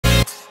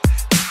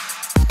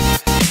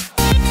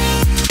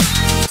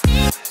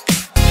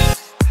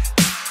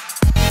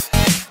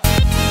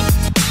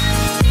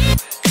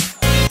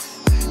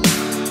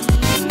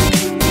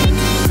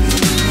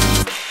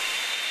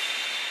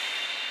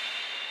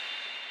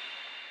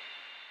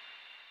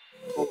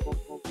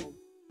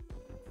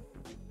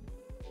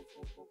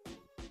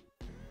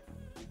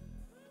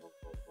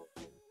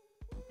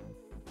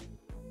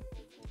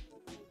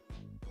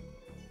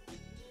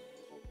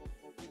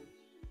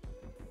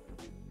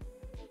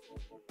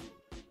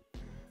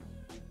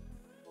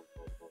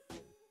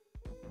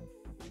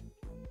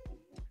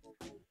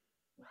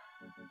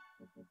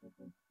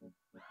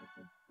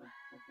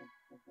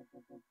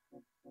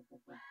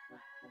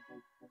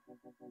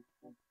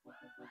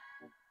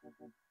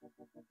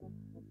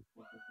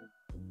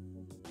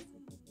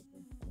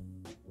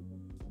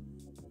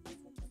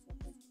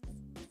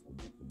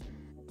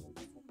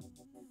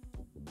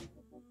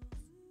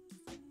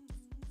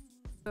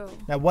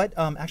Now, what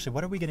actually,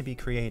 what are we going to be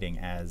creating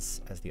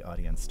as the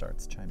audience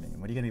starts chiming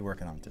in? What are you going to be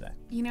working on today?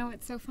 You know,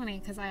 it's so funny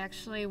because I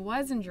actually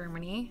was in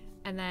Germany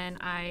and then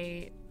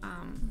I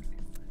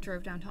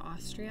drove down to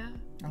Austria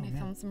and I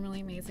filmed some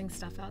really amazing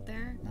stuff out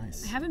there.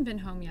 Nice. I haven't been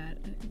home yet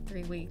in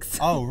 3 weeks.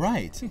 Oh,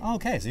 right.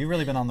 Okay, so you've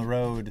really been on the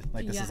road.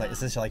 Like this is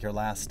this like your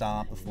last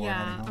stop before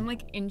heading home? I'm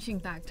like inching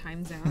back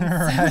time zones.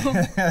 Right.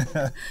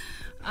 So.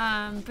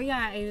 But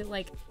yeah,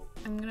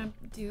 I'm gonna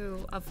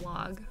do a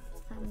vlog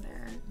from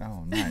there.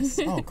 Oh, nice.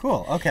 Oh,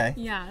 cool. Okay.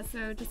 Yeah,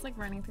 so just like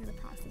running through the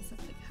process of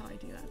like how I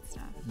do that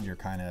stuff. Your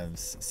kind of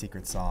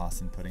secret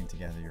sauce and putting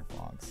together your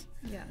vlogs.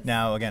 Yes.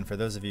 Now, again, for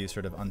those of you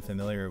sort of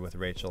unfamiliar with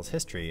Rachel's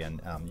history,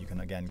 and you can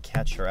again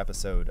catch her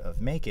episode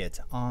of Make It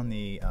on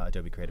the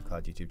Adobe Creative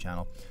Cloud YouTube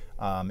channel.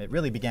 It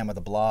really began with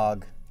a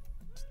blog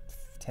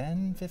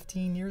 10,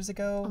 15 years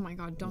ago. Oh my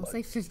God, don't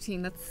say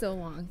 15, that's so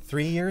long.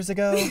 3 years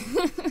ago?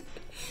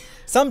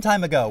 Some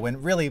time ago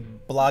when really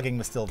blogging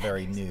was still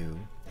very new.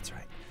 That's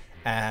right.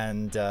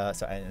 And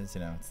so, as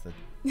you know, it's the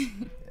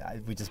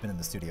we've just been in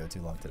the studio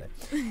too long today,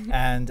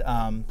 and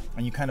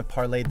you kind of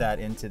parlayed that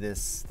into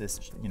this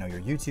you know,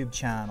 your YouTube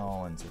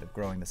channel and sort of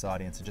growing this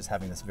audience and just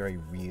having this very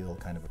real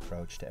kind of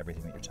approach to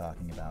everything that you're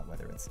talking about,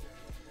 whether it's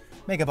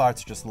makeup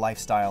arts or just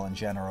lifestyle in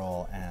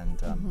general,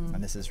 and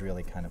and this is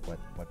really kind of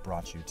what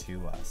brought you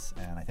to us,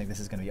 and I think this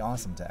is going to be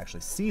awesome to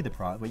actually see the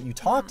what you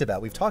talked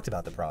about. We've talked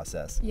about the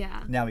process.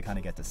 Yeah. Now we kind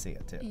of get to see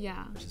it too.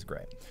 Yeah. Which is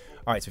great.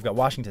 All right, so we've got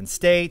Washington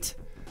State.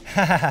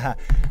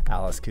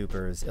 Alice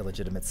Cooper's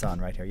illegitimate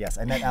son right here. Yes,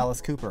 I met Alice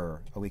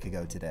Cooper a week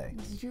ago today.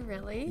 Did you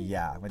really?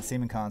 Yeah, I went to see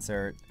him in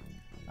concert,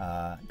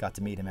 got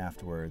to meet him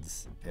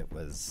afterwards. It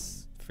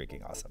was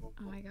freaking awesome. Oh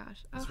my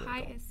gosh. Really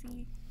Hi, cool.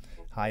 Issy.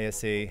 Hi,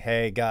 Issy.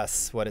 Hey,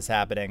 Gus, what is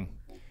happening?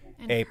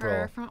 And April.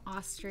 her from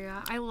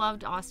Austria. I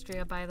loved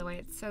Austria, by the way.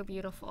 It's so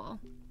beautiful.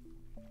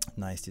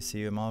 Nice to see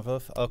you,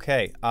 Marvov.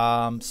 Okay,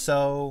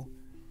 so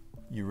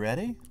you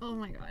ready? Oh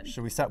my God.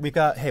 Should we start?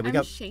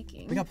 I'm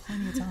shaking. We got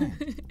plenty of time.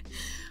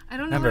 I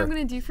don't know what I'm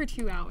gonna do for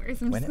 2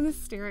 hours. I'm just gonna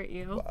stare at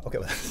you. Okay.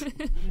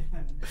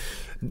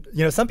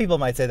 You know, some people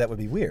might say that would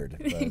be weird,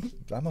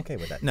 but I'm okay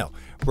with that. No,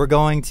 we're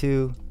going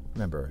to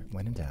remember,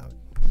 when in doubt,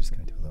 we're just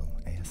gonna do a little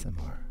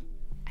ASMR.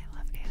 I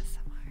love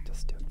ASMR.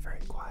 Just do it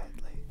very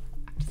quietly.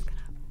 I'm just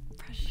gonna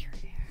brush your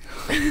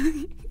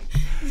hair.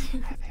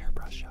 I have a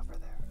hairbrush over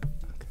there.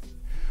 Okay.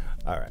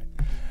 All right.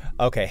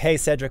 Okay. Hey,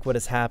 Cedric, what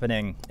is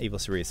happening? Evil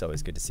Cerise,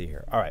 always good to see you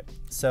here. All right.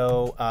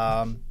 So,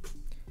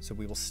 so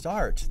we will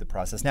start the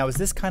process. Now, is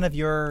this kind of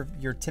your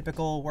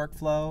typical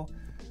workflow?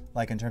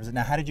 Like in terms of,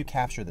 now how did you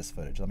capture this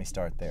footage? Let me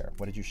start there.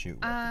 What did you shoot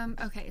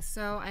with? Okay,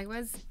 so I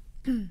was,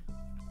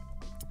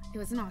 it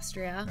was in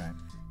Austria. Right.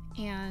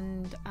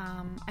 And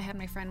I had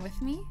my friend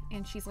with me,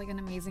 and she's like an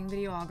amazing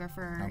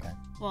videographer. Okay.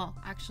 Well,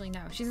 actually,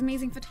 no, she's an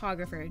amazing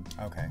photographer.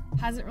 Okay.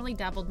 Hasn't really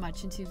dabbled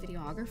much into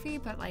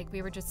videography, but like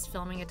we were just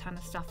filming a ton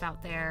of stuff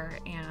out there,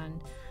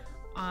 and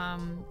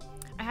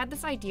I had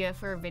this idea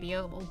for a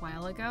video a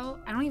while ago.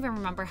 I don't even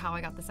remember how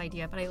I got this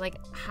idea, but I like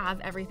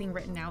have everything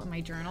written out in my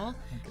journal,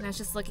 okay. And I was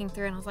just looking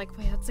through, and I was like,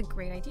 wait, that's a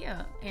great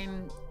idea.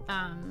 And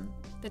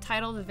the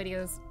title of the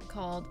video is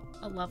called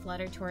 "A Love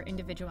Letter to Our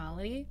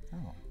Individuality."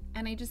 Oh.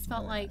 And I just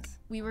felt like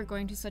we were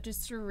going to such a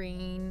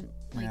serene,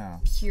 like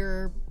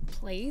pure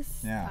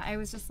place. Yeah. I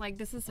was just like,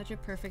 this is such a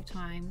perfect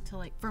time to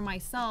like, for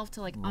myself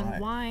to like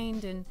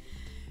unwind and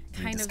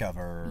kind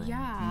rediscover.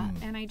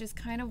 of, and I just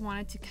kind of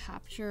wanted to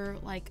capture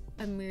like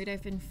a mood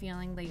I've been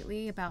feeling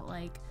lately about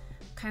like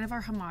kind of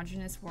our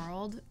homogenous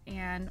world,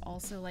 and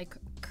also like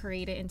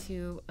create it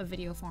into a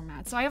video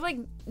format. So I have like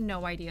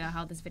no idea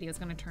how this video is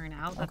going to turn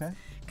out. That's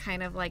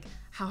kind of like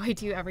how I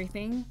do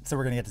everything. So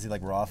we're going to get to see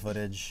like raw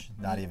footage,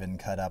 not even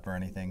cut up or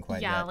anything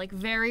quite yet. Yeah, like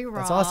very raw.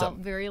 That's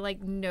awesome. Very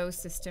like no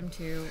system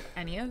to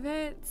any of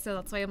it. So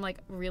that's why I'm like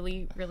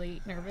really,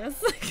 really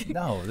nervous.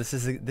 No, this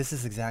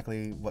is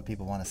exactly what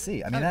people want to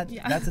see. I mean,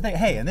 that's the thing.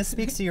 Hey, and this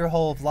speaks to your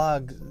whole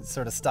vlog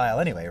sort of style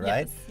anyway,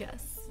 right?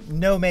 Yes.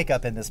 No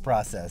makeup in this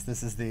process.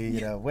 This is the,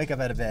 you know, wake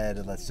up out of bed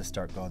and let's just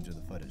start going through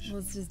the footage.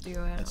 Let's just do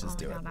it. Let's just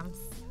do it. I'm so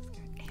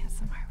scared.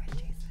 ASMR with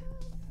Jason.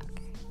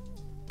 Okay.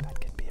 That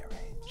can be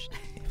arranged.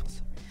 Evil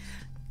Cerise.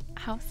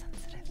 How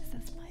sensitive is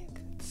this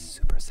mic? It's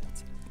super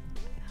sensitive.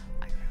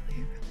 I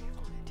really, really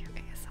want to do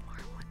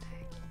ASMR one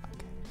day.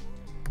 Okay.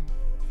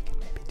 We can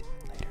maybe do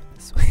it later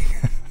this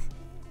week.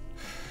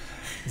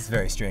 It's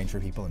very strange for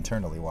people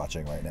internally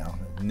watching right now.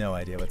 No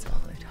idea what's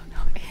happening. I don't know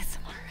what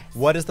ASMR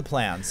What is the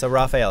plan? So,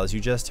 Raphael, as you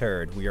just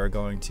heard, we are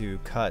going to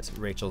cut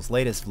Rachel's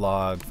latest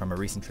vlog from a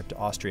recent trip to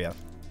Austria.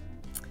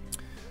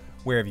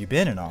 Where have you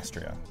been in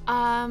Austria?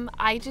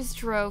 I just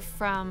drove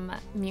from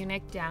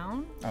Munich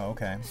down. Oh,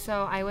 okay.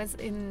 So I was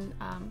in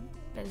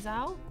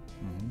Bezau,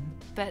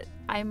 but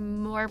I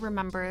more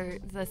remember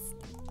this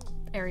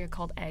area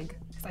called Egg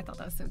because I thought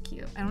that was so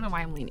cute. I don't know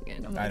why I'm leaning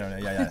in. I don't know.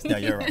 Yeah. No,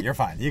 you're right. You're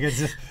fine. You can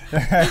just.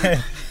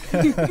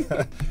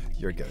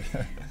 You're good.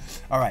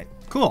 All right.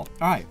 Cool.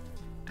 All right.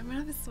 I'm gonna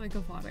have a swig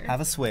of water.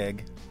 Have a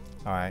swig.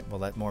 All right. We'll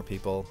let more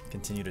people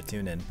continue to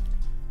tune in.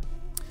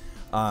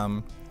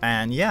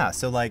 And yeah,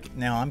 so like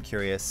now I'm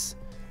curious,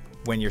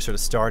 when you're sort of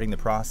starting the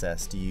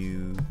process, do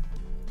you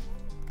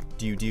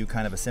do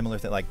kind of a similar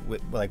thing like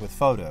with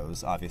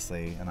photos,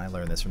 obviously? And I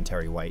learned this from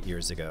Terry White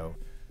years ago.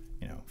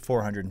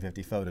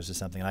 450 photos or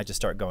something, and I just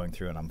start going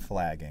through and I'm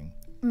flagging.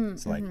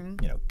 So like,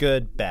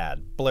 good,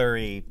 bad,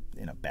 blurry,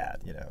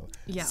 bad,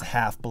 it's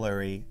half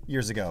blurry.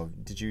 Years ago,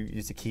 did you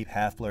used to keep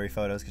half blurry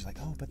photos? Because you're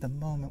like, oh, but the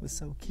moment was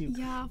so cute.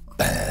 Yeah, of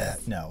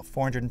course. No,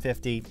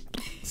 450,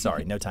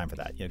 sorry, no time for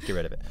that. Get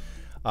rid of it.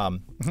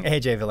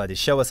 AJ Valenti,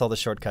 show us all the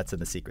shortcuts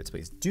and the secrets,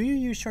 please. Do you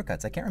use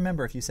shortcuts? I can't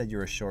remember if you said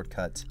you're a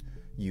shortcut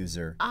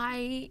user.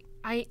 I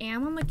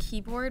am on the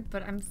keyboard,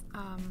 but I'm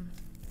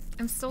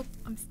still,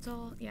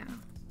 yeah.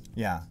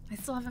 Yeah. I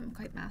still haven't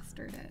quite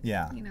mastered it.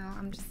 Yeah.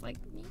 I'm just like.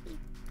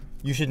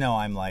 You should know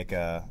I'm like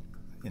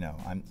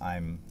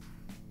I'm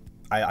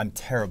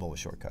terrible with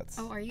shortcuts.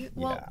 Oh, are you?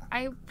 Well, yeah.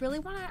 I really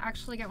want to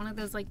actually get one of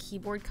those like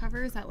keyboard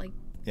covers that like.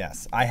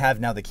 Yes, I have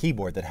now the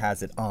keyboard that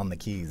has it on the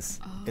keys.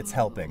 Oh. It's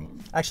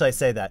helping. Actually, I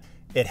say that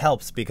it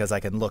helps because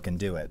I can look and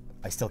do it.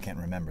 I still can't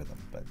remember them,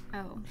 but.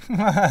 Oh.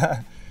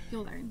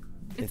 You'll learn.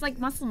 It's like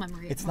muscle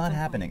memory. It's not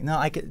happening. No,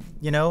 I could.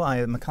 I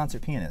am a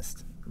concert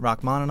pianist.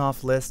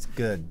 Rachmaninoff list,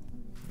 good.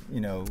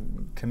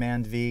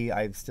 Command V,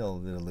 it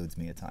eludes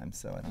me at times,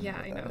 so I don't know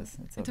what that is.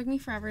 It took me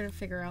forever to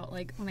figure out,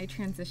 like, when I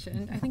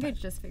transitioned. I think I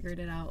just figured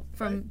it out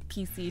from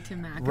PC to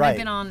Mac. Right. I've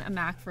been on a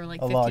Mac for like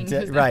 15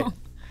 years now. Right.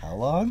 How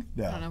long?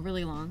 No. I don't know,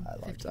 really long.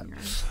 15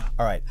 years.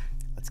 All right,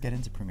 let's get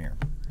into Premiere.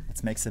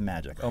 Let's make some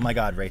magic. Oh my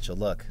God, Rachel,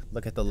 look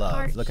at the love.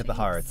 Heart look at the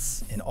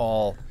hearts in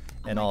all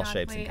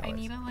shapes wait, and colors. I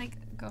need to like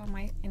go on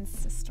my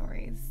Insta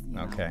stories.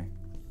 Okay.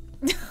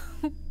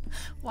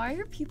 Why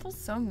are people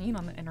so mean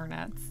on the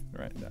internet?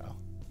 Right now.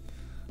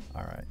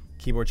 All right.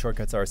 Keyboard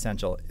shortcuts are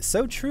essential.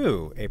 So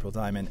true, April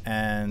Diamond.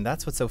 And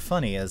that's what's so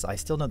funny is I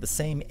still know the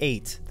same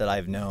 8 that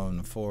I've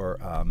known for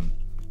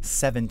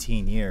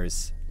 17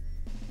 years.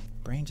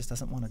 Brain just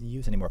doesn't want to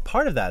use anymore.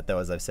 Part of that, though,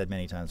 as I've said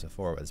many times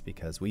before, was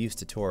because we used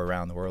to tour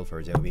around the world for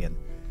Adobe, and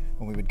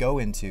when we would go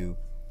into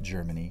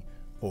Germany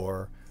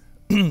or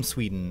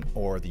Sweden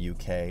or the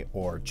UK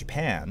or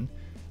Japan,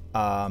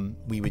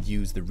 we would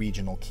use the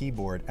regional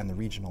keyboard and the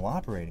regional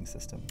operating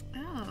system.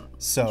 Oh,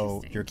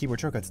 so your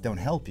keyboard shortcuts don't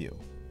help you.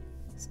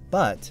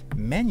 But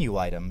menu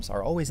items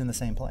are always in the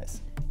same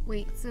place.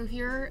 Wait, so if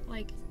you're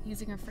like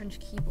using a French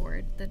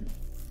keyboard, then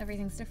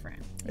everything's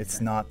different.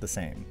 It's not the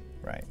same,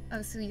 right?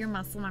 Oh, so your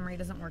muscle memory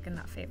doesn't work in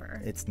that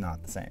favor. It's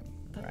not the same,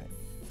 right?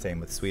 Same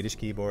with Swedish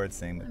keyboards,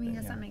 same with. I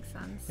guess that makes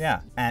sense.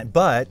 Yeah,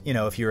 but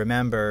if you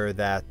remember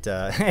that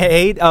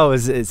 8,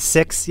 is it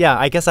 6? Yeah,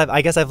 I guess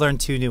I've learned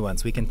 2 new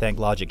ones. We can thank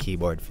Logic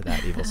Keyboard for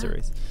that evil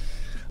series.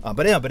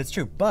 But it's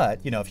true.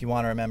 But if you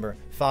want to remember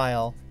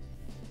File,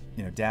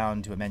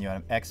 down to a menu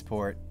item,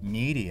 Export,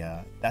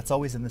 Media, that's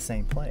always in the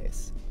same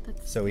place.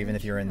 So even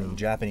if you're in the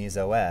Japanese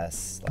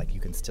OS, like you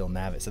can still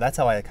navigate. So that's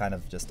how I kind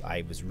of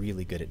I was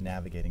really good at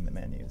navigating the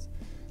menus,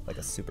 like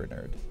a super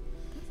nerd.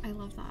 I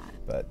love that.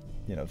 But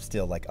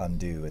still like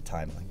undo at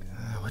times, like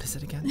what is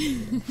it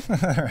again?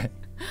 All right.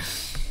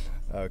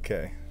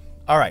 Okay.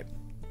 All right.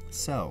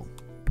 So,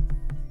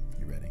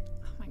 you ready?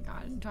 Oh my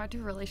God! Do I have to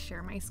really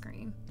share my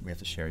screen? We have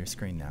to share your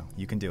screen now.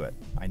 You can do it.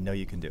 I know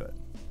you can do it.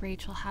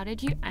 Rachel, how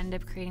did you end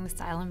up creating the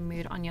style and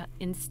mood on your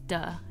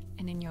Insta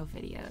and in your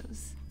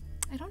videos?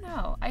 I don't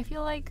know. I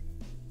feel like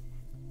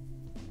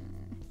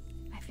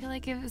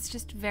it was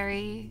just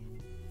very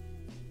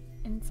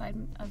inside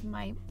of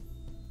my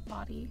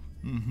body.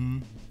 Mm-hmm.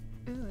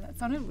 Ooh, that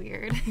sounded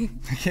weird.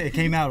 It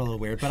came out a little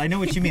weird, but I know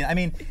what you mean. I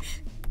mean,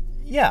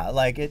 yeah,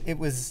 like it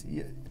was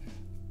you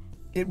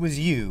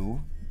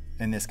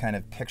in this kind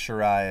of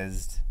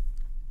picturized,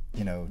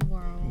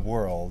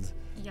 world.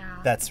 Yeah.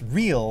 That's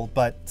real,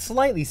 but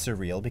slightly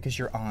surreal because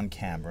you're on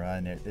camera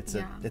and it's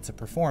a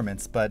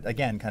performance, but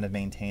again, kind of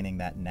maintaining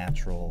that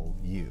natural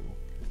you.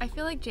 I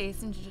feel like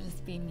Jason should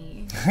just be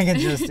me. I can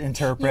just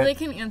interpret. He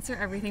can answer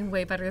everything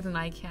way better than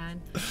I can.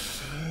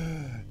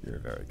 You're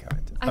very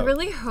kind. I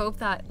really hope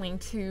that link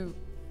to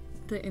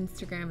the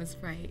Instagram is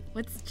right.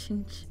 What's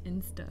Chinch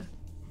Insta?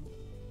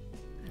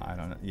 I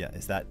don't know. Yeah,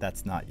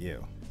 that's not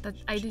you.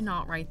 I did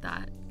not write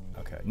that.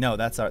 Okay. No,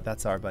 that's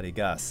our buddy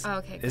Gus. Oh,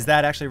 okay. Is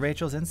that actually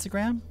Rachel's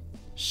Instagram?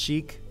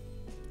 Chic.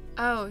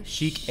 Oh.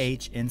 Chic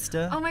H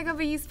Insta. Oh my God,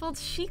 but you spelled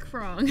chic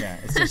wrong. Yeah,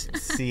 it's just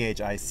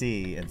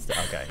CHIC Insta.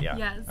 Okay, yeah.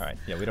 Yes. All right.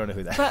 Yeah, we don't know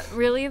who that is. But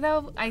really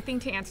though, I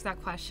think to answer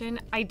that question,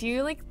 I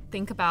do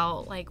think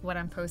about what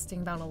I'm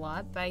posting about a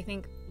lot, but I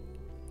think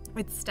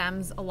it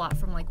stems a lot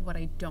from like what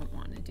I don't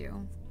want to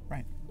do.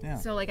 Right. Yeah.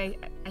 So like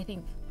I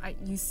think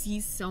you see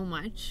so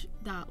much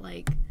that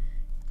like,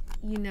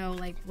 you know,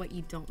 like what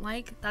you don't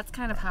like. That's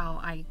kind of how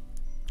I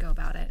go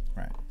about it.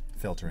 Right.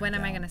 Filtering. When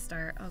am I down. gonna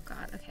start? Oh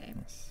God. Okay.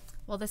 Yes.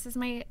 Well, this is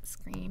my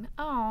screen.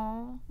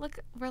 Oh, look,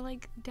 we're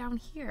like down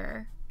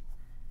here.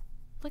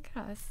 Look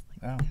at us.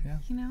 Oh yeah.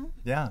 You know?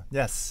 Yeah.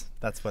 Yes.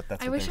 That's what.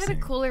 I wish I had a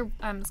cooler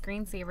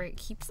screensaver. It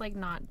keeps like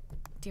not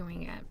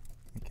doing it.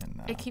 We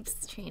can. It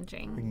keeps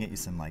changing. We can get you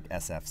some like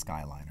SF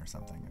skyline or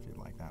something if you'd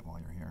like that while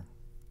you're here.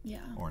 Yeah.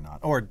 Or not.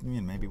 Or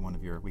maybe one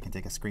of your. We can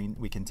take a screen.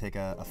 We can take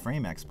a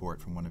frame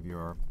export from one of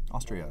your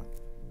Austria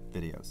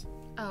videos.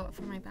 Oh,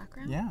 for my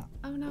background? Yeah.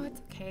 Oh no,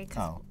 it's okay.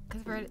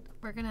 Because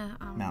we're gonna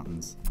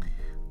mountains.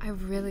 I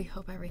really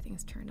hope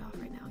everything's turned off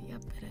right now.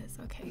 Yep, it is.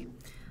 Okay.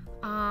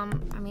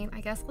 I mean,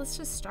 I guess let's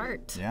just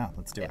start. Yeah,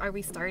 let's do it. Are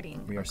we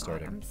starting? We are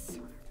starting. I'm so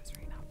nervous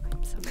right now.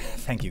 I'm so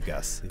nervous. Thank you,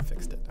 Gus. You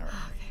fixed it. All right.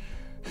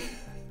 Okay.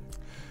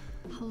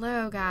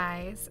 Hello,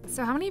 guys.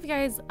 So how many of you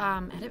guys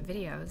edit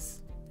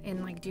videos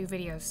and like do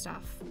video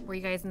stuff? Were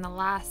you guys in the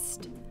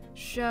last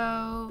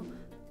show?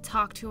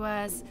 Talk to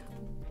us.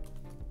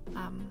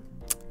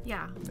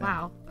 Yeah.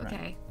 Wow. Okay.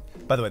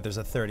 Right. By the way, there's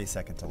a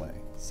 30-second delay.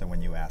 So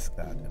when you ask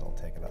that, it'll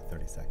take about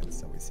 30 seconds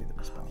so we see the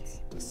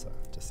response. Okay.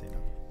 Just so you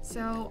know.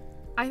 So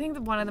I think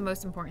that one of the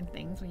most important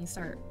things when you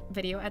start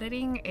video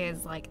editing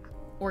is like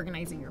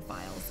organizing your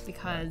files,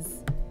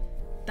 because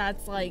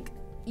that's like,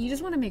 you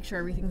just want to make sure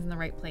everything's in the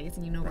right place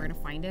and you know where to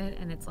find it,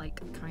 and it's like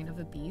kind of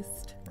a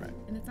beast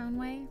in its own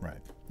way. Right.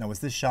 Now, was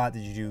this shot,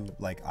 did you do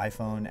like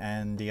iPhone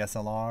and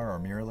DSLR or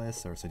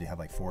mirrorless, or so do you have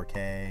like 4K?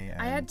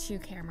 And... I had two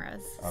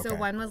cameras. Okay. So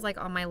one was like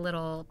on my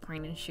little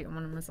point and shoot, and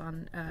one was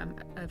on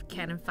a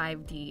Canon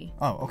 5D.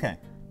 Oh, okay.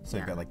 So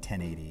you've got like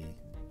 1080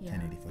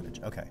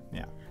 footage. Okay,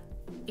 yeah.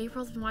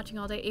 April's been watching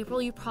all day.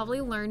 April, you probably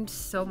learned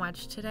so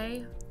much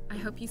today. I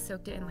hope you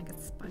soaked it in like a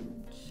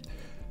sponge.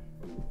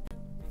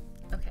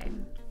 Okay.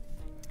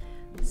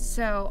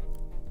 So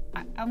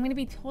I'm going to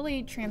be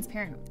totally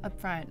transparent up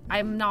front.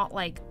 I'm not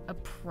like a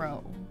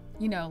pro,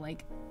 you know,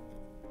 like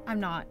I'm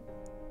not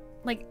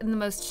like the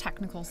most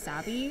technical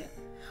savvy.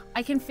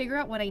 I can figure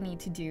out what I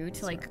need to do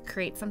to like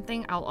create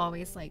something. I'll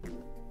always like,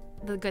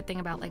 the good thing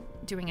about like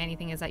doing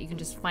anything is that you can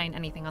just find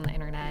anything on the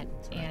internet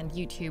and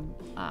YouTube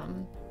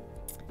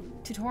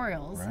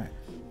tutorials. Right.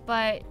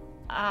 But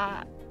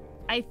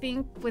I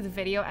think with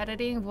video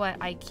editing, what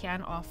I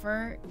can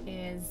offer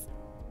is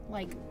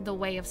like the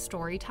way of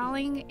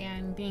storytelling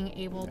and being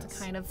able to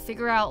kind of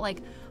figure out like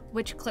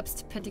which clips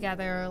to put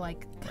together,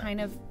 like kind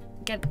of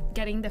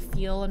getting the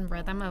feel and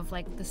rhythm of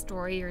like the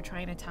story you're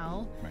trying to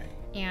tell. Right.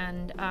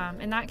 And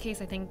in that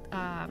case, I think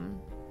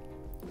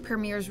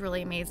Premiere is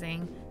really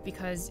amazing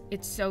because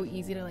it's so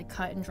easy to like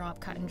cut and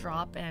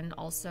drop, and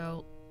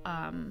also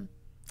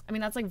I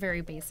mean, that's like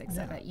very basics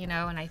of it, you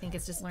know, and I think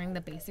it's just learning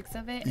the basics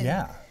of it.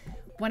 And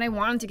when I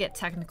wanted to get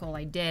technical,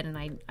 I did, and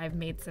I've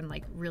made some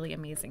like really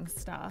amazing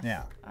stuff.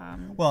 Yeah.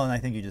 Well, and I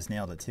think you just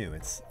nailed it too.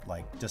 It's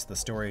like just the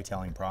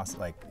storytelling process,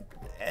 like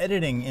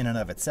editing in and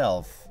of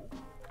itself.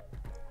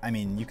 I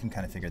mean, you can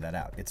kind of figure that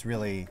out. It's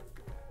really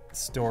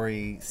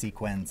story,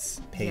 sequence,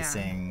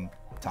 pacing,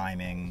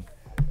 timing,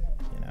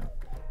 you know.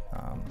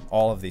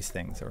 All of these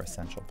things are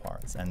essential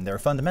parts, and they're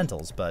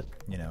fundamentals, but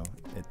you know,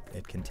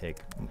 it can take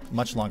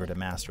much longer to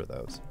master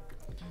those.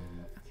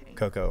 Okay.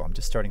 Coco, I'm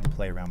just starting to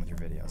play around with your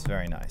videos.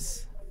 Very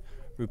nice.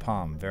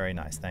 Rupam, very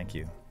nice. Thank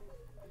you.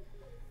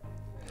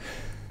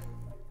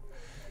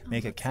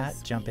 Make a cat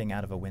jumping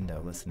out of a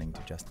window listening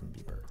to Justin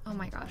Bieber. Oh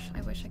my gosh,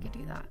 I wish I could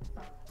do that.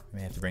 We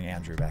may have to bring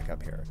Andrew back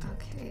up here.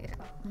 Okay,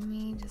 let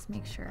me just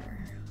make sure.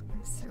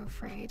 I'm so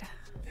afraid.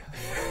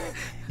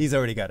 He's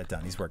already got it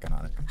done. He's working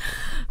on it.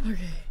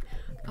 Okay.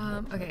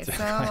 Okay,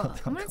 so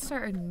I'm gonna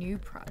start a new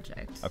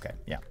project. Okay,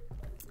 yeah.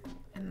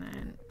 And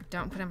then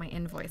don't put in my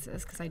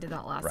invoices because I did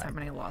that last time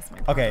and I lost my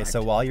project. Okay,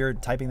 so while you're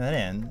typing that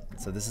in,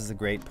 so this is a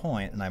great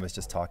point, and I was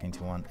just talking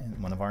to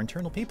one of our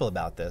internal people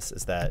about this,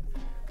 is that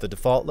the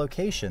default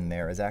location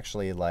there is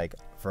actually like,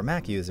 for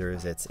Mac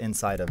users, it's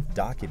inside of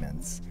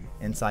Documents,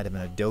 inside of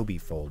an Adobe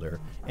folder,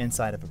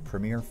 inside of a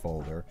Premiere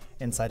folder,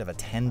 inside of a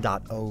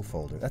 10.0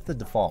 folder. That's the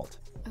default.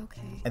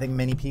 Okay. I think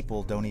many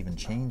people don't even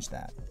change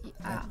that.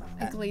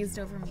 It glazed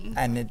over me.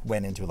 And it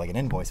went into like an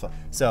invoice file.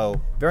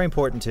 So very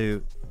important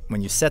to, when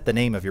you set the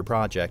name of your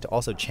project,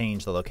 also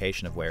change the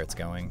location of where it's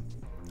going.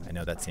 I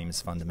know that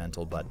seems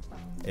fundamental, but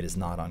it is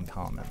not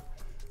uncommon.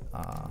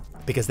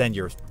 Because then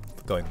you're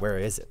going, where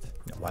is it?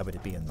 You know, why would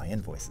it be in my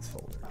invoices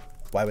folder?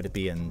 Why would it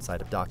be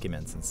inside of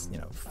Documents and, you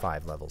know,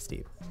 5 levels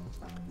deep?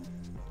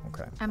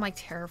 Okay. I'm like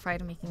terrified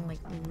of making like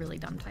really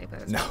dumb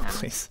typos. No, right now.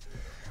 please.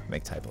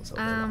 Make typos.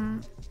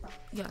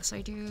 Yeah, so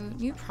I do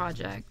new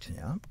project.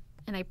 Yeah.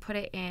 And I put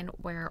it in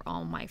where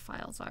all my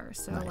files are.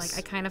 So Nice. like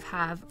I kind of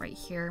have right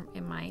here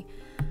in my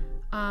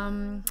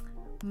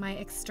my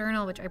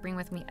external, which I bring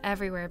with me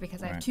everywhere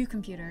because I have 2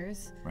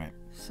 computers. Right.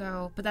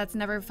 So, but that's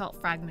never felt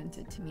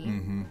fragmented to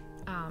me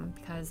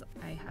because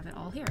I have it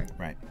all here.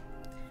 Right.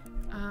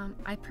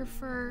 I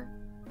prefer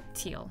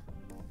teal.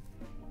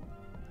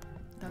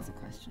 That was a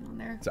question on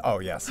there. Oh,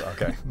 yes.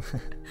 Okay.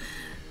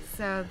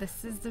 So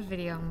this is the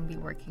video I'm going to be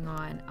working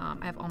on.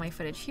 I have all my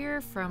footage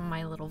here from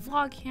my little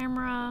vlog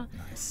camera.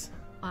 Nice.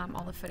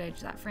 All the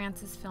footage that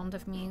Francis filmed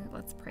of me.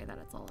 Let's pray that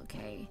it's all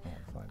okay.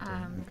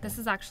 Okay. This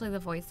is actually the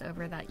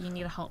voiceover that you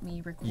need to help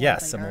me record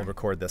Yes, later. and we'll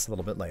record this a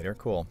little bit later.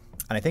 Cool.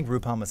 And I think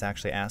Rupam was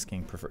actually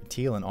asking,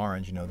 teal and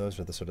orange, you know, those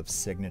are the sort of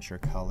signature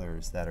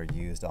colors that are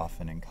used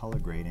often in color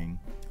grading.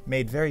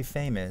 Made very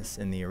famous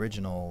in the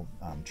original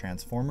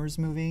Transformers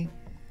movie.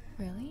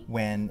 Really?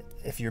 When,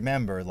 if you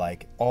remember,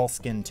 like, all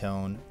skin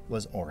tone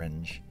was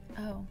orange.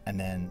 Oh. And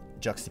then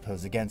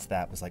juxtaposed against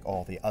that was like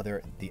all the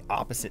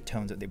opposite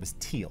tones. It was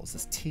teals,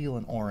 this teal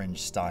and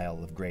orange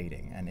style of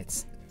grading. And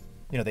it's,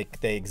 you know,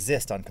 they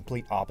exist on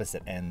complete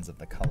opposite ends of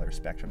the color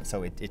spectrum.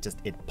 So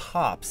it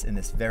pops in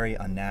this very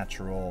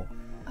unnatural,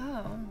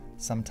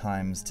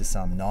 sometimes to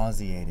some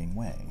nauseating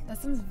way.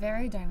 That sounds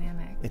very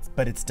dynamic.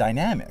 But it's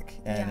dynamic,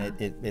 and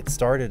Yeah. it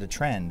started a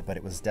trend, but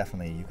it was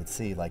definitely, you could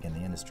see like in the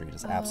industry,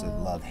 just absolute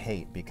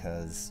love-hate,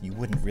 because you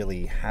wouldn't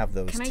really have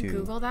those Can two. I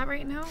Google that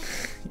right now?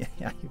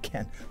 Yeah, you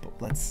can, but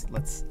let's.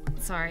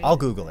 Sorry. I'll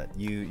Google it.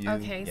 You.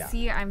 Okay, Yeah.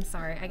 see, I'm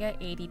sorry. I get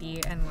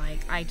ADD and like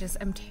I just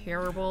am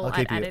terrible I'll at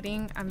keep you-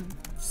 editing. I'm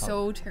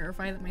so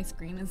terrified that my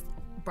screen is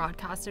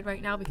broadcasted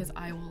right now because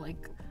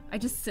I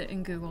just sit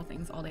and Google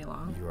things all day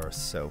long. You are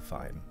so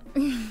fine.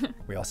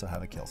 We also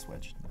have a kill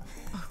switch.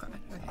 Oh god,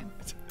 okay.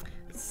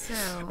 So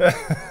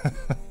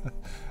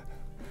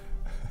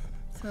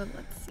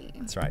let's see.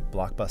 That's right.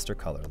 Blockbuster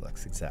color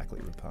looks, exactly,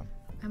 Rupam.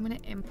 I'm gonna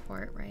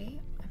import, right?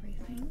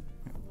 Everything.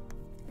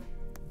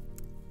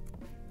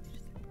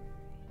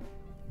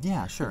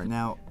 Yeah, sure.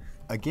 Now,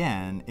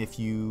 again, if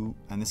you,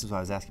 and this is what I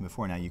was asking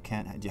before, now you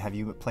can't, have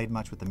you played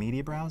much with the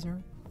media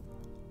browser?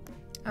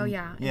 Oh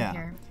yeah, in Yeah.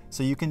 here.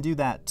 So you can do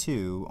that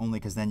too, only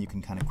because then you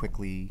can kind of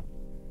quickly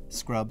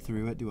scrub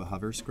through it, do a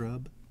hover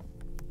scrub.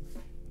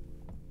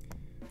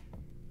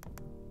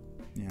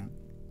 Yeah.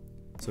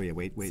 So yeah,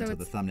 wait So until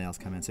the thumbnails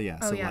come in. So yeah,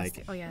 Oh so yeah,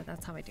 like, oh yeah,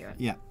 that's how I do it.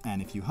 yeah,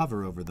 and if you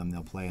hover over them,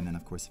 they'll play, and then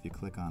of course if you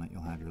click on it,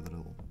 you'll have your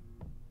little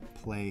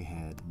play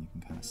head, and you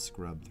can kind of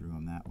scrub through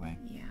them that way.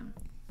 Yeah.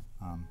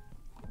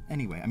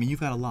 Anyway, I mean, you've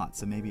got a lot,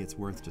 so maybe it's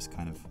worth just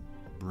kind of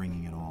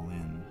bringing it all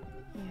in.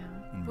 Yeah.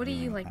 And What do you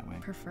reviewing it like that way.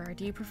 prefer?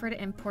 Do you prefer to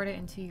import it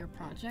into your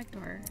project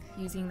or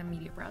using the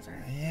media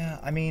browser? Yeah,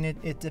 I mean,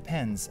 it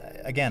depends.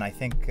 Again, I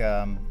think,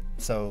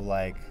 so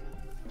like,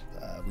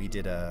 we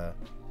did a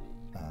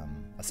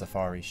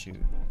safari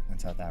shoot in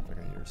South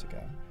Africa years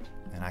ago,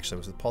 and actually it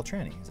was with Paul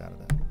Tranny, who's out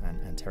of it,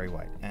 and Terry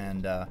White.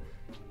 And a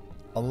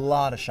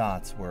lot of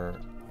shots were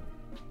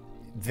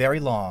very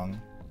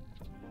long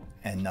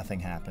and nothing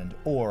happened,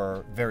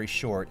 or very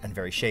short and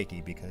very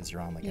shaky because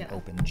you're on like an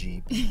open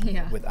Jeep.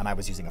 Yeah. And I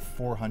was using a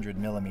 400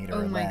 millimeter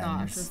Oh my lens.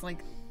 gosh, it's like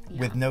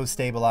With no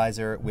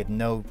stabilizer, with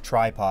no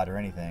tripod or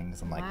anything.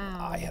 So I'm like,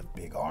 Wow. I have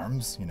big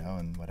arms, you know,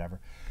 and whatever.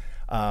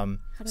 How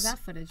did that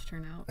footage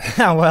turn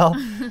out? Well,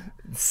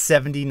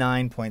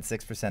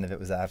 79.6% of it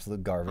was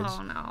absolute garbage.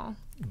 Oh no.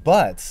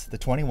 But the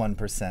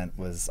 21%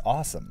 was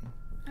awesome.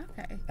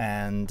 Okay.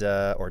 And,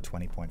 or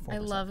 20.4%. I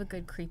love a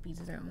good creepy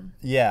zoom.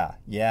 Yeah,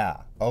 yeah.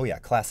 Oh yeah,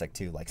 classic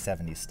too, like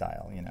 70s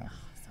style, you know.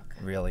 So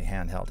good. Really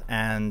handheld.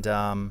 And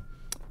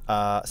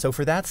so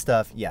for that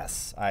stuff,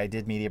 yes, I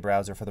did media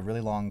browser for the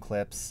really long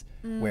clips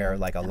where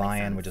like a that makes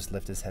lion would sense. just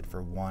lift his head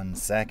for 1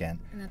 second.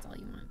 And that's all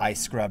you want. I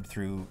scrubbed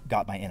through,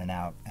 got my in and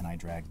out, and I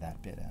dragged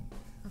that bit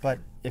in. But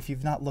if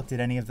you've not looked at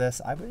any of this,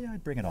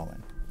 I'd bring it all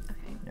in.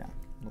 Okay. Yeah,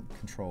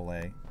 Control A,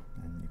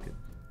 and you could.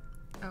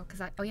 Oh,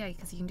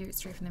 because you can do it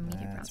straight from the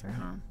media That's browser,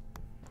 right. huh?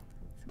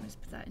 So I'm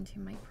just put that into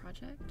my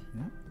project.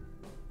 Yeah.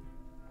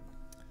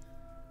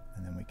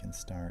 And then we can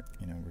start,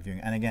 you know, reviewing.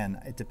 And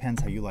again, it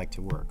depends how you like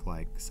to work.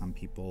 Like some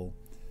people,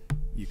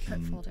 you Put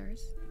can.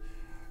 folders.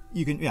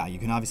 You can, yeah, you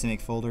can obviously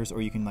make folders,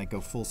 or you can like go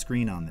full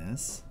screen on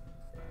this,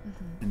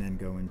 and then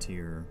go into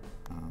your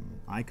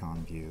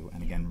icon view,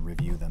 and again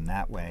review them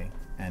that way.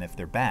 And if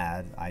they're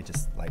bad, I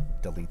just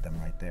like delete them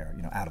right there,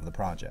 you know, out of the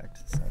project,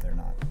 so they're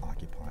not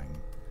occupying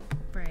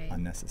Right.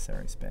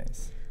 unnecessary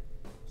space.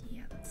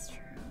 Yeah, that's true.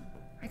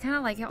 I kind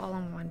of like it all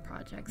in one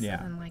project. So Yeah.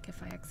 then, like,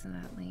 if I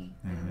accidentally,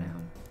 I don't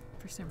know,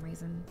 for some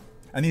reason.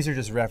 And these are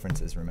just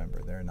references.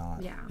 Remember, they're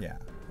not. Yeah. Yeah.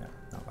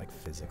 Not like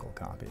physical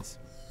copies.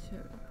 Sure.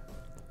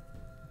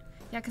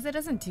 Yeah, because it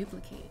doesn't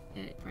duplicate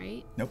it,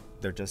 right? Nope.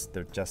 They're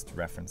just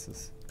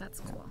references. That's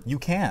cool. You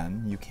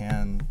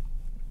can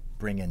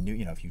bring in new,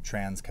 you know, if you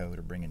transcode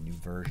or bring in new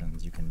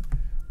versions, you can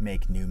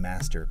make new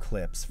master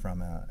clips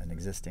from an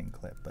existing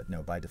clip. But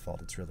no, by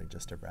default, it's really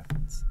just a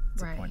reference.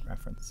 It's Right. a point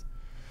reference.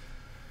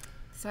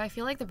 So I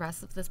feel like the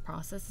rest of this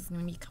process is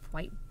going to be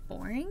quite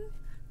boring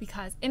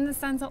because in the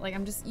sense that like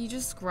you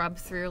just scrub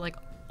through like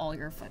all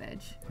your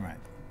footage Right.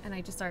 and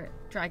I just start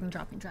dragging,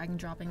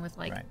 dropping with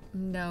like Right.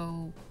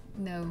 no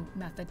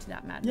method to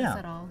that madness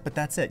at all. But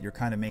that's it. You're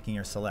kind of making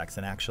your selects.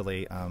 And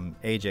actually,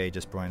 AJ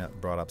just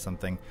brought up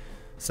something.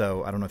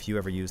 So I don't know if you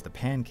ever used the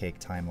pancake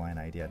timeline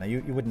idea. Now,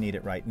 you wouldn't need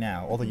it right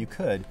now, although you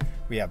could.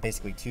 We have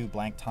basically 2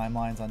 blank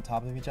timelines on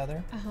top of each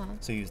other. Uh-huh.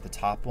 So you use the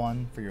top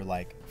one for your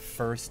like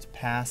first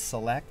pass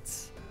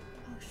selects,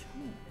 Oh, show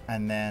me.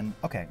 And then,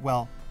 okay,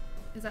 well.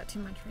 Is that too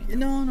much right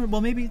now? No,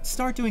 well, maybe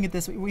start doing it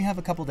this way. We have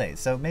a couple days,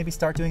 so maybe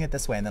start doing it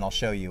this way, and then I'll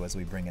show you as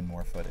we bring in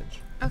more footage.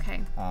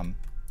 Okay.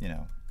 You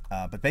know,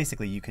 but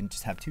basically you can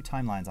just have 2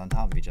 timelines on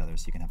top of each other,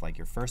 so you can have like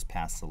your first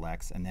pass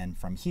selects, and then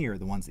from here,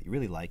 the ones that you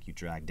really like, you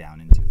drag down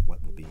into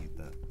what will be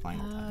the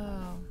final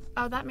timeline.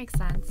 Oh, that makes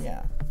sense.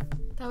 Yeah.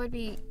 That would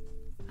be,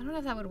 I don't know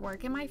if that would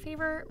work in my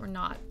favor or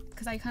not,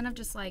 because I kind of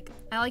just like,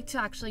 I like to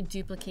actually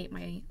duplicate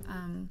my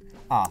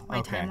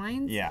my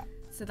timelines. Yeah.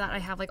 So that I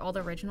have like all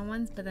the original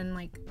ones, but then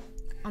like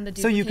on the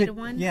duplicated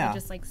one, I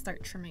just like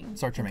start trimming.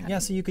 Start trimming. Yeah,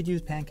 so you could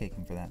use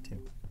pancaking for that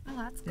too. Oh,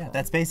 that's cool. Yeah,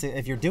 that's basic.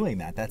 If you're doing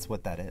that, that's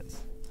what that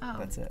is. Oh.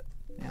 That's it.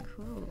 Yeah.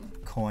 Cool.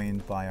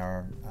 Coined by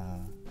our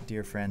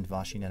dear friend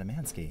Vashi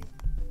Netamansky,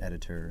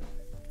 editor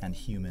and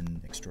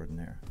human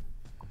extraordinaire.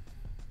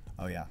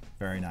 Oh yeah,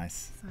 very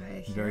nice.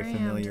 So very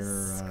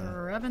familiar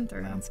scrubbing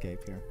through landscape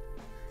here.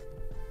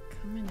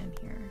 Coming in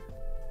here.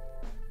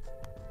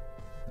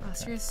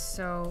 Austria is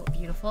so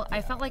beautiful.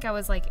 I felt like I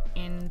was like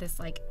in this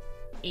like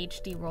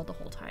HD world the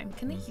whole time.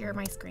 Can they hear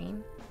my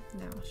screen?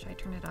 No. Should I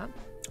turn it up?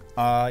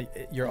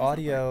 Your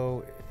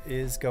audio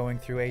is going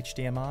through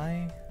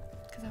HDMI.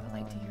 Because I would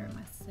like to hear it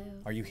myself.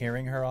 Are you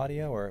hearing her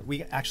audio, or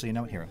we actually, you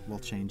know what? Here, we'll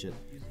change it.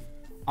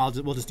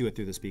 We'll just do it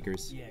through the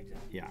speakers. Yeah,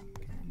 exactly. Yeah.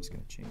 Okay, I'm just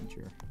gonna change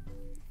your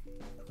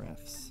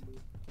prefs.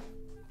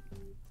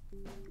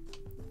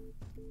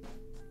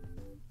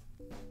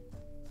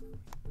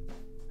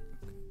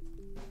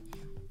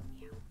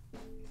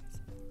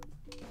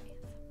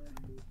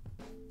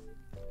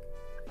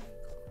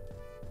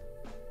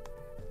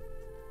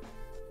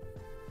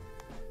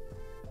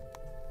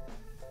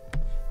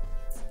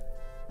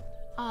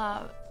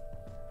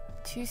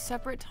 Two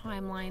separate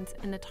timelines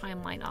in the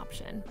timeline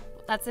option.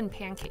 That's in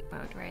pancake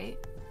mode, right?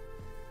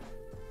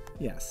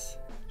 Yes.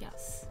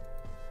 Yes.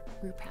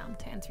 Rupam,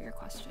 to answer your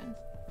question.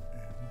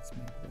 Let's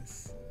make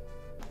this.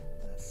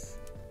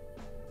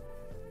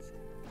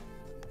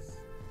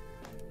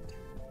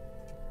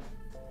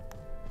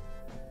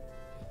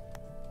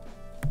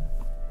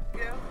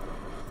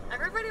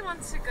 Everybody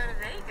wants to go to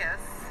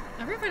Vegas.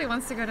 Everybody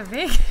wants to go to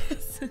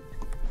Vegas.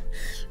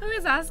 I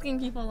was asking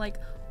people like,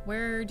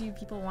 where do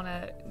people want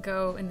to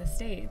go in the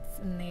States?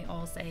 And they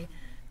all say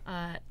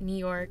New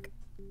York,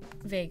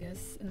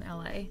 Vegas, and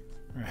LA.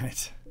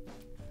 Right.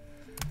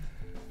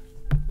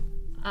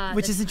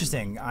 Which is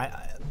interesting.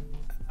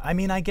 I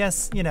mean, I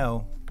guess, you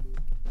know,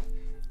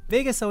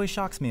 Vegas always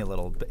shocks me a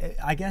little. But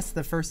I guess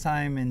the first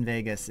time in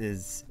Vegas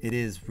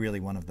is really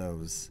one of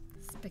those.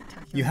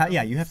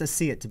 Spectacular. You have to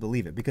see it to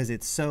believe it, because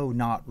it's so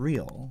not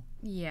real.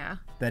 Yeah.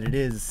 That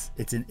it's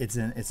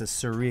a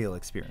surreal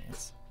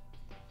experience.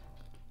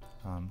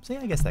 So yeah,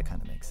 I guess that kind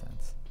of makes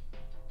sense.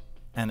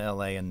 And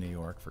LA and New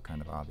York for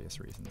kind of obvious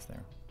reasons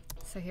there.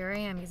 So here I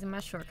am using my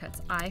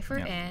shortcuts. I for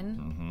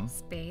in,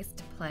 space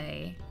to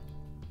play,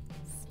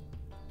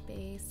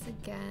 space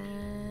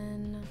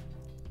again.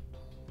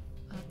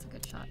 Oh, that's a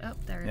good shot. Oh,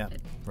 there it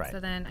is. Right. So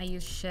then I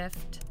use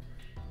shift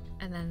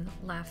and then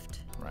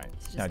left. Right.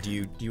 Now, do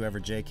you ever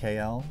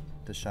JKL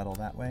to shuttle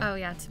that way? Oh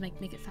yeah, to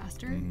make it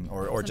faster.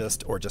 Or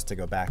just to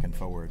go back and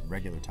forward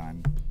regular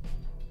time.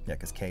 Yeah,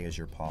 because K is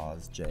your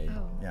pause, J.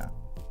 Oh. Yeah.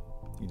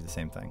 You do the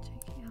same thing.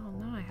 JKL,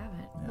 no, I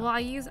haven't. Yeah. Well, I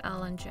use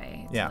L and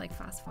J to like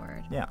fast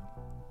forward. Yeah.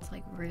 It's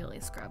like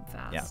really scrub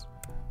fast.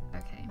 Yeah.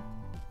 Okay.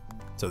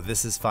 So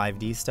this is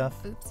 5D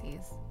stuff?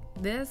 Oopsies.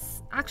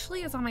 This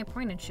actually is on my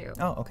point and shoot.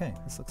 Oh, okay.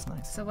 This looks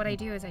nice. So what I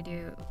do is I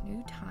do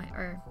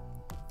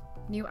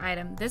new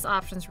item. This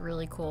option's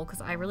really cool because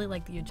I really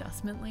like the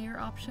adjustment layer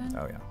option.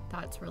 Oh yeah.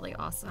 That's really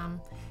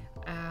awesome.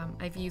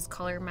 I've used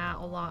color matte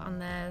a lot on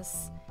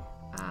this.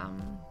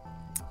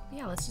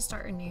 Yeah, let's just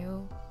start a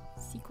new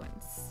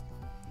sequence.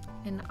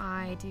 And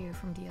I do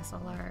from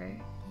DSLR,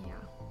 yeah,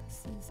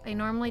 this is, I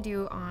normally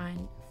do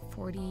on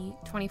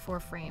 24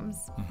 frames.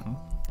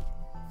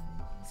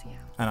 So yeah.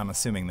 And I'm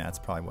assuming that's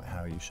probably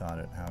how you shot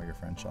it, how your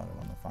friend shot it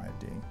on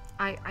the 5D.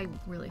 I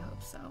really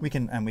hope so. We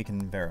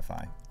can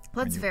verify.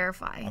 Let's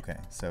verify. Okay,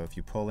 so if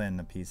you pull in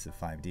a piece of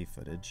 5D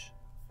footage.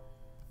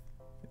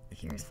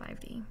 Here's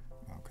 5D.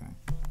 Okay.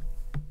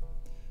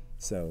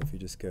 So if you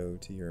just go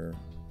to your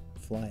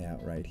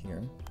flyout right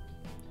here,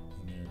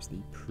 and there's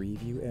the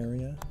preview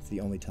area. It's the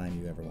only time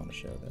you ever want to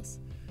show this.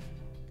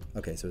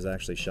 Okay, so it was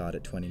actually shot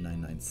at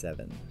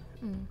 2997.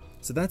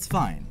 So that's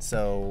fine.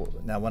 So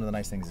now one of the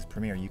nice things is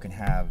Premiere, you can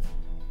have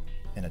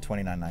in a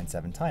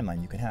 2997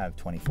 timeline, you can have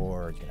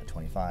 24, you can have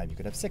 25, you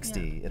could have 60.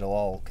 Yeah. It'll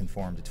all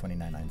conform to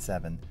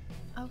 2997.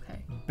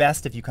 Okay.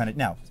 Best if you kind of,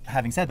 now,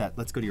 having said that,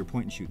 let's go to your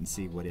point and shoot and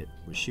see what it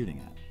was shooting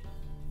at.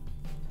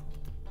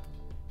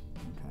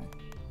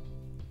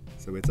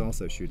 So it's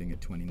also shooting at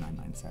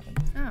 2997.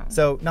 Oh.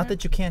 So not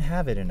that you can't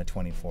have it in a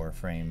 24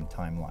 frame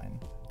timeline.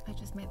 I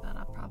just made that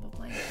up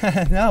probably.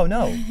 No,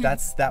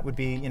 that would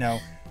be,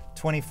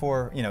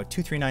 24,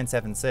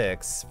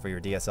 23976 for your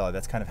DSLR.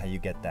 That's kind of how you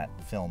get that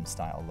film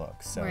style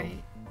look. So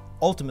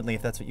ultimately,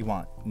 if that's what you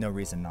want, no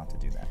reason not to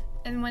do that.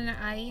 And when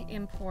I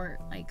import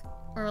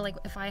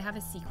if I have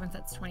a sequence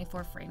that's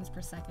 24 frames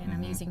per second,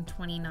 I'm using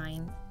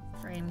 29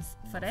 frames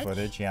footage.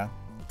 Footage, yeah.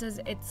 Does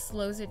it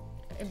slows it?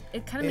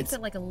 It kind of makes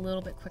it like a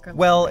little bit quicker.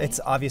 Well, right? it's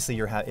obviously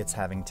it's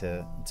having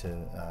to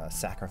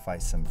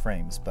sacrifice some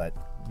frames, but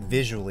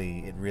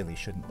visually it really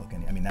shouldn't look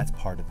any. I mean, that's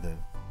part of the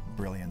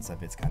brilliance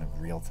of its kind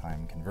of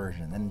real-time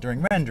conversion. And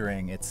during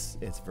rendering, it's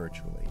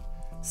virtually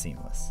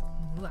seamless.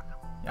 Wow.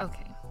 Yeah.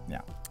 Okay.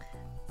 Yeah.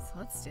 So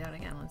let's do that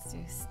again. Let's do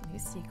new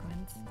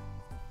sequence.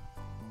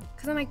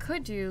 Because then I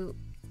could do.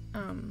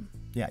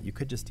 Yeah, you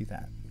could just do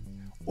that.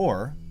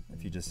 Or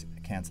if you just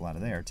cancel out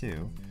of there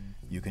too,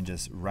 you can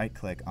just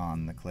right-click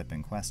on the clip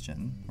in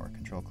question, or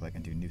control-click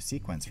and do new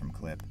sequence from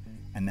clip,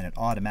 and then it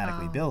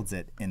automatically builds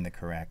it in the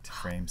correct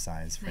frame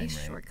size, frame Nice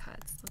rate.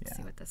 shortcuts. Let's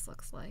see what this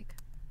looks like.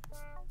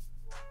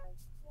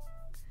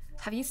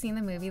 Have you seen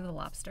the movie The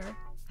Lobster?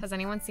 Has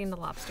anyone seen The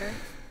Lobster?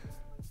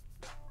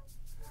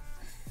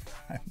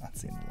 I've not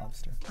seen The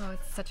Lobster. Oh,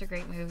 it's such a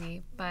great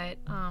movie. But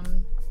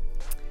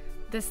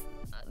this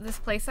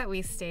place that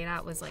we stayed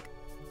at was like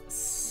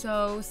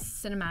so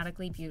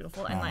cinematically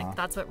beautiful, and like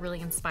that's what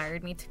really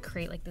inspired me to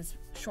create like this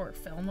short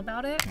film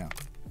about it. Yeah.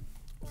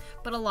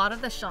 But a lot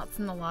of the shots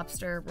in The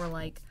Lobster were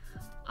like,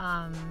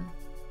 I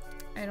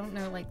don't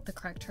know like the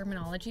correct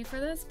terminology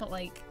for this, but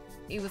like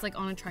it was like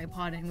on a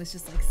tripod and was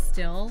just like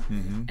still,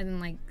 and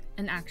then like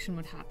an action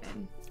would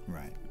happen.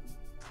 Right.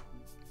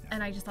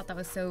 And I just thought that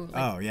was so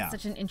like,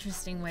 such an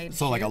interesting way to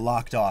shoot. Like a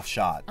locked off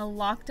shot. A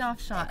locked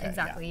off shot, Okay,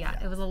 exactly.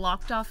 yeah. It was a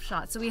locked off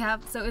shot. So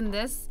in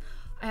this,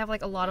 I have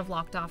like a lot of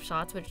locked off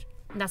shots, which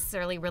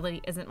necessarily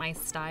really isn't my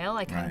style.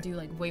 I kind of do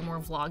like way more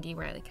vloggy,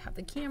 where I like have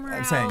the camera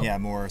I'm out.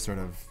 saying, more sort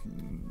of,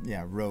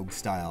 rogue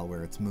style,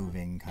 where it's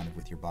moving kind of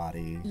with your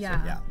body.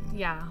 Yeah, So,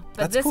 yeah.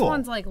 But That's this cool.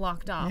 one's like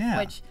locked off,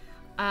 which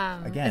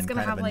Again, is gonna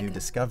kind have of a like new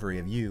discovery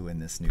of you in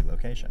this new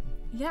location.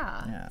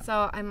 Yeah.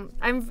 So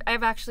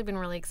I've actually been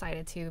really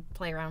excited to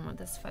play around with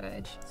this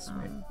footage.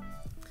 Sweet.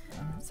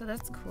 So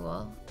that's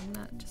cool. I'm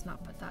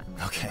not put that in my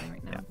phone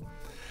right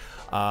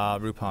now.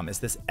 Rupam, is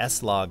this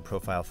S-Log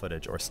profile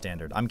footage or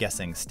standard? I'm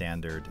guessing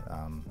standard,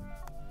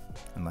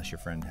 unless your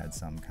friend had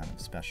some kind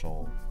of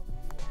special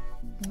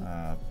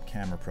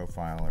camera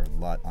profile or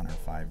LUT on her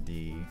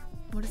 5D.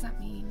 What does that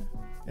mean?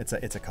 It's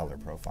a color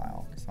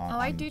profile. So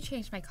I do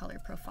change my color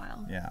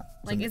profile. Yeah.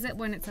 Like, is it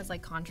when it says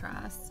like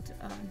contrast?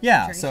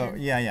 Yeah.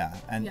 saturation?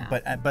 So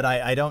and but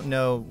I don't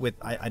know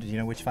do you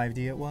know which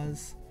 5D it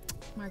was?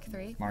 Mark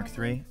III. Mark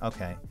III.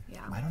 Okay.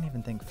 Yeah. I don't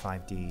even think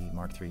 5D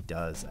Mark III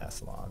does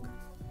S-Log.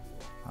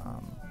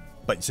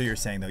 But so you're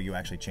saying though you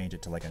actually change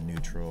it to like a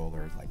neutral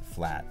or like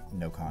flat,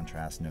 no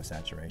contrast, no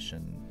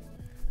saturation.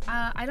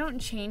 I don't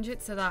change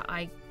it so that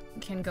I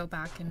can go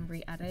back and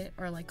re-edit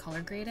or like color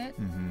grade it.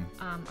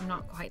 I'm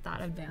not quite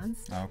that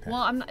advanced. Okay.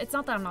 Well, it's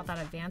not that I'm not that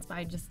advanced, but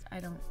I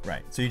don't.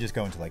 Right. So you just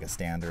go into like a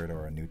standard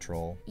or a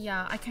neutral.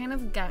 Yeah, I kind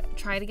of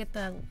try to get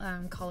the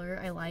color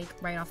I like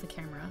right off the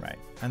camera. Right.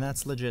 And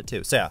that's legit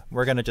too. So yeah,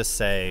 we're gonna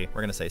say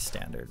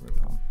standard.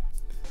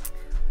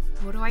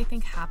 What do I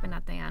think happened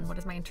at the end? What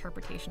is my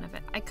interpretation of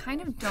it? I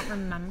kind of don't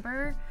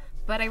remember,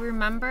 but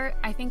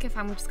I think if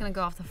I'm just gonna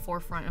go off the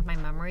forefront of my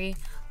memory,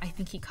 I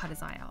think he cut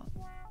his eye out.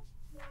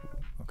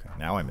 Okay,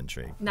 now I'm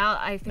intrigued. Now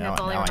I think that's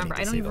all I remember.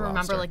 I don't even remember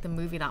Lobster. like the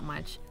movie that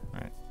much.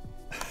 Right.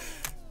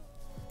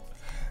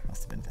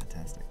 Must have been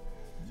fantastic.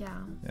 Yeah.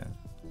 Yeah.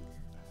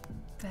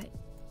 But,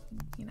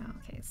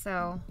 okay,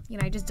 so,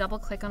 I just double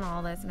click on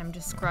all this and I'm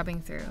just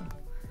scrubbing through.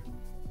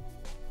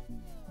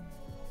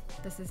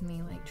 This is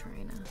me like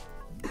trying to.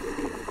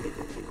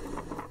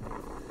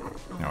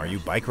 Now, are you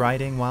bike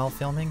riding while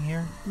filming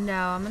here? No,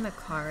 I'm in the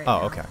car right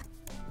now. Oh, okay.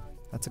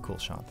 That's a cool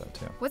shot though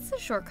too. What's the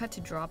shortcut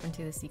to drop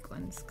into the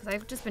sequence? Because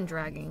I've just been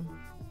dragging.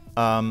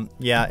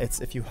 Yeah,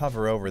 it's if you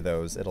hover over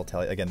those, it'll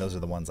tell you. Again, those are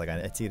the ones like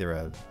it's either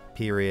a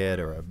period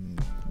or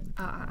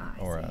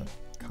a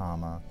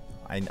comma.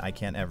 I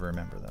can't ever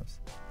remember those.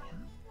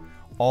 Yeah.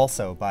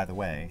 Also, by the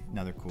way,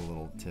 another cool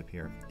little tip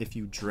here: if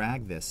you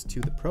drag this to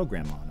the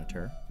program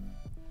monitor,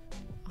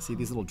 see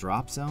these little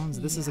drop zones.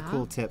 This is a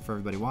cool tip for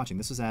everybody watching.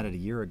 This was added a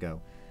year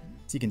ago,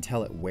 so you can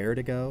tell it where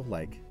to go,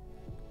 like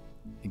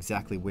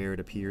exactly where it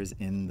appears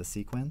in the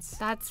sequence.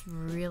 That's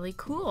really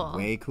cool.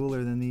 Way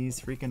cooler than these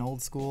freaking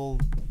old school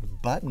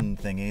button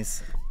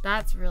thingies.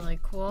 That's really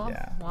cool.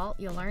 Yeah. Well,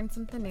 you learned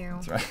something new.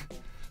 That's right.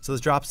 So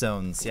those drop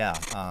zones,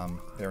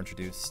 they're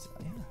introduced.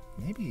 Yeah,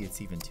 maybe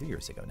it's even 2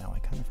 years ago now. I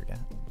kind of forget.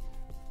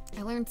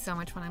 I learned so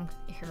much when I'm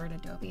here at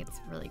Adobe. It's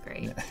really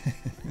great. Yeah.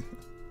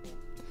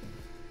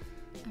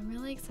 I'm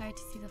really excited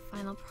to see the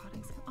final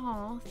products.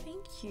 Oh,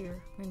 thank you,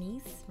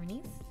 Bernice.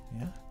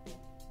 Yeah.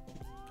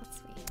 That's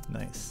sweet.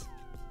 Nice.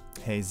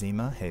 Hey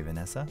Zima. Hey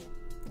Vanessa.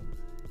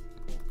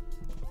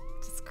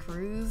 Just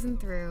cruising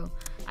through.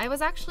 I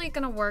was actually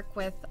gonna work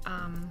with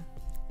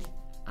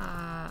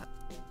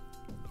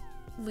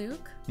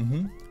Luke.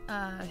 Mm-hmm.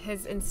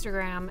 His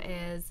Instagram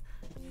is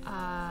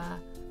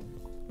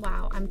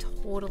wow, I'm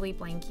totally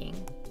blanking.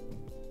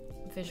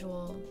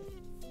 Visual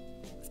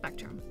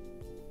Spectrum.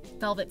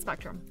 Velvet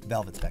Spectrum,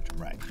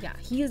 right. Yeah,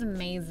 he is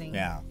amazing.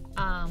 Yeah.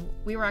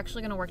 We were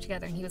actually gonna work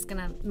together and he was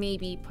gonna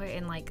maybe put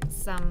in like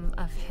some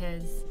of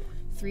his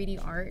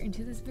 3D art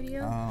into this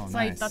video. Oh, so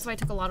nice. that's why I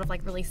took a lot of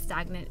like really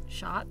stagnant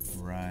shots.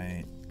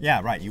 Right.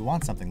 Yeah, right. You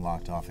want something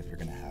locked off if you're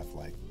going to have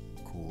like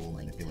cool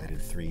manipulated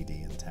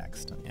 3D and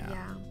text.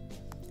 Yeah.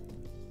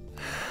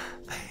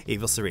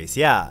 Evil Cerise.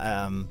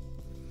 Yeah.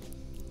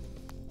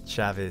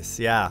 Chavez.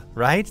 Yeah.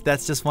 Right?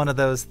 That's just one of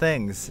those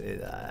things.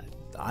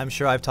 I'm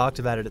sure I've talked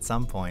about it at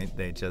some point.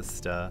 They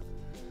just, yeah.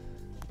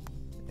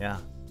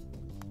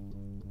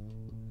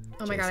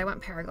 Oh my god, I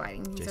went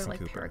paragliding. These Jason are like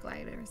Cooper.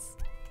 paragliders.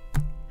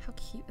 How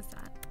cute is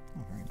that?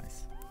 Oh, very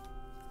nice.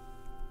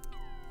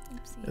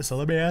 Oopsie. So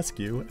let me ask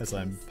you, as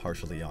I'm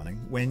partially yawning,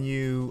 when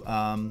you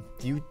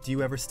do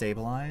you ever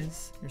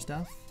stabilize your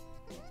stuff?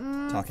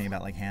 Talking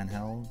about like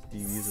handheld, do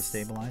you use a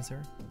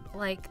stabilizer?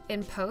 Like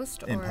in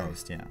post or? In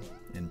post, yeah.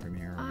 In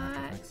Premiere or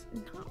After Effects?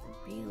 Not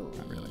really.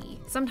 Not really.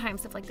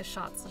 Sometimes if like the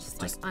shot's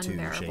just like too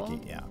unbearable.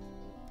 shaky, yeah.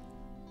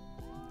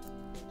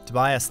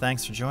 Tobias,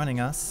 thanks for joining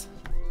us.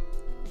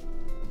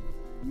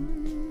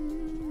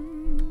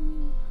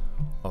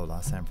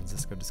 Hola, San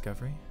Francisco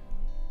Discovery.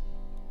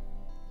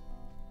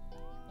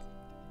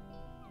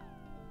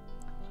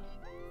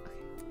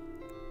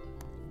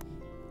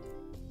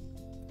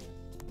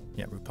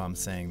 Yeah, Rupam's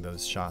saying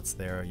those shots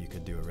there, you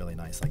could do a really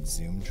nice like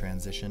zoom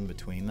transition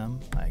between them.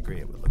 I agree,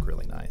 it would look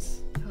really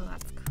nice. Oh,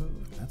 that's cool.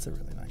 That's a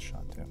really nice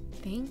shot too.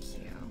 Thank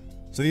you.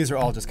 So these are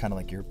all just kind of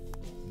like you're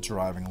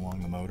driving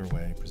along the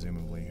motorway,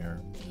 presumably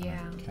here. Yeah.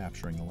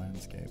 Capturing the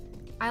landscape.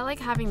 I like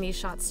having these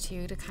shots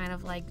too to kind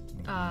of like,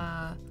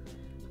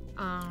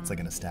 It's like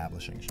an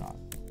establishing shot.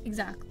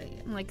 exactly.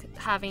 Like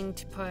having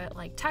to put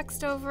like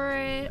text over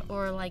it,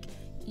 or like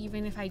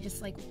even if I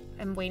just like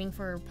am waiting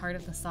for part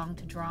of the song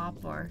to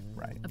drop or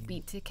Right. a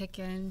beat to kick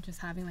in, just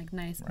having like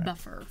nice Right.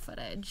 buffer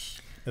footage.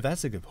 But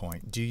that's a good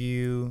point. Do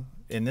you,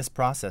 in this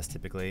process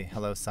typically,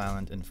 hello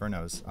Silent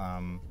Infernos,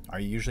 are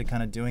you usually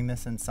kind of doing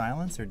this in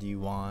silence, or do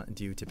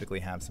you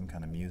typically have some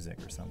kind of music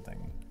or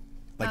something?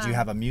 Like do you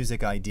have a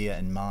music idea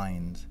in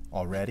mind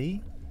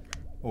already,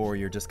 or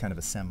you're just kind of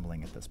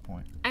assembling at this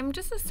point? I'm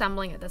just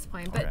assembling at this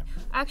point, but Okay.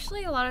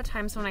 actually a lot of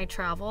times when I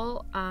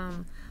travel,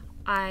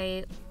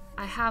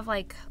 I have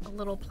like a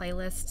little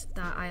playlist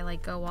that I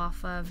like go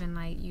off of, and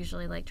I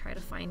usually like try to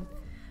find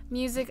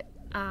music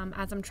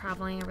as I'm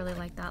traveling. I really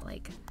like that.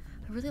 Like,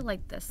 I really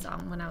liked this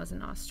song when I was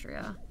in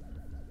Austria.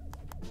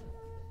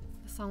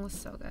 The song was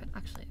so good.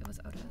 Actually, it was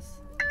Otis.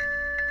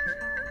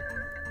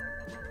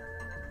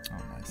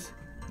 Oh, nice.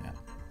 Yeah.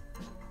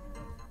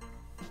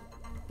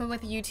 But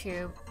with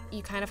YouTube,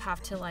 you kind of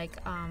have to like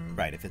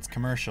Right, if it's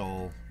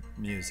commercial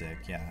music,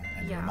 yeah,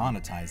 and you're Yeah.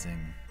 monetizing.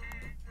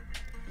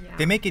 yeah.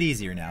 They make it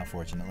easier now,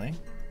 fortunately.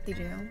 They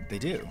do. They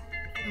do.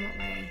 In what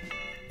way?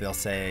 They'll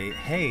say,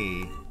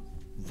 hey,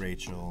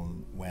 Rachel,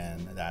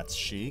 when that's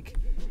Chic,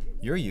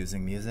 you're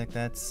using music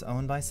that's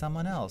owned by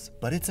someone else,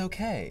 but it's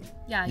okay.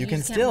 Yeah, you you can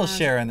just can't still mon-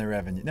 share in the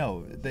revenue.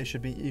 No, they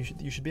should be.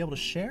 You should be able to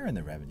share in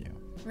the revenue.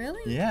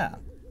 Really? Yeah.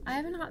 I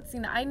have not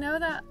seen that. I know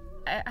that.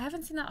 I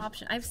haven't seen that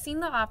option. I've seen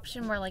the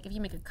option where like if you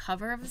make a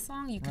cover of a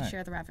song, you can Right.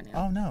 share the revenue.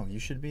 Oh no, you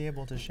should be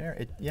able to share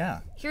it.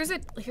 Yeah. Here's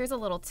a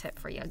little tip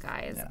for you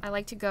guys. Yeah. I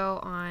like to go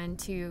on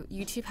to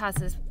YouTube has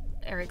this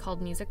area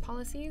called music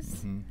policies.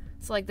 Mm-hmm.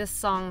 So like this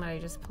song that I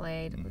just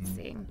played. Let's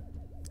see.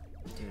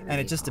 And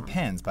it just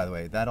depends, by the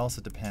way. That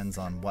also depends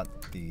on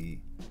what the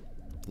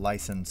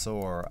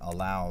licensor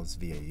allows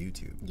via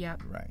YouTube.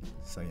 Yep. Right.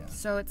 So yeah.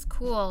 So it's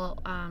cool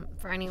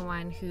for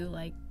anyone who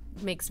like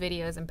makes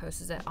videos and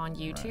posts it on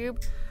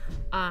YouTube,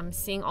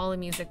 seeing all the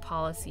music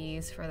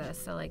policies for this.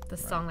 So like the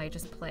song I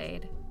just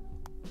played.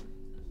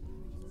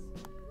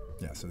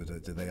 Yeah. So do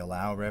they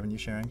allow revenue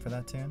sharing for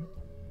that tune?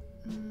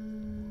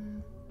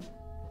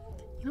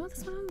 You know what,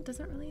 this one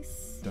doesn't really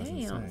say. Doesn't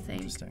I say. don't think.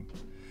 Interesting.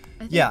 I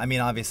think- Yeah, I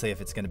mean, obviously,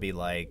 if it's going to be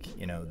like,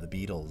 the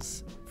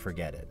Beatles,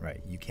 forget it,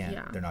 right? You can't,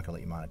 Yeah. they're not going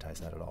to let you monetize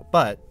that at all.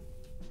 But,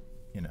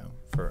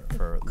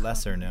 for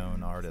lesser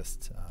known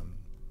artists,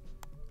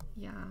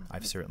 Yeah.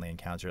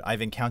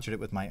 I've encountered it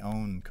with my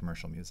own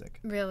commercial music,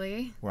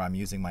 Really? where I'm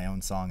using my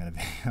own song in a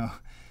video,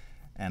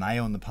 and I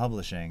own the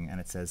publishing, and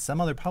it says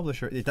some other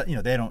publisher,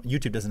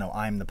 YouTube doesn't know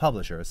I'm the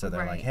publisher, so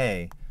they're like, Right.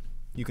 hey,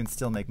 you can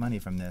still make money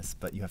from this,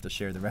 but you have to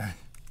share the revenue.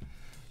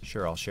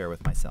 Sure, I'll share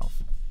with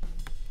myself.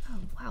 Oh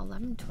wow,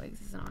 Lemon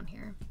Twigs isn't on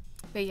here.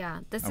 But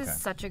yeah, this Okay.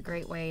 is such a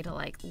great way to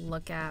like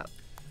look at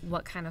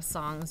what kind of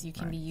songs you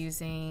can be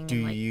using. Do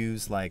and, you like,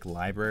 use like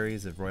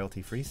libraries of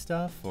royalty-free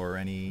stuff or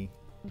any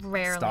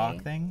rarely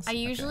stock things? I Okay.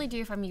 usually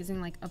do if I'm using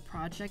like a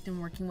project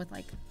and working with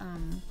like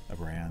a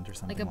brand or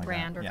something like a like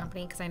brand that? or Yeah.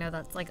 company, because I know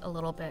that's like a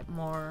little bit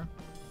more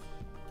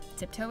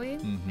tiptoey,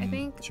 I Mhm,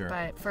 think. sure.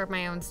 But for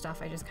my own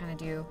stuff, I just kind of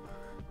do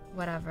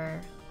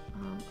whatever.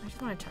 I just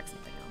want to check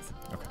something else.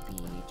 Okay.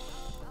 Beach.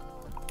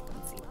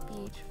 Let's see,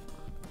 beach.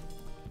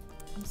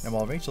 And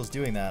while Rachel's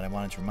doing that, I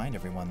wanted to remind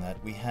everyone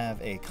that we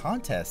have a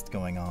contest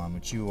going on,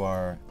 which you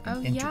are an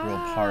Oh, integral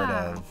part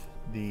yeah. of,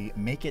 the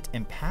Make It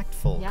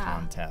Impactful Yeah.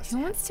 contest. Who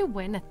wants to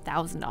win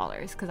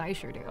 $1,000? Because I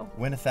sure do.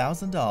 Win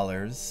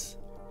 $1,000,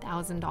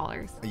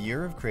 $1,000. a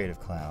year of Creative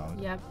Cloud,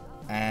 Yep.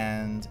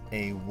 and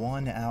a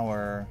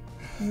 1-hour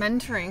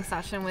Mentoring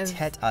session with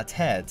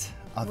tete-a-tete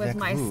with vous.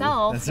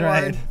 myself That's or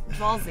right.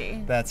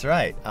 Valsy. That's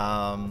right.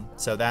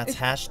 So that's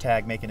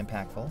hashtag Make It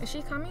Impactful. Is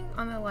she coming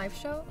on the live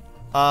show?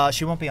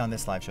 She won't be on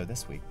this live show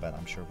this week, but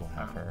I'm sure we'll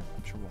have her.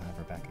 I'm sure we'll have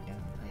her back again.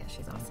 Oh yeah,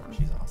 she's awesome.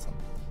 She's awesome.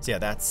 So yeah,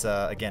 that's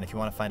again. If you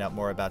want to find out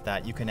more about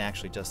that, you can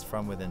actually just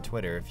from within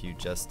Twitter, if you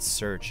just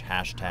search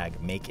hashtag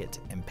Make It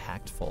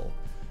Impactful,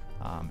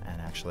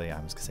 and actually,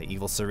 I was gonna say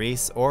Evil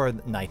Cerise or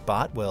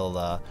Nightbot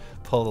will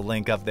pull the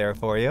link up there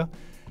for you,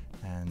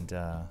 and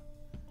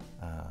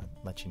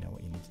let you know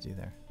what you need to do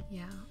there.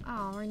 Yeah.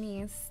 Oh,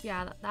 Bernice.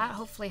 Yeah, that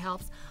hopefully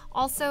helps.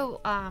 Also,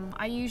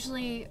 I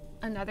usually,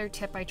 another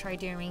tip I try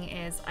doing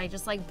is I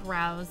just like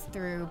browse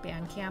through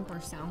Bandcamp or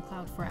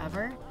SoundCloud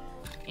forever.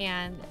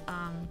 And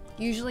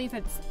usually if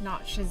it's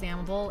not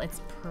Shazamable,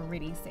 it's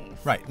pretty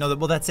safe. Right. No,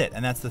 well, that's it.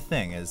 And that's the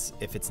thing is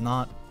if it's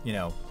not, you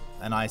know,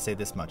 and I say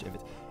this much, if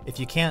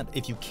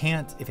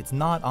it's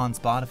not on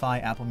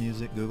Spotify, Apple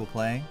Music, Google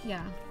Play,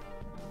 yeah,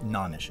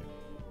 non-issue.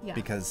 yeah,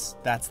 Because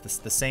that's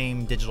the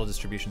same digital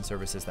distribution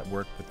services that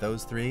work with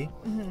those three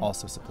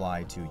also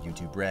supply to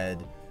YouTube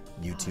Red,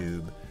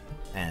 YouTube,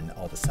 and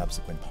all the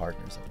subsequent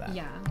partners of that.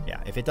 Yeah.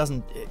 Yeah. If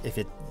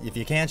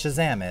you can't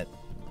Shazam it,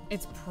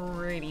 it's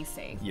pretty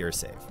safe. you're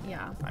safe.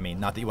 Yeah. I mean,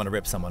 not that you want to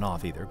rip someone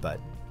off either, but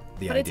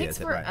the But it idea takes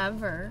is right.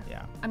 forever.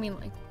 Yeah. I mean,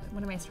 like,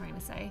 what am I trying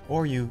to say?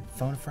 Or you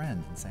phone a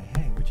friend and say,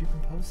 hey, would you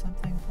compose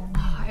something for me?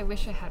 Oh, I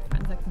wish I had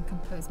friends that can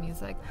compose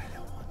music. I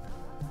know one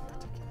in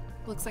particular.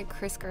 Looks like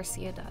Chris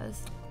Garcia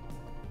does.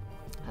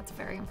 That's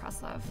very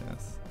impressive.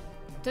 Yes.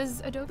 Does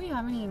Adobe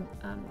have any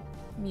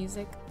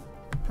music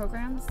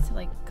programs to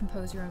like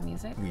compose your own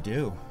music? We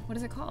do. What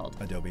is it called?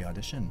 Adobe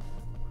Audition.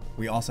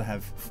 We also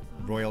have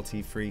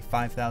royalty-free,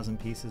 5,000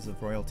 pieces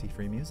of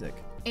royalty-free music.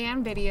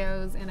 And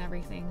videos and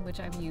everything, which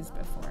I've used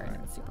before, and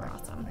it's super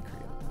awesome. I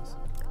created those.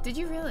 Did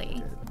you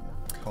really?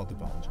 It's called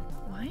Dubology.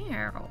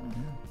 Wow.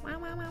 Wow,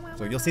 wow, wow, wow.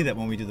 So you'll see that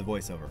when we do the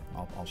voiceover.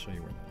 I'll show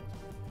you where that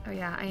is. Oh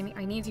yeah,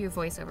 I need to do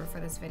voiceover for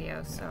this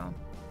video, so.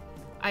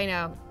 I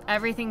know,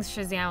 everything's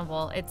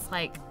Shazamable. It's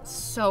like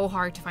so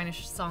hard to find a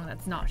song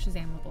that's not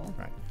Shazamable.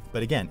 Right.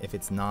 But again, if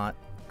it's not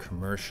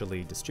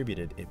commercially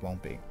distributed, it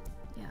won't be.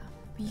 Yeah.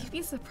 But you'd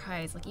be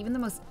surprised, like even the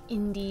most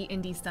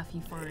indie stuff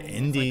you find.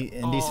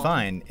 Indie's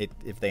fine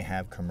if they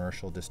have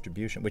commercial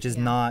distribution, which is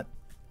not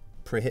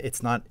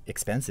it's not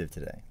expensive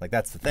today. Like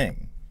that's the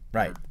thing,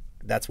 right? Yeah.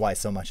 That's why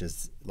so much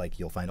is like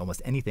you'll find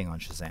almost anything on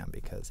Shazam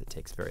because it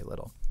takes very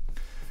little.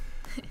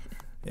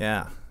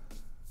 Yeah.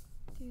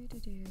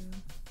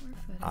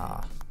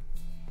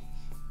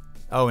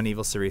 Oh, and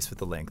Evil Cerise with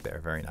the link there.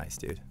 Very nice,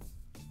 dude.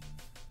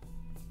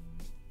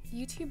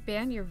 YouTube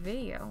banned your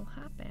video.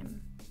 What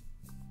happened?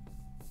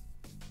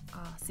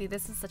 Oh, see,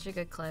 this is such a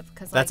good clip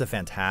because That's a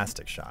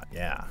fantastic shot.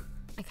 Yeah.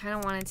 I kind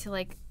of wanted to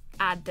like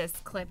add this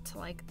clip to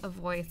like a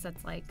voice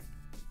that's like,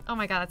 oh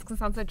my god, that's gonna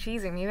sound so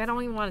cheesy. Maybe I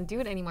don't even want to do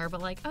it anymore.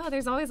 But like, oh,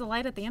 there's always a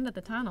light at the end of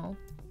the tunnel.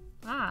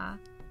 Ah.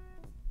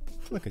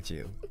 Look at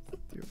you.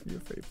 You're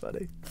very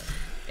funny.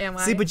 Am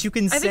I? See, but you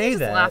can I say think you just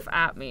that. laugh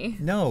at me.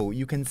 No,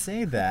 you can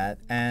say that,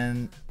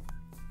 and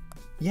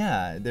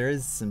yeah, there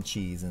is some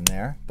cheese in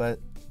there, but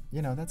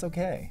you know that's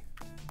okay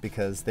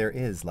because there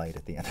is light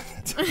at the end of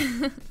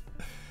it.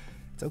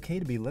 It's okay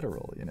to be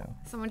literal, you know.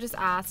 Someone just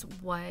asked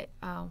what.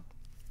 Oh.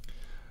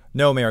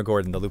 No, Mayor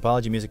Gordon, the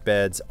Loopology music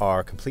beds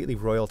are completely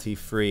royalty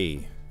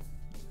free.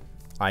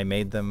 I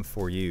made them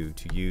for you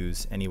to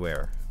use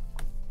anywhere.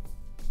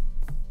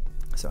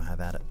 So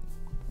have at it.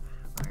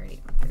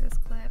 Already went through this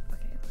clip.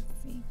 Okay,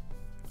 let's see.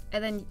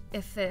 And then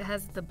if it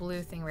has the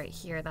blue thing right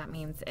here, that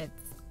means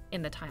it's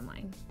in the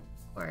timeline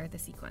or the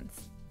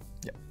sequence.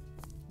 Yep.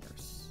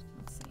 Let's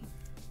see.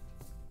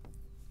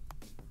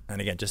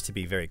 And again, just to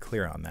be very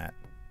clear on that,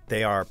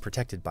 they are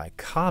protected by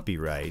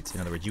copyright.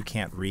 In other words, you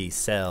can't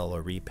resell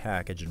or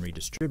repackage and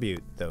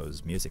redistribute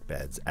those music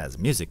beds as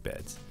music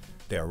beds.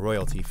 They are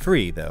royalty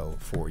free, though,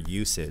 for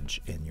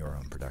usage in your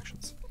own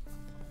productions.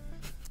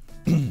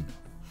 If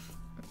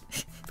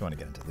you want to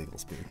get into legal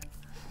speak.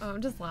 Oh,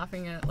 I'm just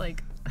laughing at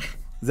like.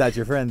 Is that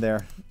your friend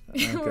there?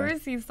 Okay. Where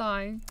is he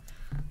sawing?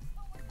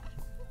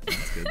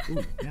 That's good.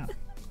 Ooh, yeah.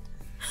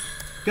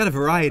 Got a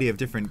variety of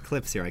different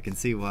clips here. I can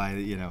see why,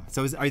 you know.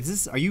 So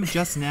are you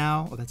just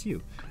now? Oh, that's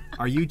you.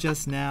 Are you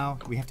just now?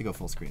 We have to go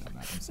full screen on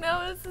that. I'm sorry.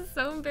 No, this is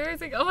so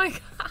embarrassing. Oh my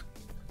god.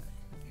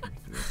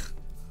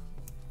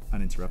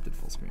 Uninterrupted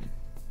full screen.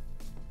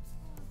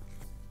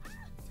 Do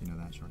you know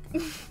that shortcut?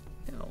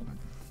 No. Okay.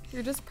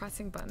 You're just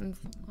pressing buttons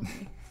on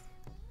me.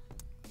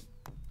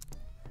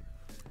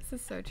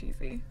 This is so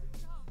cheesy.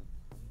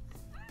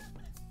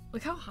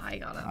 Look how high I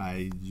got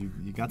him.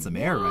 You got some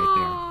air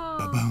right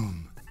there.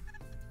 Ba-boom.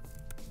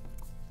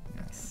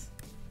 Yes.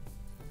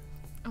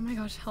 Oh my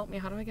gosh, help me.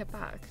 How do I get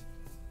back?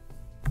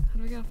 How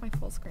do I get off my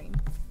full screen?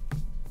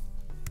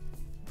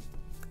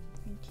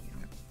 Thank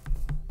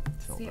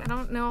you. See, I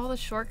don't know all the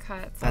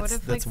shortcuts.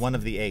 That's one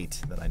of the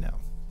 8 that I know.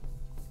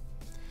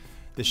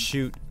 The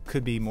shoot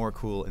could be more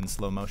cool in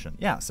slow motion.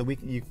 Yeah, so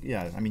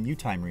I mean, you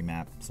time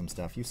remap some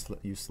stuff.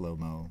 You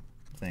slow-mo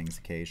things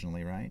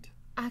occasionally, right?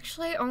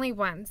 Actually, only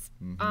once.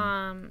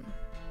 Mm-hmm.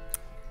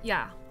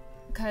 Yeah.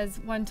 because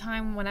one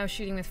time when I was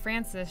shooting with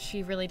Frances,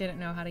 she really didn't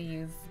know how to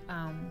use,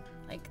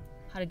 like,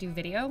 how to do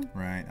video.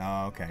 Right.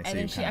 Oh, okay.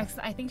 And then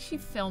I think she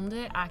filmed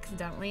it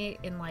accidentally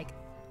in like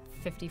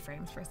 50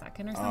 frames per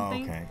second or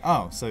something. Oh, okay.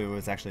 Oh, so it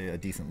was actually a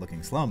decent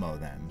looking slow-mo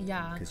then.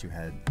 Yeah. Because you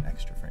had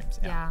extra frames.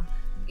 Yeah.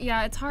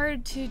 Yeah, it's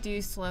hard to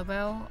do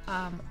slow-mo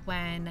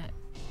when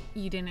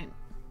you didn't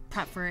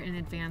prep for it in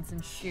advance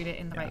and shoot it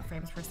in the right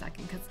frames per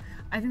second. Because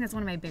I think that's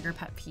one of my bigger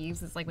pet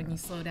peeves is like when you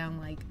slow down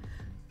like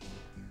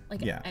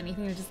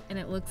anything and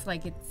it looks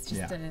like it's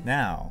just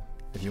Now,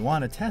 if you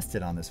want to test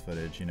it on this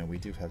footage, you know, we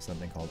do have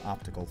something called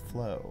optical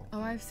flow.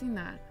 Oh, I've seen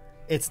that.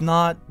 It's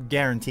not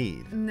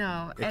guaranteed.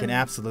 No. It can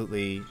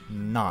absolutely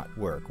not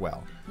work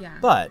well. Yeah.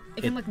 But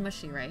it can look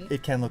mushy, right?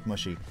 It can look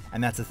mushy.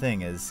 And that's the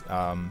thing is,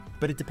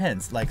 but it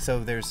depends. Like,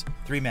 so there's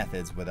 3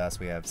 methods with us.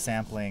 We have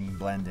sampling,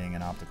 blending,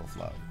 and optical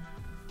flow.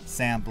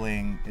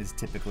 Sampling is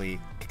typically,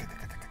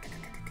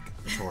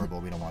 it's horrible.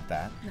 We don't want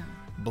that. No.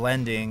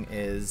 Blending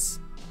is,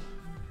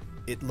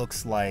 it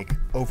looks like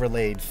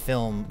overlaid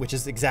film, which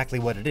is exactly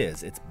what it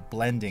is. It's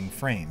blending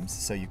frames,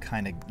 so you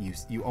kind of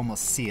you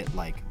almost see it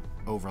like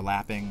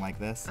overlapping like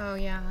this. Oh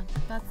yeah,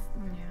 that's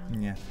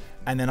Yeah.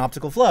 And then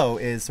optical flow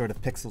is sort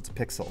of pixel to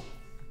pixel,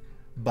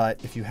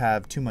 but if you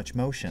have too much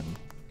motion,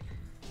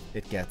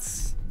 it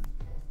gets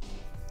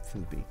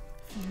floopy.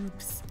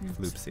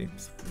 Floopsy.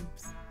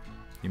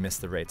 You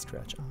missed the rate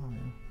stretch. Oh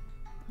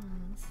yeah.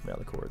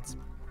 Rally chords.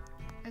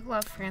 I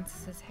love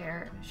Frances's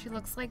hair. She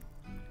looks like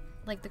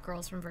the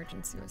girls from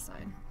Virgin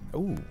Suicide.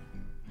 Ooh,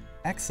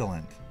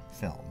 excellent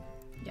film.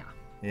 Yeah.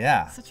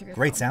 Yeah. Such a good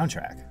great film.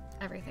 soundtrack.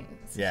 Everything.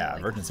 Yeah,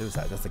 Virgin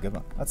Suicide. That's a good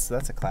one. That's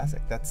a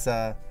classic. That's is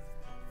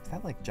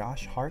that like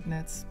Josh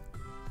Hartnett's?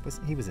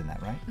 He was in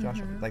that, right?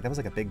 Josh, like that was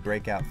like a big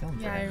breakout film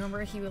for him. I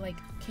remember he would like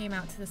came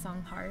out to the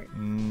song Heart.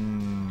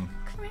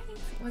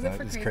 Crazy. Was that it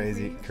for was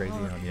Crazy? Crazy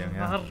on you.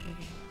 Yeah.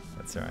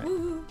 That's all right.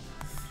 Woo.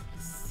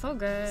 So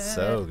good.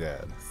 So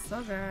good.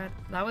 So good.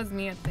 That was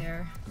me up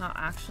there. Not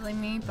actually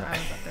me, but I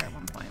was up there at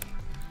one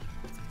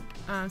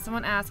point.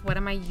 Someone asked, what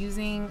am I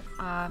using?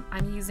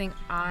 I'm using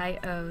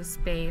IO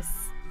space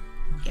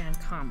and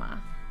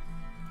comma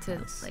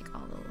to like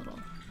all the little.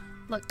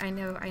 Look, I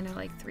know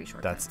like 3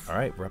 shortcuts. That's all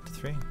right. We're up to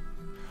 3.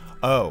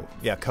 Oh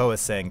yeah, Koa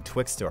is saying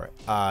Twixtor.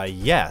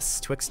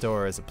 Yes,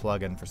 Twixtor is a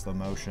plugin for slow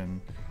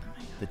motion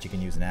that you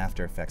can use in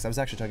After Effects. I was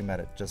actually talking about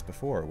it just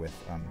before with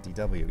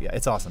DW. Yeah,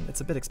 it's awesome.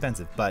 It's a bit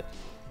expensive, but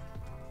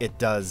it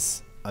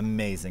does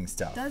amazing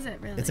stuff. Does it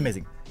really? It's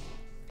amazing.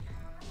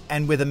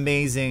 And with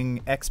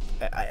amazing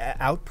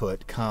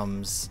output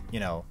comes, you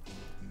know,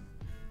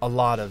 a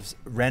lot of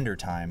render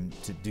time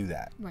to do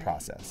that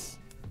process.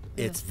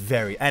 It's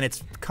and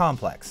it's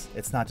complex.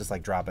 It's not just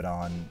like drop it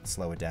on,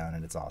 slow it down,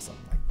 and it's awesome.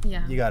 Like,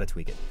 you got to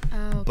tweak it.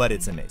 Okay. But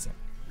it's amazing.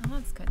 Oh,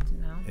 that's good to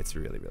know. It's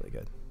really, really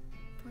good.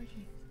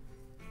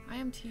 I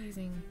am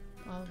teasing,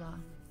 blah, blah.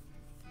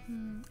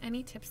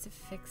 Any tips to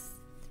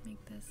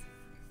make this?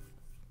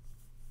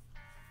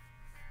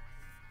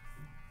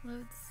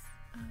 Loads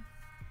of,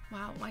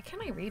 wow, why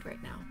can't I read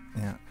right now?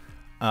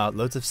 Yeah.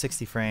 Loads of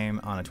 60 frame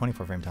on a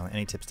 24 frame timeline.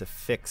 Any tips to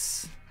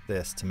fix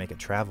this to make a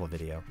travel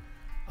video?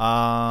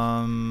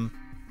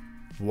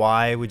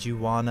 Why would you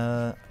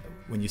wanna,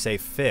 when you say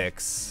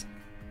fix,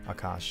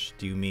 Akash,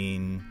 do you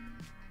mean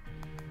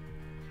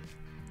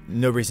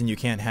no reason you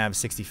can't have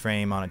 60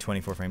 frame on a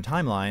 24 frame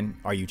timeline?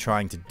 Are you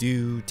trying to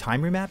do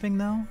time remapping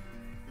though?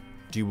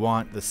 Do you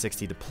want the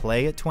 60 to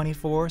play at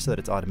 24 so that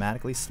it's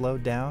automatically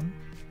slowed down?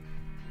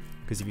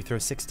 Because if you throw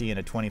 60 in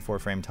a 24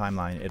 frame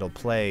timeline, it'll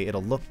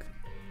look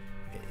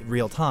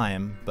real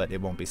time, but it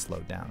won't be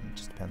slowed down. It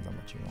just depends on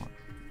what you want.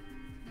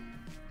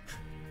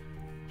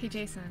 Hey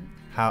Jason.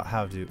 How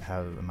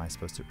am I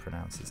supposed to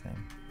pronounce his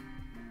name?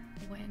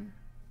 Nguyen.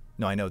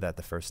 No, I know that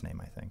the first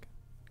name, I think.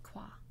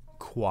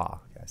 Kwa.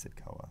 Yeah, I said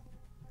Koa.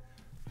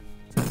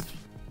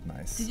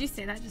 Nice. Did you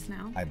say that just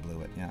now? I blew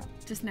it, yeah.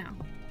 Just now?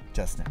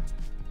 Just now.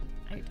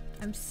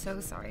 I'm so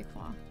sorry,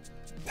 Kwa.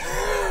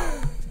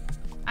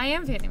 I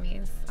am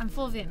Vietnamese. I'm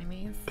full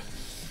Vietnamese.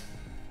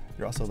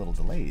 You're also a little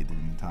delayed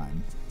in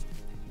time.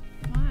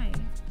 Why?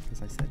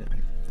 Because I said it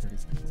like 30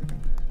 seconds ago.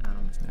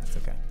 Yeah, it's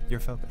okay. You're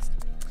focused.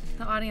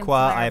 The audience.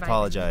 Kwa, I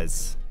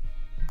apologize.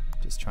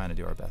 Just trying to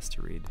do our best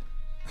to read.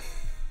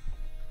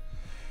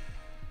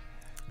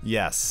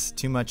 Yes,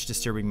 too much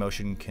disturbing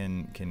motion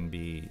can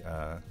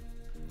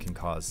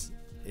cause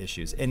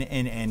issues in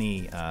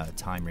any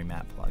time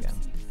remap plugin.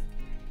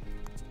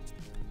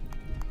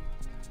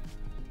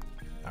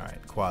 All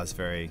right, Kwa's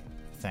very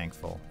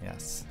thankful.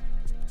 Yes.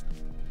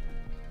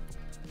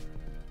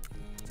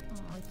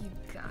 Oh, you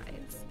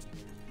guys,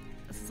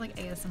 this is like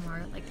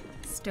ASMR, like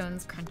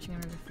stones crunching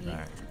under the feet. All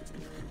right.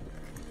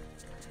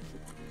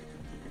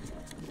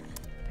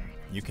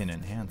 You can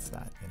enhance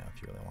that, you know,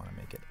 if you really want to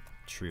make it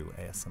true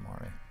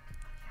ASMR.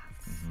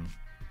 Yes.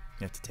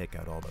 You have to take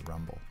out all the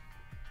rumble.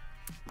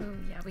 Oh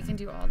yeah, we can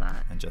do all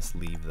that. And just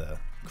leave the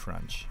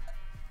crunch.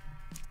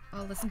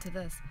 Oh, listen to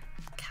this.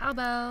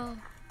 Cowbell.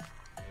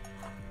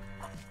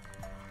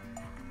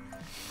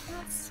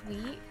 That's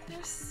sweet.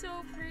 They're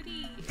so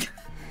pretty.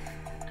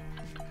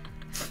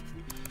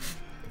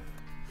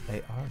 They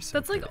are so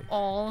That's like pretty.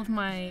 all of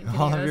my videos.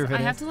 All of your I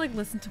have videos? to like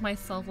listen to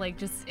myself like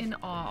just in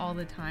awe all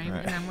the time,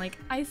 Right. and I'm like,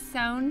 I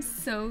sound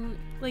so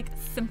like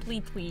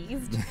simply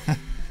pleased.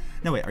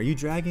 No, wait, are you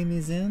dragging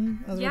these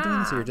in as we're doing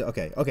this? Or Yeah. you're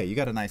okay, okay, you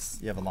got a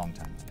nice, you have a long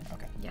time.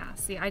 Okay. Yeah,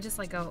 see, I just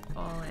like go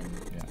all in.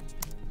 Yeah.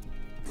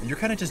 And you're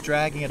kind of just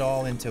dragging it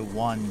all into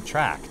one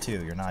track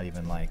too. You're not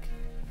even like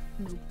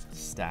Nope.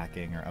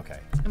 stacking or okay.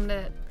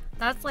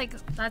 That's like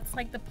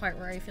the part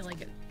where I feel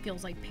like it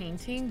feels like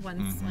painting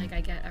once like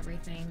I get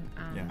everything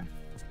Yeah.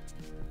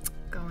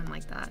 going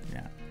like that.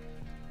 Yeah.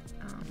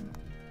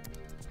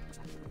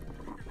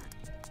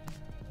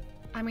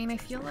 I mean, I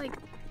feel like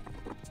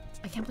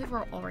I can't believe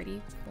we're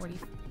already 40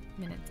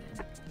 minutes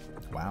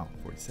in. Wow,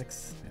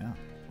 46. Yeah.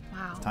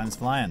 Wow. Time's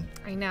flying.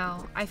 I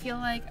know. I feel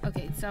like,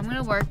 okay, so I'm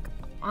gonna work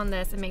on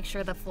this and make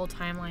sure the full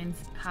timelines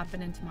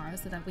happen in tomorrow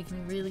so that we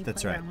can really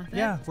That's play right. around with it.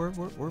 Yeah,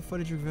 we're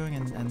footage reviewing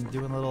and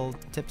doing little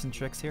tips and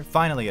tricks here.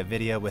 Finally, a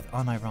video with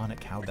unironic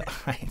cowbell.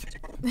 Right.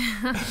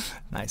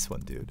 Nice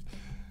one, dude.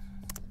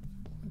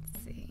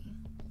 Let's see.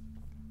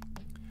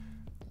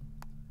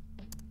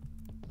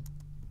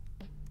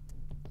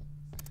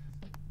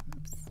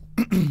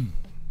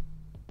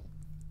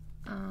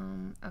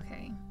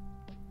 Okay.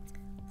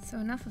 So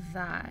enough of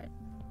that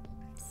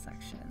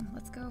section.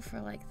 Let's go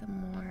for like the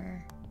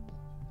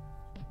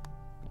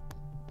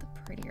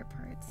prettier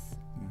parts.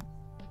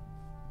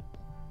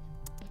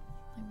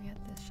 Like we had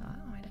this shot.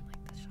 Oh, I didn't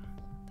like this shot.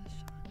 This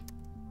shot.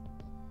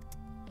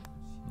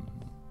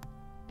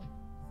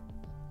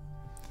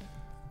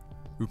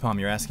 Rupam,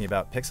 you're asking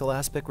about pixel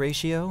aspect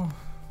ratio.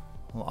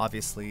 Well,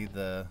 obviously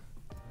the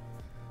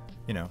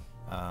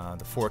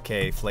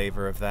 4K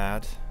flavor of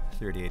that,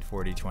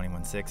 3840,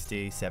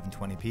 2160,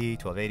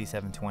 720p, 1280,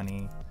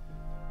 720,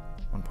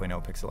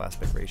 1.0 pixel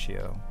aspect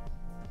ratio.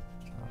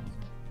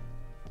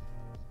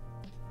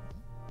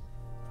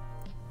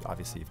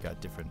 Obviously, you've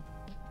got different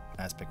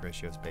aspect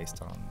ratios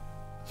based on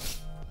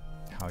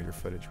how your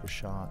footage was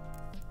shot.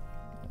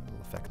 It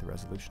will affect the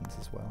resolutions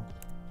as well.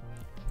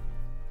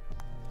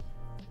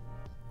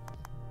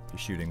 If you're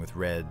shooting with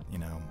red,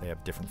 they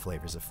have different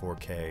flavors of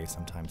 4K.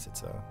 Sometimes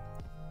it's a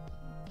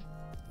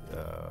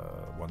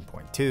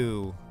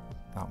 1.2,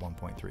 not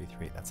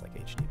 1.33. That's like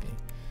HDB.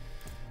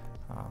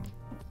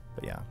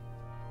 But yeah,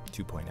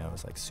 2.0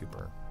 is like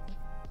super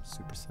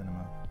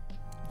cinema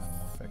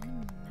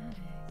anamorphic.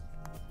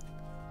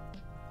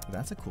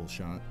 That's a cool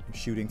shot. You're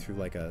shooting through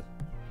like a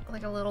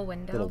little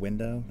window. little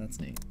window. That's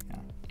neat. Yeah.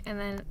 And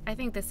then I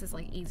think this is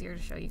like easier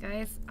to show you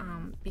guys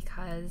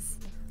because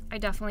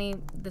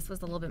this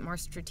was a little bit more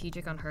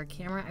strategic on her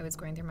camera. I was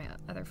going through my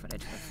other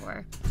footage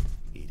before.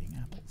 Eating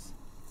apples.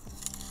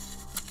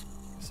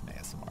 Some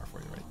ASMR for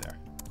you right there.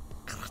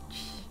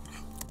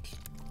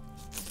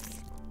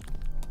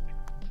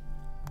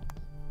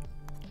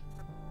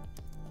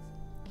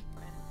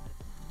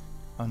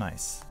 Oh,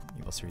 nice.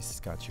 Evil Cerise has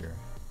got your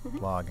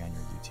blog and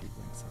your YouTube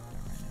links up there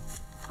right now.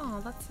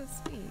 Oh, that's so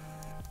sweet.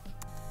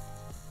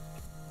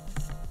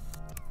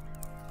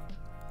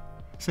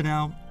 So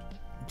now,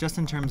 just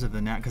in terms of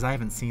the because I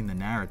haven't seen the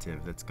narrative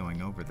that's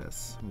going over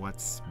this.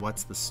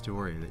 What's the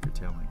story that you're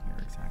telling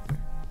here exactly?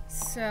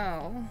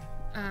 So,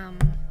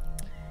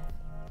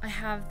 I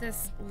have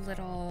this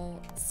little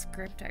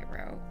script I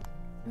wrote.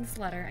 This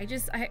letter.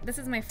 This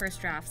is my first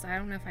draft, so I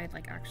don't know if I'd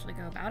like actually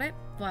go about it,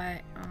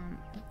 but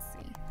let's see.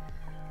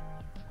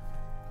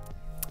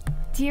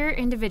 Dear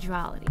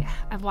individuality,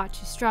 I've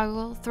watched you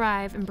struggle,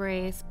 thrive,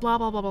 embrace, blah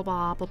blah blah blah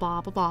blah blah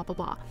blah blah blah blah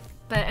blah.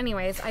 But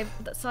anyways, so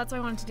that's why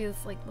I wanted to do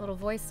this like little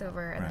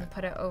voiceover and then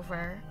put it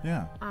over.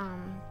 Yeah.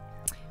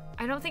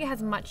 I don't think it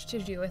has much to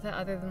do with it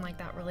other than like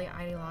that really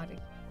ideologic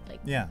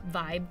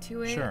vibe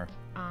to it. Sure.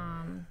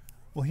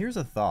 Well, here's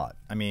a thought.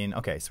 I mean,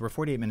 okay, so we're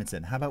 48 minutes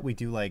in. How about we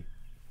do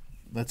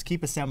let's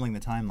keep assembling the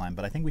timeline,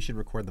 but I think we should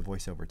record the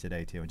voiceover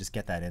today too and just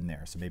get that in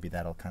there. So maybe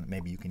that'll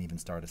maybe you can even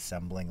start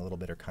assembling a little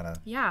bit or kind of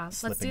let's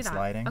do that.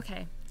 sliding.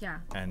 Okay, yeah.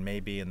 And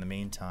maybe in the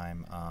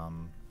meantime,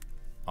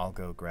 I'll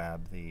go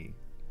grab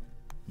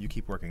you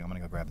keep working. I'm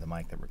going to go grab the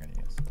mic that we're going to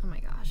use. Oh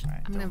my gosh. All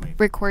right, I'm going to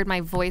record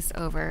my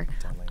voiceover,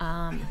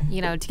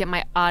 to get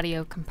my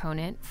audio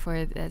component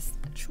for this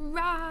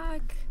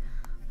track.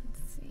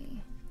 Let's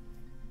see.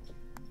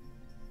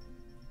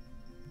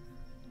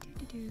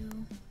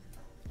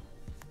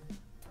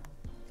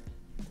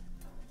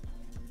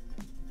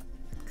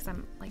 Because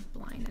I'm like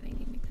blind and I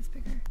need to make this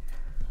bigger.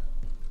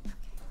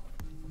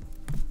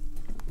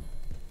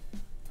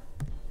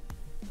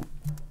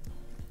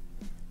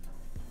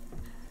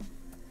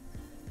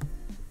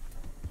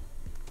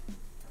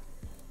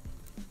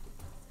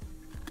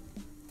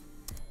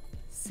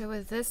 So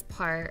with this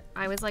part,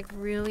 I was like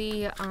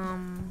really, I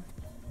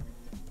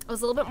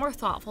was a little bit more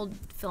thoughtful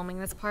filming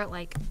this part.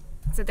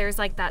 So there's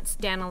like that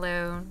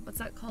standalone, what's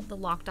that called? The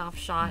locked off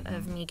shot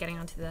of me getting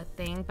onto the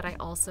thing. But I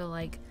also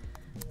like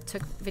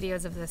took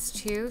videos of this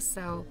too.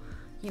 So,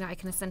 I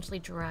can essentially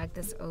drag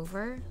this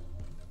over.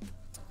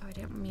 Oh, I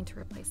didn't mean to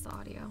replace the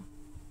audio.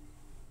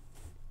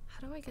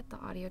 How do I get the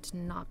audio to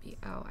not be,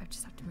 I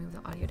just have to move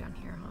the audio down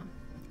here, huh?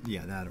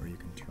 Yeah, that or you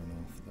can turn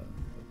off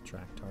the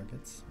track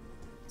targets.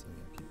 So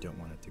if you don't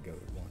want it to go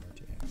to one or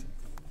two axes.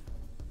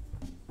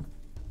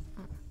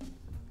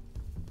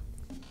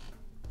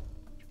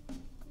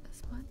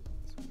 This one?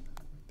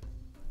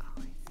 Oh,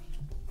 I see.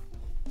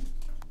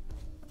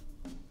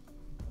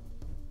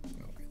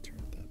 Oh, I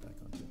turned that back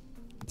on too.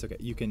 It's okay.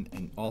 You can,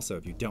 and also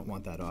if you don't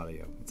want that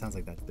audio, it sounds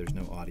like that there's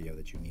no audio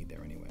that you need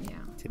there anyway. Yeah.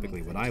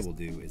 Typically what I will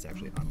do is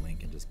actually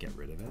unlink and just get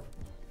rid of it.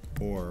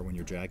 Or when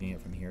you're dragging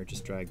it from here,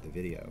 just drag the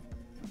video.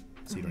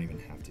 So you don't even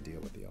have to deal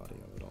with the audio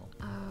at all.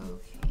 Oh,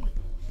 okay.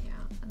 Yeah,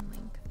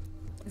 unlink.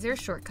 Is there a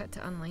shortcut to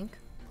unlink?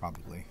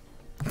 Probably.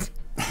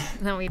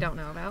 That we don't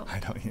know about? I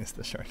don't use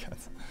the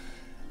shortcuts.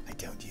 I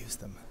don't use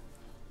them.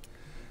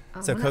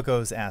 Oh, So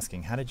Coco's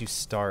asking, how did you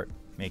start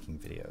making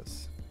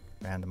videos?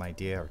 Random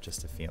idea or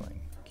just a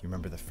feeling? Can you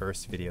remember the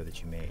first video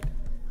that you made?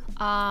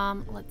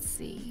 Let's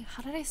see.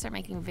 How did I start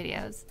making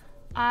videos?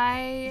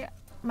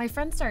 My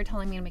friend started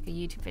telling me to make a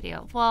YouTube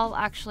video. Well,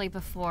 actually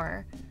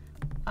before,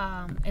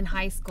 in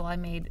high school I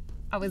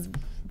was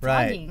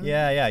vlogging. Right,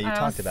 yeah, you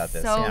talked about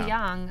this. So yeah.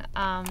 young.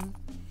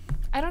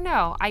 I don't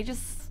know. I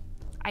just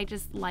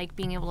like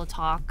being able to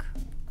talk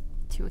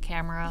to a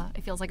camera.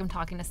 It feels like I'm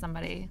talking to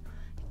somebody.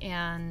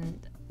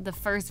 And the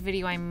first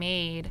video I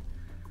made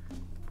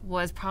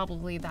was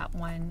probably that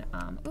one,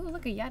 ooh,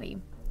 look, a Yeti.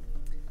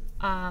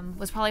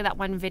 Was probably that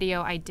one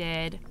video I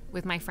did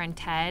with my friend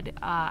Ted.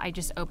 I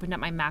just opened up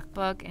my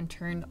MacBook and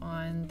turned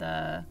on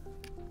the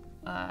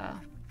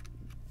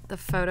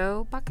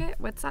photo bucket.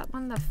 What's that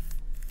one? The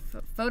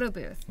photo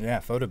booth. Yeah,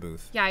 photo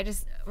booth. Yeah, I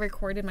just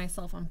recorded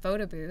myself on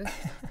photo booth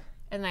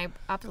and I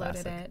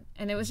uploaded it.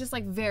 And it was just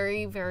like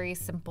very, very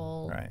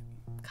simple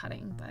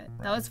cutting, but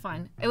that was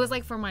fun. It was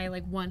like for my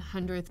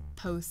 100th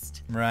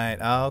post. Right.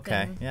 Oh,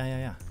 okay. Thing.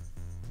 Yeah.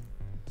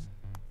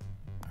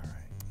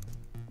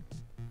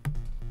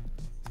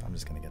 I'm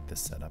just going to get this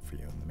set up for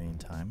you in the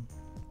meantime.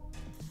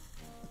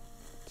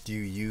 Do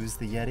you use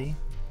the Yeti?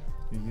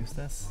 You use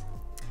this?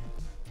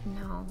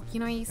 No.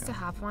 I used to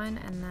have one,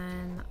 and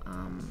then,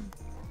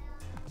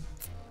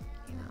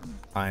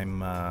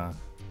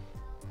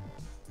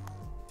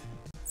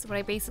 So what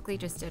I basically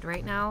just did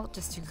right now,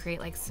 just to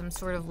create some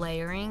sort of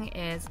layering,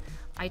 is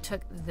I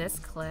took this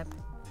clip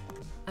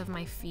of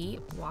my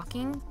feet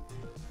walking,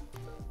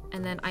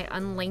 and then I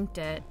unlinked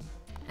it,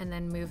 and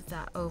then moved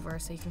that over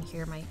so you can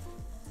hear my...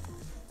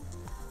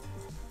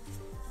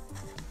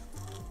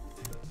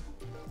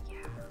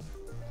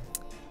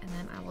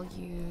 I will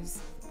use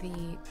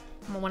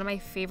one of my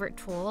favorite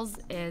tools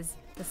is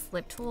the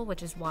slip tool,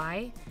 which is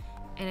Y,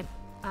 and it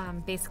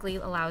basically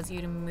allows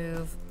you to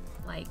move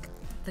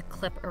the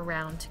clip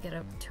around to get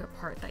to a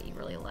part that you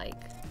really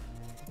like.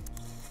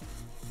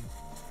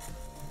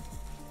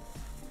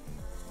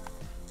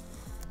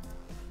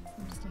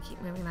 I'm just gonna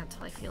keep moving that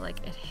till I feel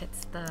like it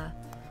hits the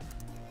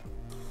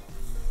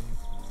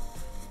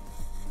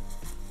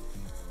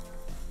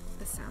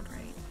sound right.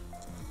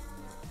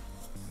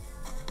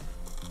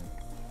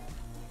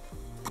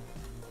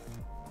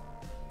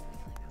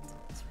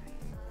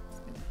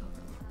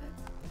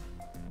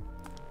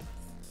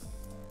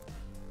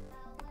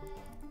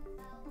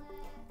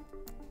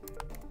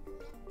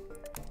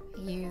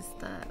 Use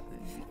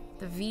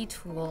the V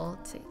tool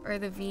or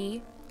the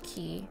V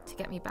key to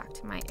get me back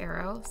to my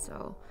arrow.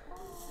 So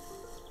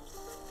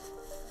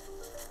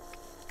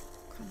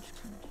crunch,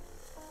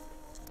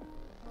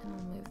 and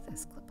I'll move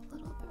this clip a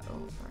little bit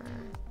over.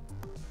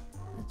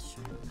 Let's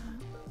shorten that.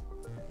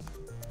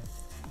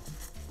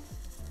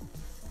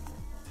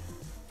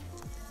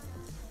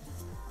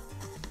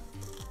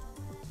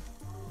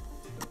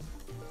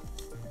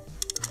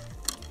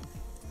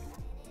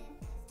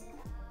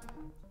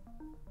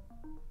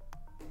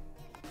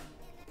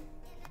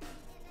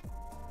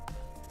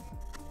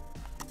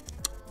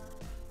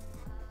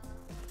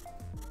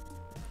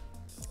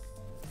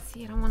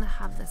 See, I don't want to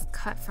have this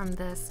cut from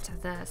this to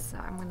this, so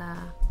I'm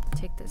gonna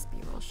take this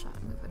B-roll shot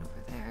and move it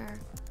over there.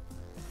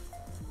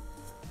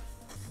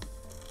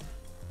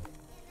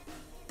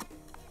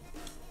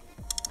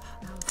 Oh,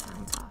 now the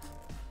sound's off.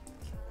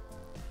 Okay.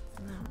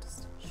 Now I'll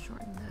just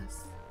shorten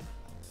this.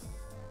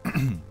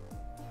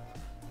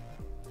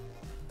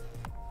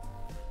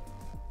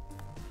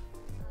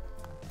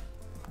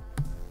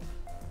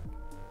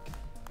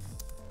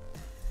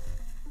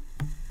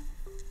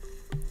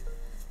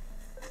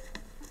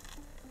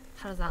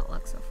 How does that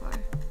look so far?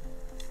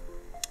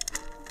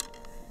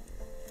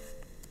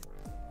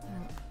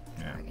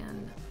 Yeah.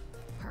 Again,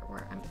 part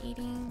where I'm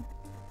eating.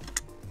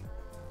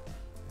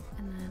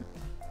 And then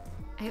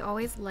I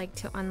always like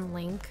to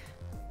unlink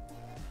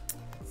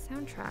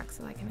soundtracks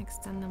so I can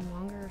extend them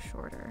longer or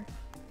shorter.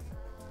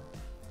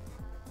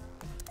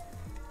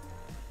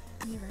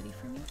 Are you ready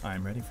for me?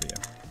 I'm ready for you.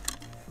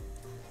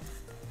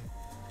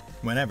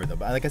 Whenever though,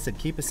 but like I said,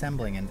 keep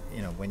assembling, and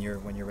when you're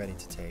ready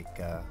to take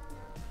the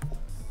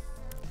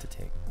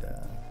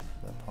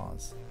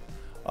pause.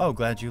 Oh,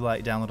 glad you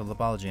downloaded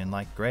Lipology and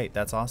great,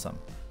 that's awesome.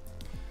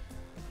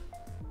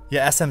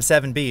 Yeah,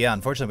 SM7B. Yeah,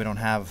 unfortunately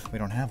we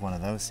don't have one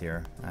of those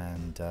here,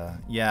 and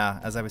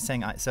yeah, as I was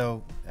saying,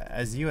 so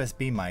as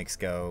USB mics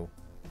go,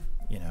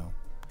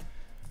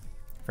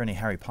 for any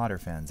Harry Potter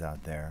fans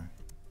out there,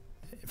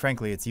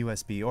 frankly, it's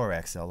USB or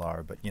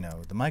XLR, but you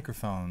know, the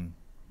microphone,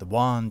 the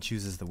wand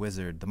chooses the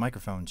wizard, the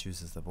microphone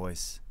chooses the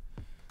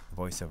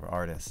voiceover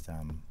artist.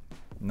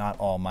 Not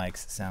all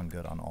mics sound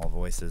good on all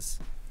voices.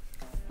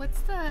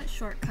 What's the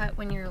shortcut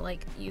when you're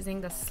like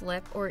using the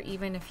slip, or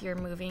even if you're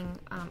moving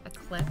a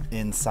clip?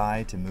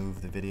 Inside to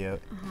move the video,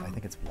 I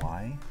think it's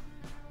Y.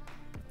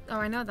 Oh,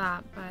 I know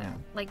that, but Yeah.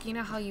 like, you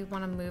know how you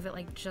want to move it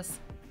like just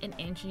an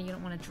inch and you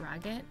don't want to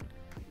drag it?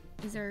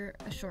 Is there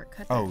a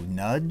shortcut? Oh,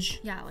 nudge?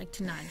 Yeah, like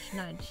to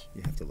nudge.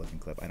 You have to look in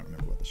clip. I don't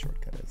remember what the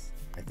shortcut is.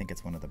 I think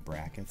it's one of the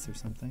brackets or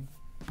something.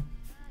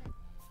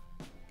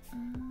 I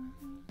don't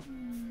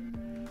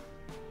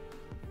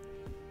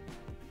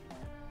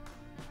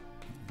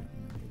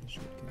remember the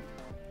shortcut.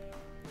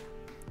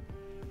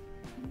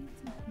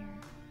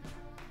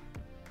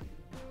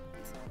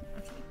 It's in here.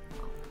 Okay,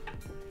 well,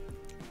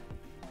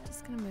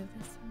 just gonna move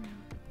this around.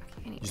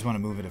 Okay, anyway. You just want to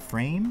move it a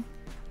frame?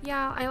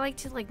 Yeah, I like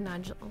to like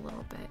nudge a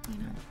little bit, you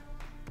know.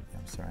 Yeah,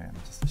 I'm sorry, I'm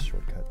just a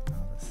shortcut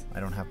novice. I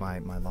don't have my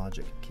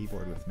Logic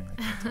keyboard with me.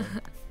 I can't tell you.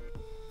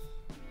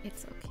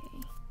 It's okay.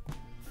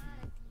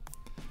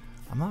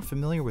 I'm not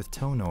familiar with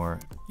Tonor.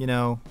 You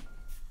know,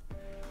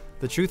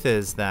 the truth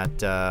is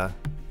that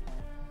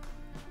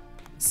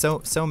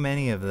so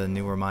many of the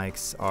newer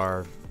mics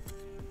are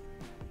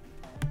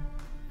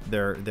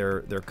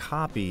they're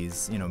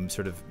copies, you know,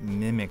 sort of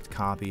mimicked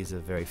copies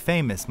of very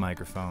famous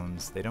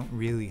microphones. They don't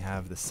really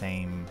have the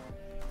same.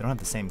 They don't have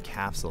the same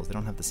capsules. They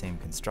don't have the same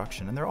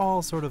construction, and they're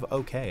all sort of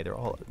okay. They're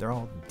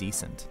all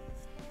decent.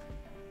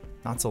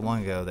 Not so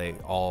long ago, they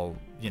all,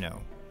 you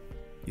know,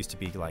 used to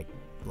be like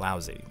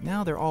lousy.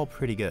 Now they're all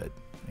pretty good,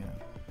 you know.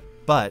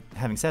 But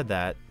having said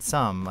that,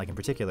 some, like in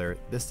particular,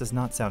 this does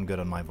not sound good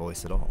on my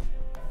voice at all.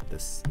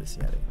 This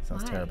Yeti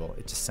sounds terrible.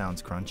 It just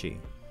sounds crunchy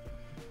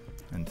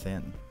and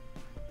thin.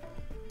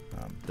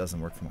 Doesn't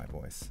work for my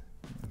voice.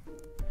 You know.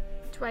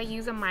 Do I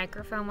use a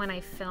microphone when I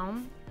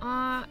film?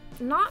 Not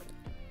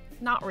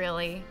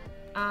really.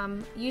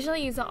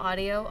 Usually use the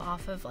audio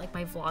off of like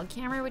my vlog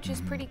camera, which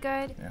is pretty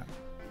good. Yeah.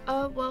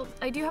 Well,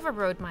 I do have a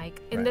Rode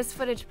mic. In Right. this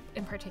footage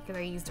in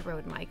particular, I used a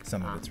Rode mic.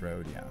 Some of it's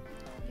Rode, yeah.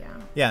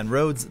 Yeah. Yeah, and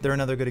Rodes, they're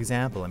another good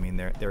example. I mean,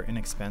 they're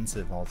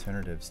inexpensive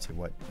alternatives to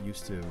what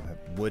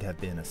would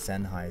have been a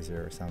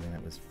Sennheiser or something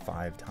that was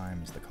 5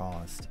 times the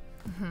cost.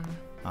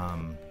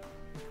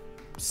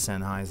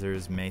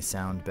 Sennheisers may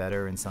sound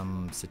better in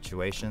some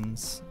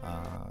situations,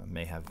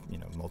 may have, you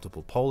know,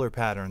 multiple polar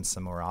patterns,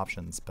 some more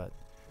options, but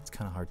it's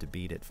kind of hard to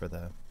beat it for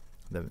the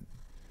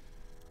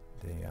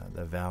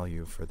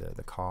value for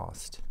the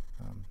cost.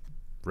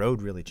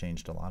 Rode really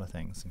changed a lot of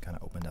things and kind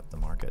of opened up the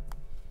market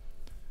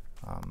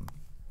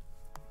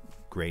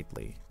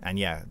greatly. And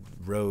yeah,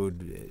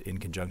 Rode in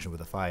conjunction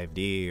with a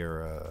 5D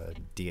or a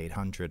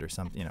D800 or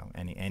something, you know,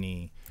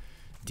 any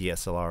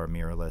DSLR or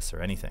mirrorless or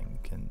anything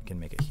can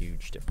make a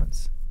huge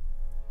difference.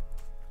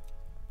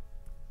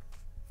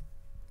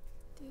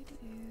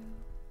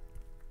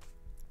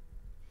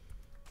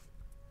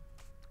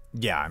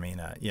 Yeah, I mean,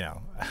 you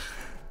know,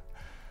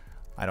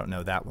 I don't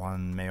know that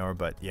one, Mayor,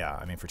 but yeah,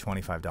 I mean, for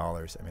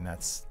 $25, I mean,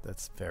 that's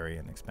very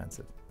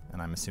inexpensive.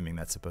 And I'm assuming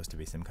that's supposed to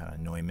be some kind of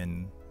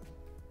Neumann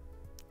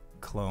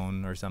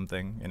clone or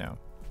something, you know.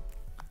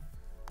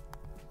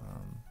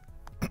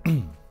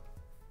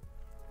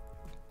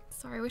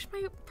 Sorry, I wish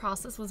my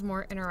process was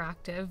more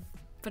interactive,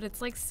 but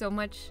it's like so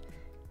much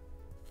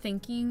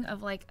thinking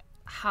of like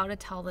how to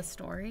tell the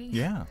story.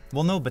 Yeah.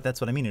 Well, no, but that's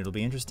what I mean. It'll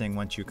be interesting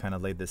once you kind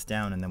of laid this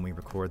down and then we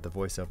record the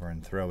voiceover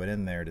and throw it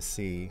in there to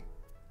see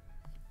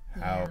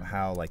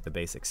how like the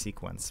basic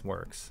sequence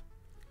works.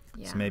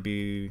 Yeah. So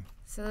maybe.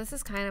 So this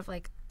is kind of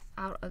like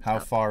out of. How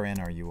far in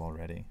are you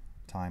already,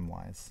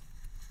 time-wise?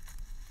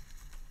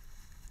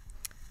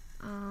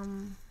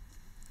 I'm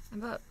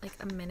about like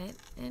a minute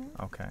in.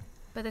 Okay.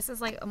 But this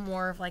is like a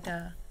more of like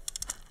a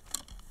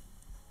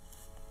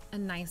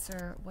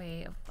nicer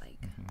way of like.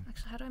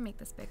 Actually, how do I make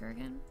this bigger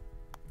again?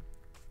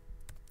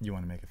 You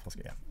want to make it full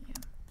scale? Yeah.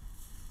 Yeah.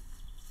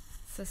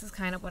 So this is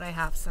kind of what I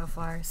have so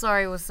far.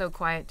 Sorry it was so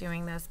quiet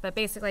doing this, but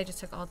basically I just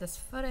took all this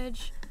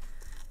footage,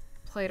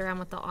 played around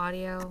with the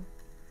audio,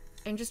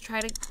 and just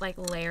try to like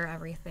layer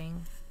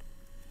everything.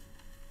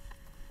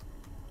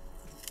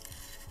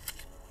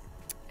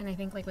 And I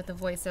think like with the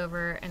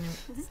voiceover and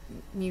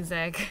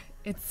music,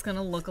 it's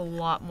gonna look a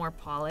lot more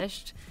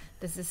polished.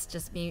 This is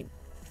just me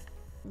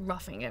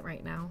roughing it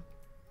right now.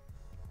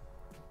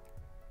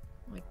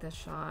 Like this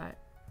shot.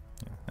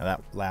 Yeah. Now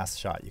that last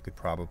shot, you could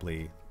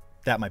probably,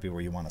 that might be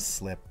where you want to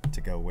slip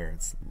to go where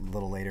it's a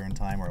little later in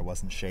time where it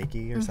wasn't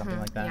shaky or something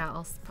like that. Yeah,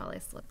 I'll probably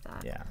slip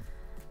that. Yeah.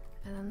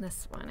 And then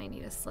this one I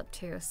need to slip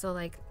too. So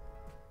like,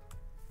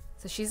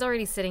 so she's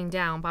already sitting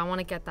down, but I want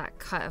to get that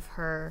cut of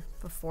her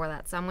before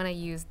that. So I'm going to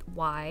use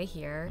Y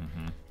here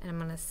and I'm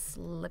going to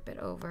slip it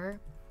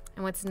over.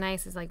 And what's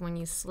nice is like when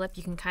you slip,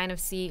 you can kind of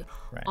see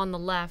on the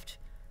left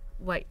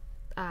what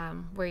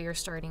where you're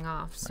starting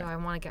off. So I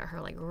want to get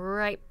her like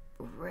right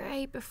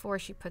before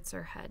she puts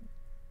her head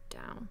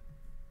down,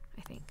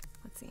 I think.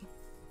 Let's see.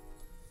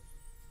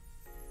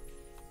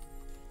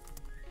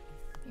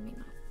 Maybe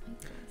not.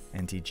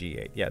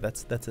 NTG8. Yeah,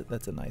 that's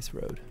a nice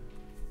road.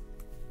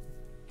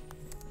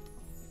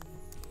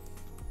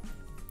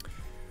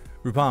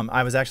 Rupam,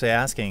 I was actually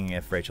asking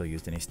if Rachel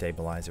used any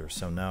stabilizer,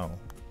 so no.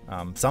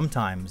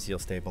 Sometimes you'll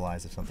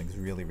stabilize if something's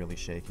really, really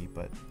shaky,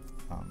 but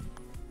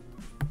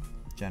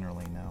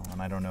generally no.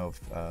 And I don't know if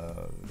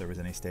there was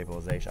any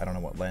stabilization. I don't know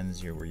what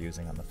lens you were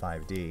using on the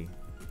 5D,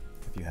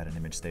 if you had an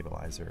image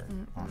stabilizer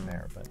on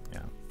there, but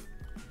yeah.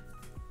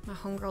 My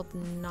homegirl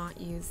did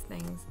not use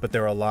things. But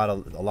there were a lot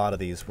of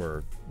these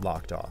were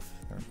locked off.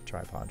 They're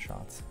tripod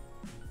shots.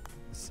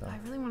 So I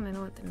really want to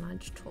know what the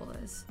nudge tool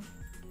is.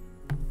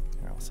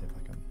 here, I'll see if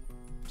I can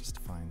just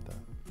find the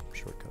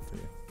shortcut for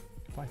you.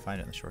 You'll probably find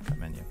it in the shortcut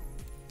menu.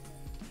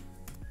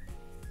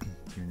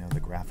 Do you know the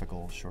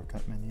graphical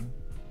shortcut menu?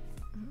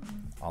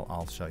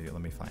 I'll show you.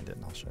 Let me find it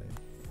and I'll show you.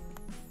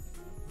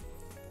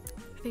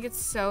 I think it's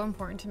so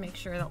important to make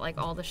sure that like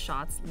all the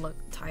shots look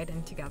tied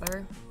in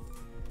together.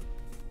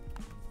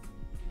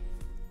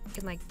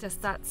 And like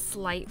just that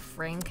slight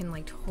frame can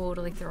like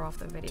totally throw off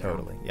the video.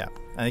 Totally, yeah.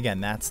 And again,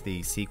 that's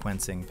the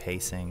sequencing,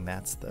 pacing.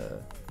 That's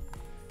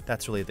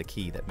really the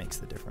key that makes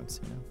the difference,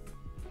 you know.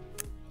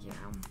 Yeah.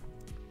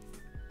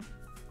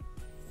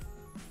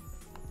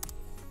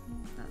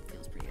 That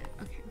feels pretty good.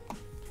 Okay.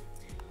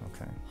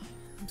 Okay.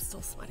 I'm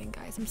still sweating,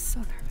 guys. I'm so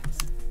nervous.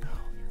 Oh,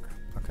 you're great.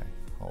 Okay,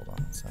 hold on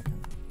a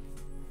second.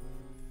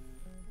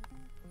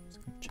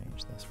 Just gonna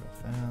change this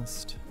real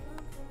fast.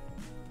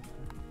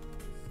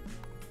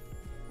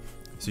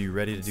 So you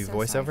ready to do So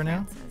voiceover sorry,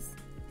 now? Francis.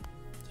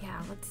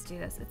 Yeah, let's do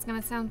this. It's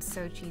gonna sound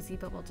so cheesy,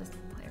 but we'll just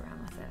play around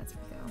with it as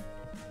we go.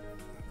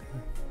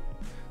 Okay.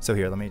 So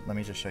here, let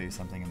me just show you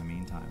something in the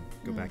meantime.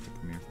 Go back to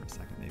Premiere for a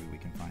second. Maybe we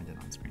can find it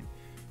on screen.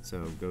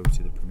 So go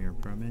to the Premiere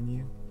Pro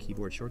menu,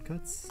 keyboard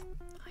shortcuts,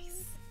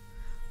 Nice.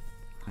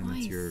 and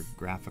it's your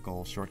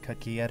graphical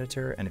shortcut key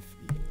editor. And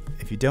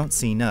if you don't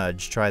see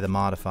nudge, try the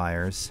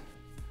modifiers.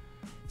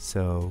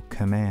 So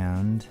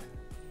Command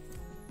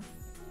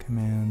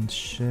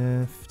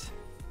Shift.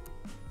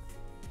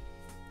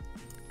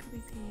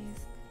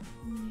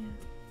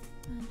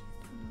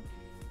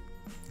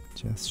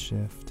 Just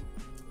Shift.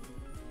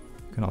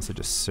 You can also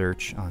just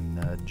search on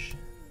nudge.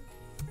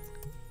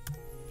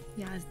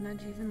 Yeah, is nudge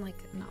even like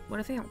not?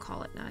 What if they don't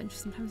call it nudge?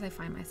 Sometimes I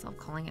find myself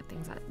calling it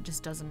things that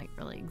just doesn't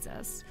really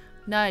exist.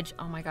 Nudge.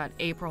 Oh my God,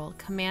 April.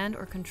 Command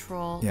or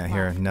Control. Yeah, left.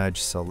 here,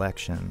 nudge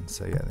selection.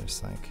 So yeah,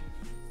 there's like,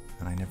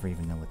 and I never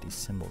even know what these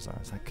symbols are.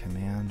 Is that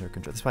Command or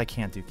Control? That's why I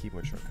can't do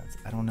keyboard shortcuts.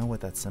 I don't know what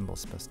that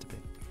symbol's supposed to be.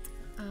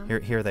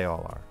 Here they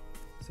all are.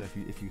 So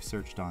if you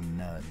searched on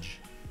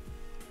nudge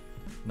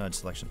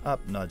selection up,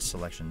 nudge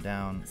selection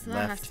down, So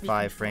that has left to be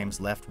 5 Control. frames,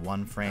 left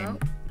 1 frame.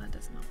 Oh, that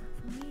does not work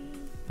for me.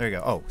 There you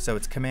go. Oh, so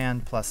it's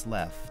Command plus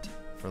left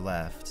for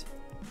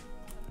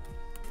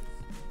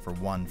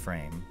 1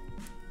 frame,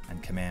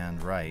 and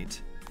Command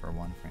right for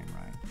 1 frame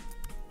right.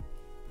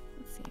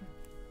 Let's see.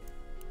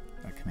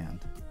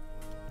 Command.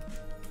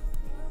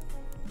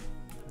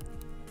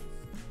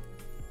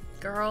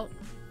 Girl.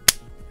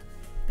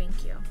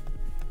 Thank you.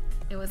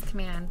 It was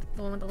Command,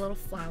 the one with the little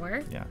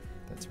flower. Yeah,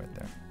 that's right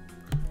there.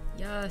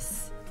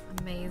 Yes.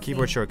 Amazing.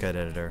 Keyboard shortcut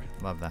editor.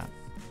 Love that.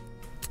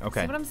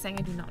 Okay. See what I'm saying?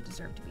 I do not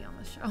deserve to be on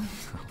this show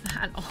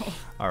at all.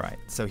 All right.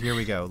 So here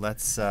we go.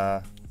 Let's.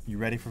 You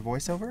ready for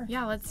voiceover?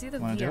 Yeah, let's do the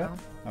Wanna do video.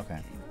 it?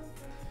 Okay.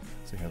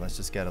 So here, let's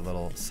just get a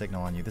little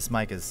signal on you. This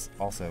mic is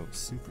also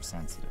super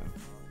sensitive.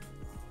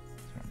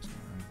 So I'm just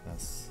gonna move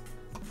this.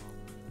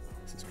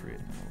 This is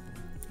creating a little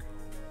bit.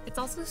 It's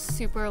also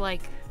super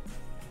like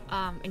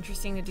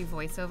interesting to do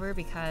voiceover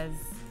because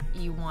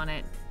you want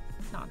it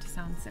not to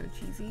sound so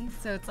cheesy.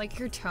 So it's like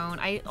your tone.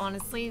 I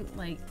honestly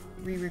like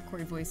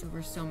re-record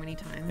voiceover so many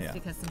times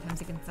because sometimes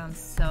it can sound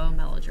so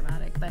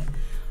melodramatic. But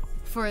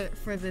for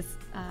this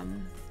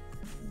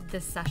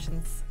this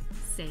session's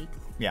sake.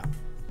 Yeah.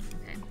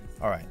 Okay.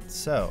 All right.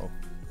 So.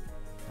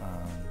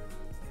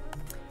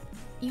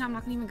 You know, I'm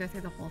not gonna even go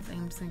through the whole thing.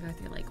 I'm just gonna go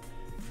through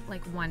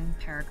like one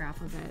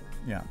paragraph of it.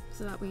 Yeah.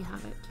 So that we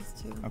have it just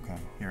to. Okay.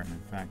 Here,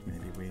 in fact,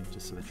 maybe we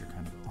just so that you're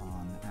kind of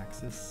on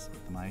axis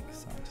with the mic.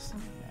 So just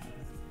yeah.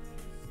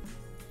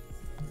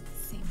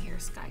 Same here,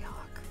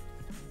 Skyhawk.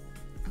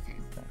 Okay.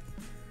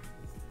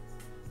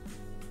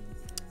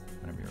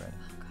 Whenever you're ready.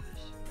 Oh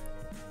gosh.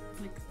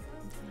 Like,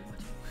 I'm really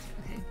watching.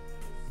 Okay.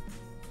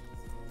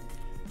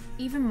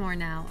 Even more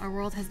now, our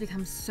world has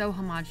become so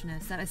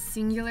homogeneous that a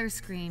singular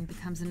screen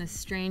becomes an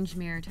estranged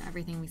mirror to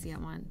everything we see at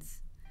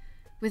once.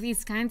 With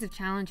these kinds of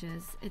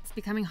challenges, it's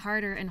becoming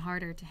harder and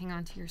harder to hang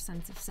on to your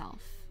sense of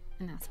self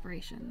and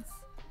aspirations.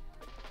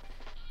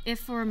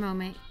 If for a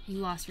moment you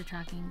lost your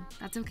tracking,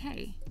 that's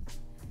okay.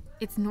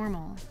 It's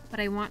normal, but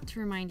I want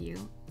to remind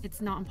you, it's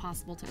not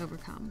impossible to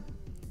overcome.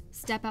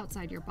 Step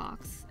outside your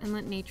box and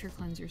let nature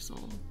cleanse your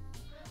soul.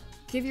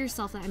 Give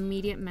yourself that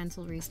immediate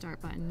mental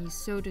restart button you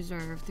so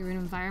deserve through an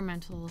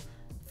environmental,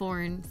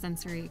 foreign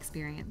sensory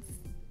experience.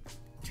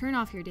 Turn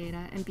off your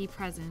data and be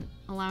present,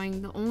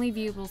 allowing the only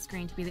viewable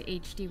screen to be the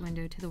HD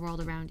window to the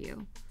world around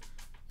you.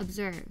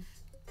 Observe,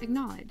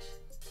 acknowledge,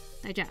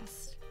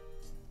 digest.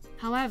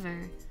 However,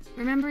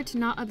 Remember to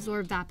not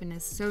absorb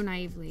vapidness so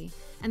naively,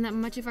 and that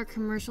much of our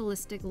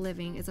commercialistic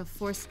living is a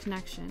forced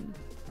connection.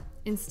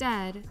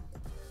 Instead,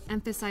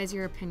 emphasize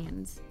your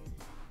opinions.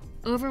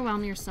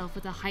 Overwhelm yourself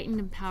with a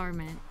heightened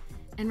empowerment,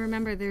 and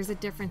remember there's a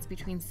difference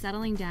between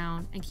settling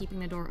down and keeping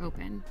the door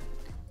open.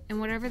 And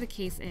whatever the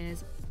case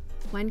is,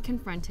 when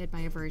confronted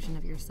by a version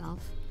of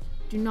yourself,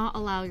 do not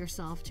allow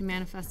yourself to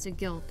manifest a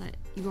guilt that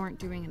you aren't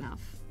doing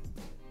enough.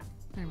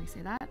 Let me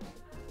say that.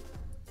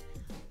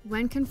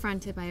 When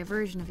confronted by a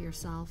version of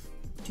yourself,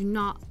 do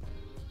not...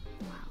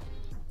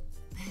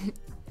 Wow.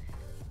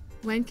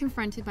 When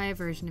confronted by a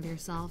version of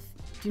yourself,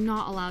 do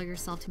not allow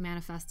yourself to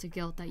manifest a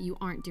guilt that you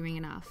aren't doing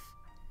enough.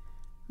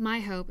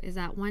 My hope is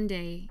that one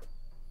day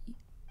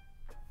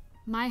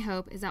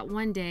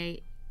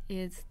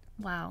is...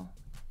 Wow.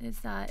 Is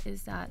that...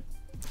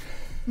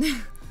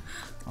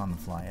 On the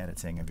fly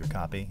editing of your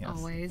copy. Yes.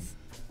 Always.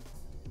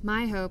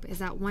 My hope is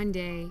that one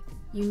day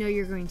you know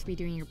you're going to be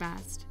doing your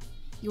best.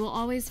 You will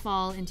always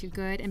fall into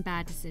good and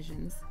bad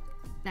decisions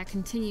that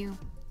continue.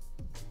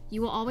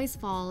 You will always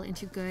fall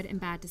into good and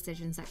bad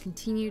decisions that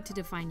continue to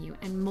define you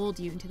and mold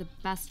you into the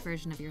best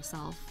version of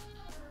yourself.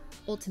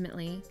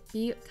 Ultimately,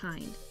 be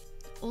kind.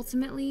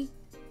 Ultimately,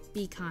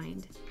 be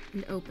kind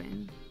and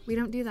open. We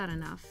don't do that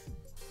enough.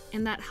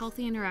 And that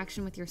healthy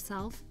interaction with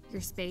yourself,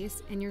 your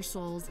space, and your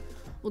souls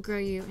will grow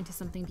you into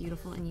something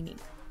beautiful and unique.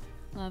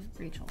 Love,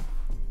 Rachel.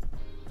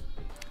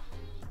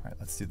 All right,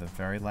 let's do the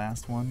very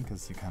last one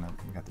because you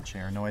got the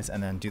chair noise,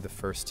 and then do the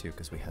first two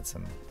because we had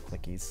some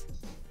clickies.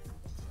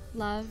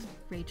 Love,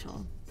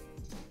 Rachel.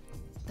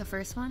 The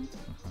first one?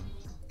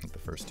 The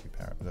first two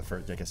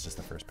paragraphs. I guess just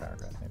the first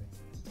paragraph, maybe.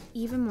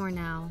 Even more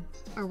now,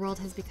 our world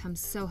has become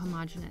so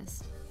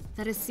homogenous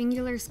that a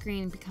singular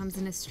screen becomes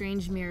an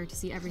estranged mirror to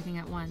see everything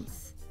at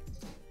once.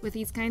 With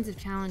these kinds of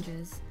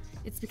challenges,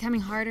 it's becoming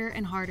harder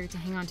and harder to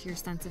hang on to your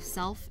sense of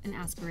self and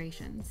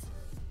aspirations.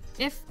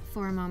 If,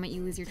 for a moment,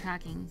 you lose your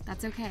tracking,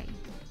 that's okay.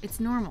 It's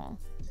normal.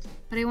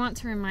 But I want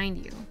to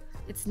remind you,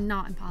 it's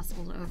not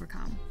impossible to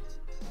overcome.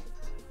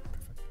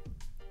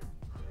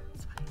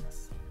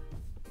 Perfect.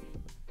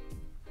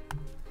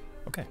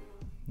 Okay,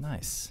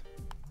 nice.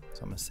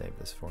 So I'm going to save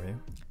this for you.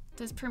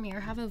 Does Premiere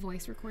have a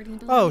voice recording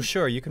ability? Oh,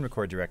 sure. You can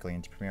record directly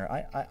into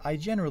Premiere. I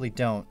generally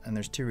don't, and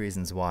there's two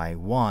reasons why.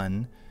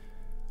 One,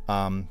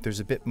 there's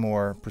a bit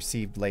more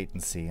perceived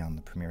latency on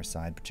the Premiere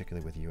side,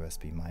 particularly with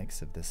USB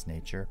mics of this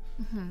nature.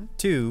 Mm-hmm.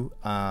 Two,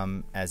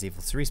 as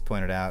Evil Cerise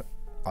pointed out,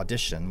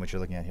 Audition, which you're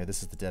looking at here,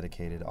 this is the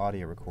dedicated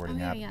audio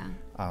recording app. Yeah.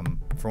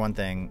 For one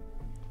thing,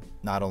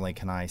 not only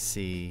can I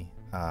see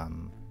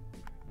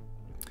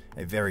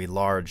a very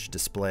large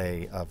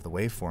display of the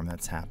waveform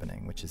that's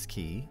happening, which is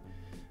key,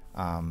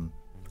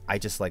 I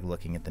just like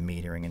looking at the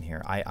metering in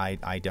here.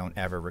 I don't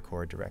ever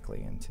record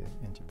directly into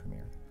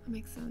Premiere. That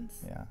makes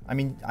sense. Yeah. I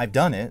mean, I've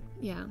done it.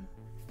 Yeah.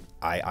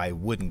 I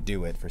wouldn't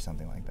do it for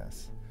something like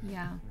this.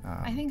 Yeah.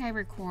 I think I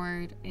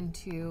record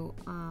into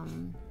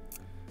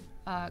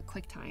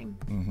QuickTime.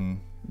 Mm-hmm.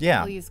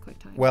 Yeah. I'll use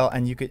QuickTime. Well,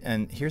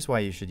 and here's why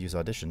you should use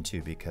Audition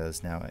too,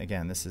 because now,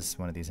 again, this is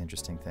one of these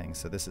interesting things.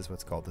 So this is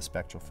what's called the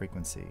spectral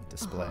frequency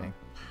display.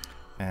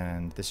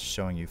 And this is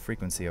showing you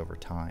frequency over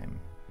time.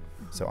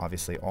 So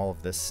obviously all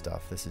of this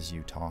stuff, this is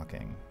you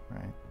talking,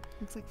 right?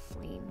 Looks like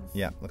flames.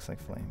 Yeah, looks like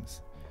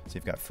flames. So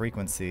you've got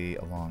frequency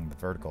along the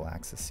vertical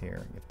axis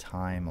here. You have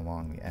time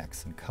along the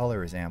x, and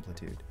color is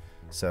amplitude.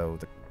 So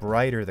the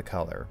brighter the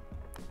color,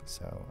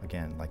 so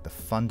again, like the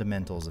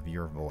fundamentals of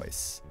your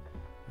voice,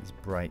 these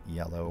bright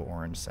yellow,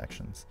 orange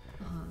sections,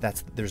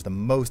 there's the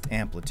most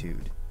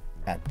amplitude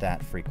at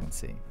that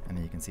frequency. And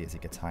then you can see as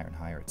it gets higher and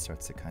higher, it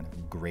starts to kind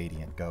of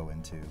gradient go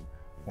into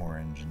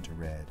orange, into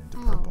red, into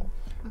purple.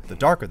 Okay. The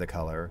darker the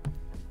color,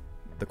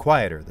 the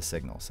quieter the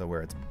signal. So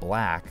where it's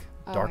black,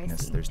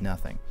 darkness, there's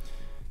nothing.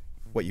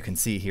 What you can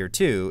see here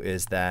too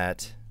is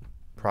that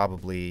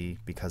probably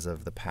because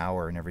of the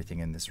power and everything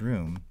in this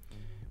room,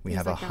 we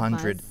have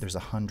there's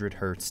 100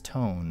 hertz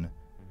tone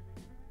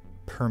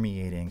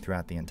permeating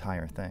throughout the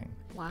entire thing.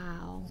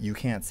 Wow. You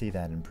can't see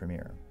that in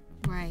Premiere.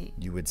 Right.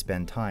 You would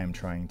spend time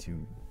trying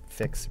to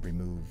fix,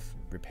 remove,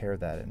 repair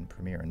that in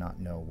Premiere and not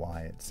know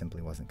why it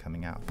simply wasn't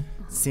coming out.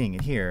 Seeing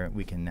it here,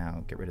 we can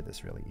now get rid of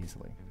this really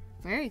easily.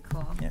 Very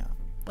cool. Yeah.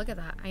 Look at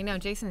that. I know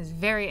Jason is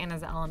very in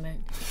his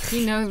element.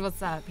 He knows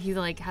what's up. He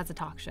like has a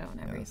talk show and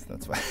everything. Yes,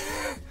 that's why.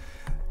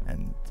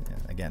 And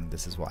again,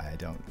 this is why I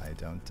don't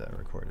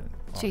record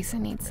it.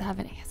 Jason needs to have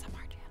an ASMR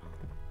channel.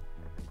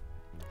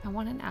 I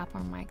want an app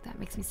or mic that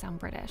makes me sound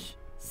British.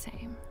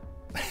 Same.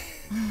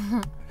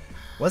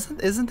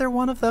 Isn't there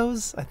one of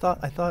those? I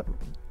thought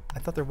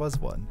there was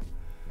one.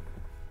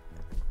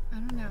 I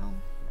don't know.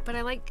 But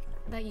I like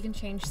that you can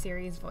change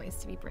Siri's voice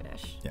to be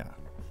British. Yeah.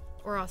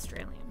 Or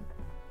Australian.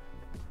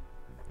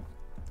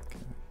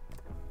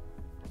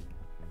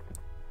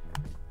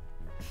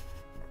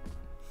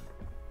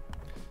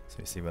 So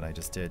you see what I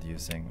just did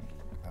using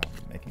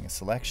making a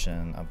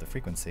selection of the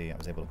frequency. I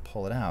was able to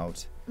pull it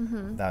out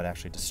without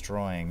actually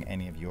destroying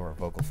any of your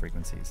vocal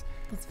frequencies.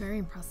 That's very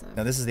impressive.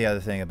 Now this is the other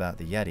thing about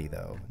the Yeti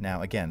though.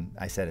 Now again,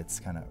 I said it's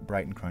kind of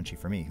bright and crunchy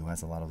for me who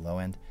has a lot of low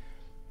end.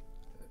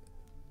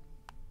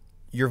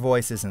 your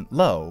voice isn't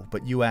low,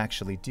 but you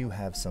actually do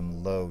have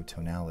some low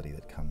tonality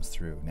that comes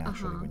through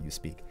naturally when you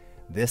speak.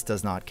 This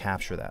does not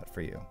capture that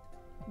for you.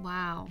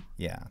 Wow.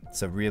 Yeah.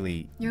 So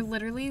really, you're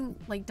literally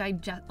like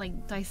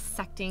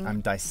dissecting.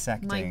 I'm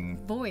dissecting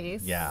my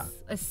voice. Yeah.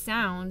 A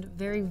sound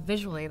very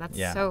visually. That's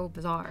so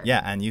bizarre.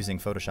 Yeah, and using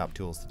Photoshop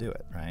tools to do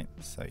it, right?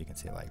 So you can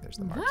see like there's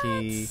the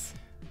marquee,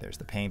 there's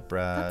the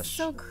paintbrush. That's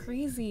so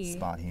crazy.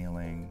 Spot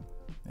healing.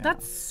 Yeah.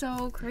 That's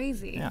so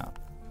crazy. Yeah.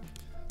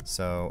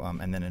 So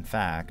and then in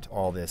fact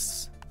all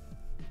this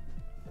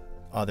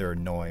other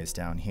noise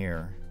down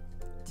here.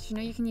 Did you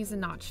know you can use a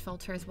notch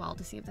filter as well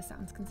to see if the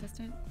sound's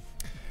consistent?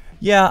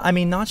 Yeah, I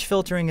mean, notch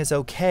filtering is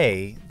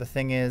okay. The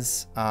thing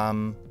is,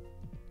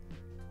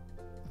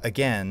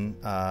 again,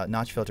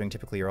 notch filtering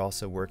typically you're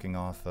also working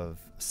off of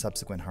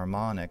subsequent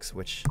harmonics,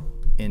 which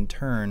in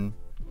turn,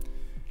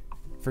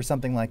 for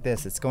something like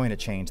this, it's going to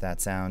change that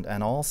sound.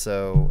 And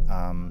also,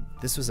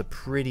 this was a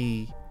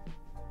pretty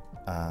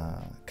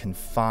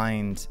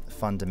confined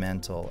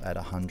fundamental at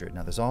 100.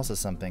 Now, there's also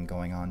something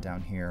going on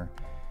down here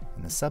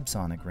in the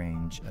subsonic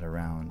range at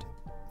around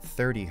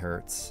 30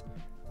 hertz.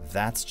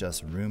 That's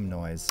just room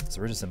noise, so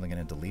we're just simply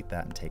going to delete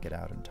that and take it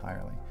out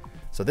entirely.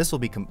 So this will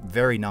be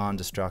very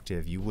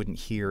non-destructive. You wouldn't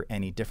hear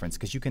any difference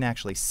because you can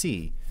actually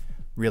see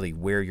really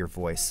where your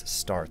voice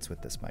starts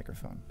with this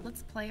microphone.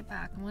 Let's play it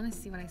back. I want to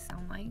see what I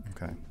sound like.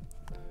 Okay.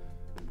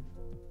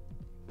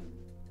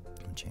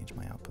 I'll change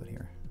my output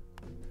here.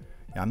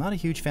 Yeah, I'm not a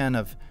huge fan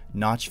of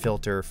notch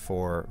filter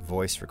for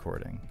voice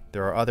recording.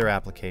 There are other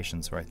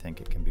applications where I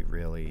think it can be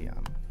really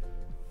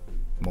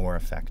more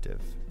effective.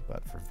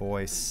 But for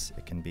voice,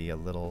 it can be a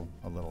little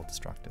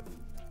destructive.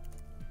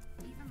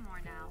 Even more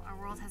now, our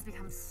world has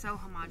become so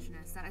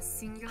homogeneous that a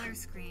singular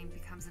screen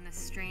becomes an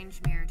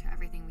estranged mirror to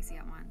everything we see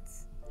at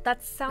once.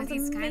 That sounds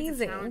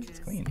amazing.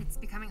 It's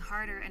becoming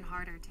harder and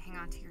harder to hang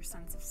on to your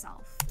sense of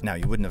self. Now,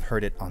 you wouldn't have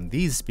heard it on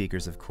these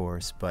speakers, of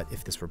course, but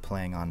if this were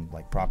playing on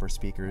like proper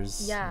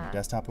speakers,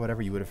 desktop or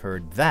whatever, you would have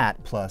heard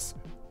that plus.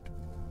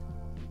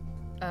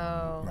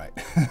 Oh. Right.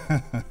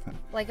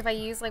 Like if I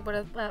use like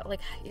like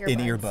earbuds. In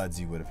earbuds,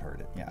 you would have heard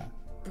it. Yeah.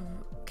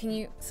 Can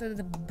you? So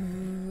the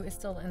boo is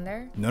still in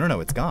there? No,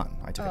 it's gone.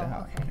 I took it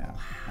out. Okay. Yeah.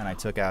 And I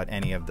took out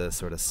any of the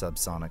sort of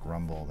subsonic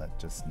rumble that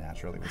just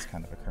naturally was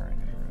kind of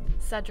occurring in the room.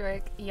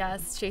 Cedric,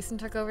 yes, Jason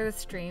took over the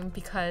stream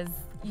because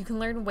you can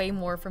learn way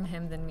more from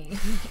him than me.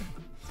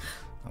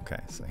 Okay,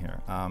 so here.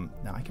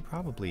 Now I could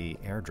probably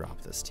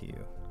airdrop this to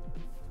you.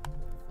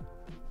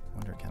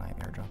 Wonder, can I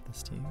airdrop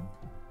this to you?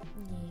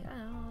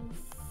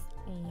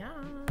 Yes.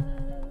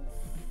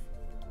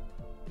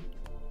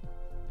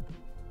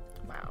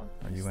 Wow.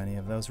 Are you any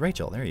of those?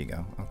 Rachel, there you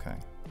go. Okay.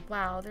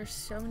 Wow, there's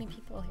so many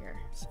people here.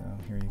 So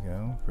here you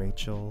go.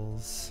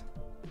 Rachel's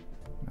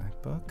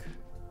MacBook.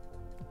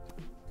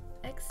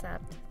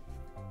 Except,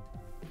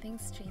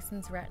 thanks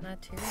Jason's Retina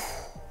too.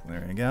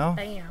 There you go.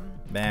 Bam.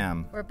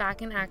 Bam. We're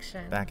back in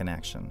action. Back in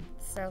action.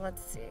 So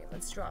let's see.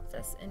 Let's drop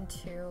this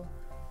into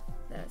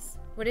this.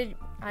 What did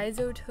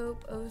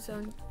isotope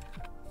ozone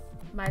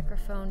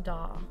microphone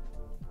DAW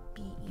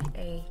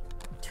BEA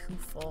 2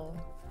 full.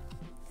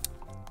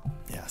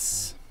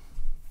 Yes.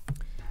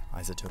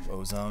 Isotope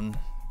Ozone,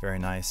 very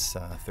nice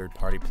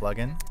third-party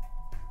plugin,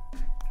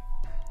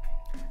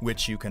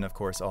 which you can, of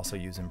course, also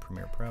use in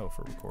Premiere Pro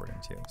for recording,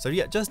 too. So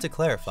yeah, just to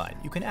clarify,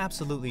 you can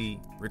absolutely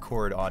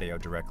record audio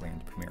directly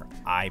into Premiere.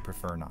 I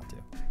prefer not to.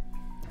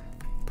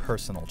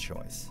 Personal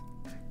choice.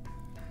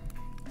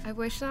 I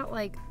wish that,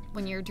 like,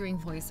 when you're doing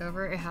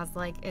voiceover, it has,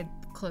 like, it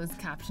closed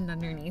captioned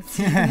underneath.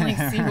 So you can,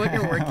 like, see what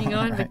you're working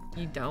on, but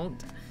you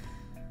don't.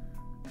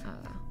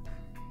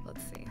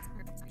 Let's see.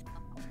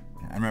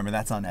 And remember,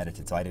 that's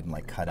unedited, so I didn't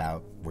like cut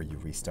out where you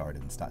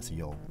restarted and stuff. So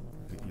you'll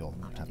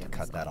have to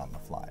cut that on the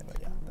fly.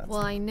 But yeah, that's. Well,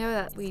 I know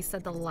that we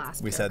said the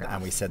last. We said,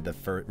 and we said the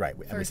first, right?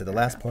 And we said the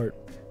last part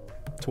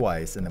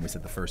twice, and then we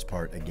said the first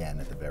part again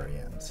at the very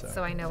end.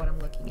 So I know what I'm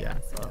looking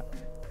at. So.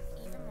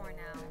 Yeah. Even more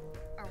now,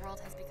 our world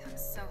has become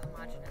so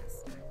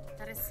homogeneous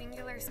that a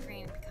singular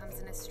screen becomes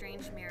an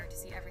estranged mirror to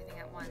see everything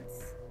at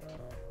once.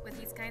 With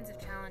these kinds of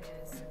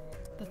challenges.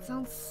 That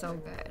sounds so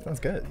good. Sounds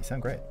good. You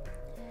sound great.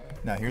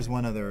 Now, here's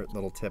one other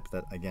little tip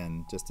that,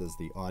 again, just as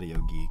the audio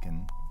geek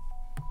and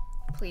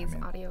please,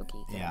 audio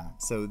geek. Yeah.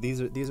 So this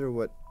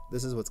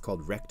is what's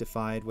called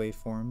rectified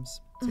waveforms.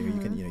 So you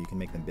can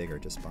make them bigger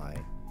just by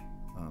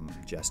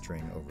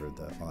gesturing over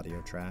the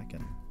audio track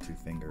and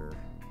 2-finger.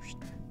 You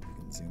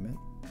can zoom it.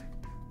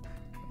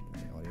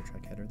 The audio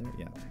track header there.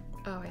 Yeah.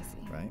 Oh, I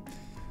see. Right.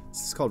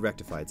 This is called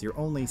rectified. So you're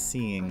only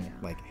seeing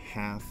like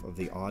half of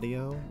the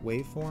audio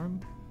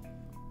waveform,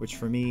 which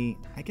for me,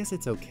 I guess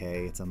it's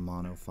okay. It's a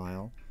mono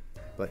file.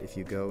 But if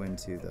you go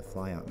into the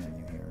flyout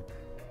menu here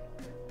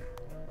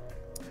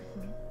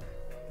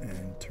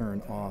and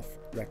turn off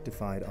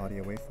rectified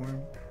audio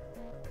waveform,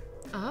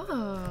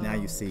 now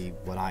you see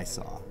what I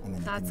saw, and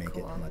then you can make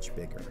it much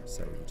bigger.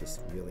 So you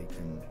just really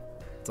can.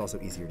 It's also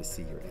easier to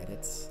see your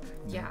edits.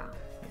 Yeah.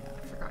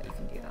 I forgot you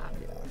can do that.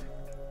 Yeah.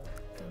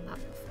 Done that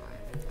before.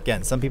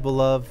 Again, some people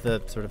love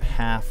the sort of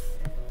half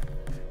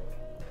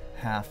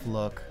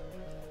look.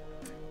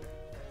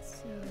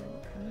 So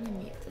I'm gonna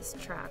mute this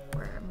track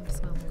where I'm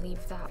just gonna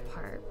leave that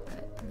part,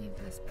 but leave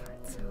this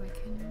part so I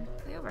can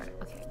play over it.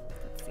 Okay,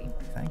 let's see.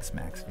 Thanks,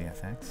 Max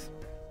VFX.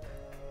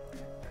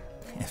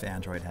 If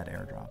Android had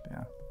AirDrop,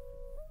 yeah.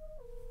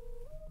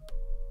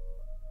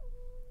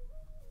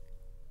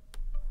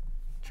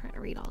 Trying to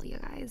read all you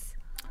guys.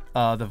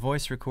 The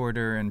voice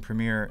recorder in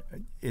Premiere,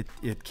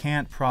 it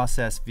can't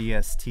process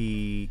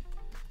VST.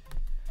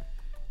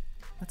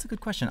 That's a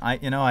good question. I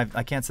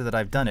can't say that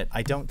I've done it.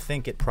 I don't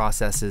think it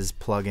processes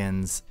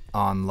plugins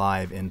on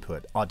live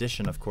input.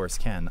 Audition, of course,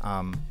 can.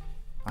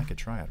 I could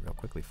try it real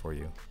quickly for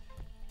you.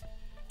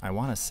 I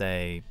want to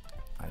say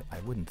I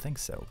wouldn't think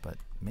so, but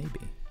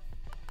maybe.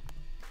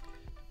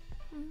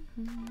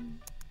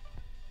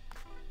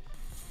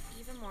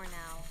 Even more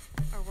now.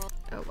 Or we'll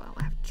oh well,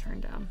 I have to turn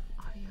down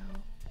audio.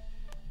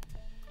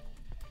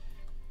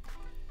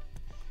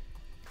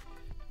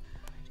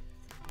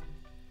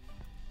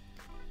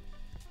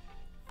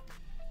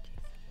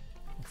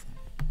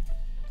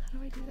 How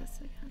do I do this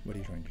again? What are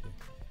you trying to do?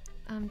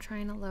 I'm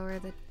trying to lower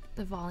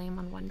the volume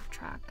on one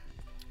track.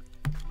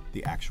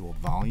 The actual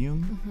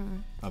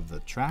volume of the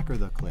track or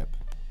the clip?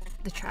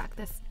 The track,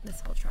 this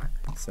whole track.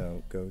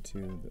 So go to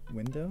the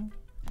window.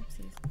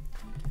 Oopsies.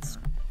 Don't do that.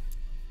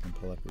 And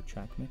pull up your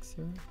track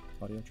mixer,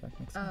 audio track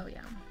mixer. Oh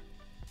yeah.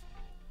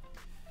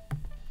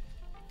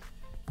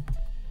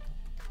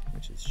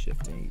 Which is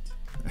Shift 8.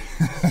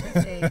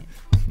 Shift 8.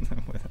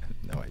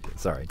 No idea.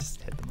 Sorry,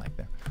 just hit the mic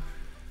there.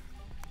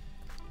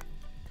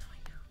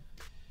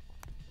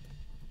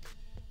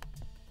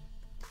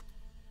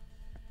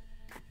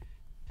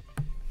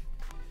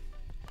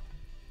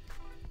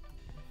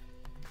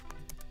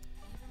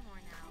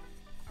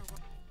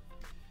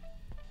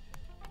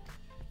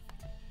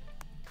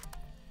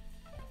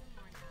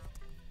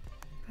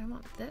 I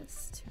want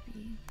this to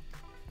be.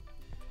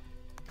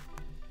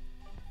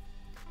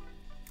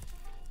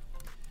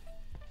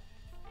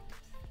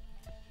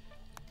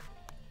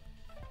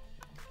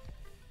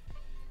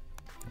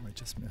 Oh, I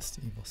just missed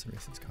Evil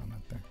Cerise's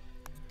comment there.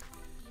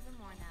 Even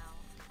more now,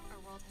 our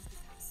world has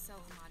become so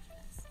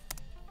homogenous.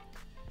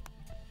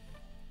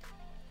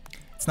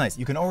 It's nice.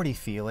 You can already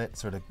feel it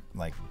sort of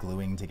like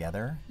gluing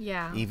together.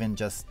 Yeah. Even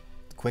just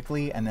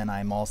quickly, and then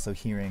I'm also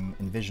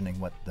envisioning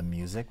what the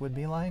music would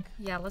be like.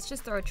 Yeah, let's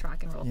just throw a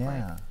track in real quick.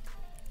 Yeah.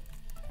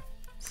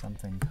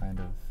 Something kind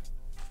of.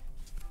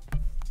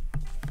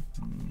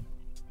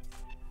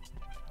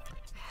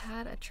 I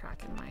had a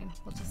track in mind.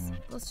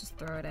 Let's just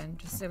throw it in,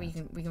 just so we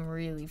can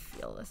really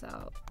feel this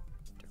out.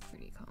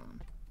 Pretty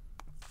calm.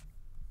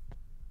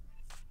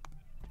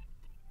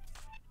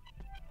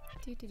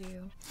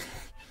 Do.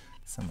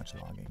 So much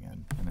logging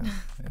in. You know,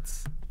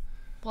 it's.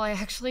 Well, I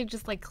actually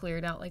just like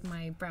cleared out like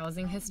my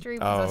browsing history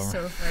because I was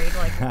so afraid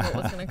like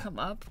what was gonna come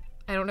up.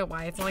 I don't know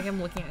why. It's not like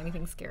I'm looking at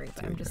anything scary,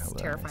 but I'm just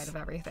terrified of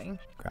everything.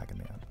 Cracking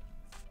me up.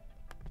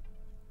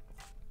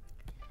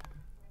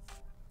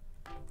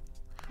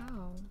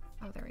 How?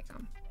 Oh, there we go.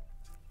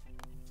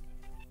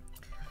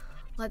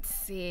 Let's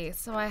see.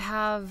 So I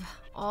have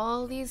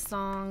all these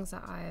songs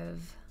that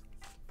I've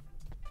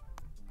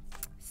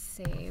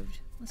saved.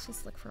 Let's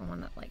just look for one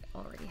that like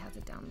already has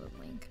a download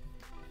link.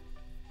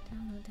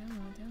 Download.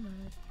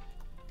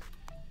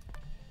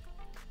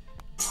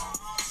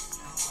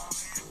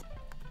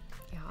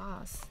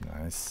 Yes.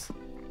 Nice.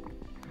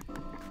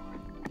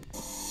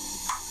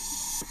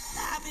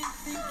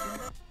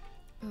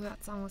 Ooh,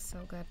 that song was so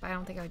good, but I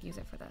don't think I would use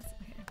it for this.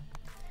 Okay.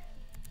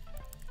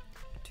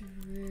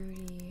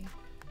 Drudy.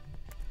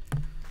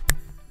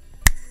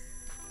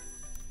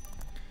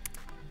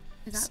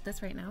 Is that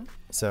this right now?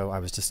 So I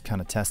was just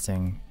kind of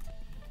testing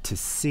to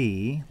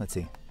see. Let's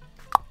see.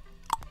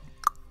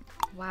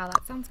 Wow,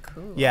 that sounds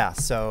cool. Yeah,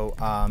 so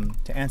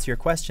to answer your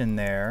question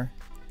there,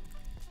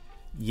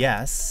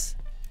 yes,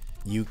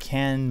 you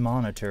can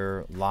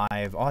monitor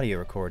live audio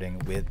recording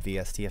with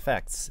VST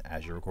effects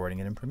as you're recording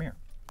it in Premiere.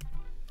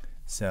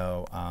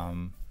 So,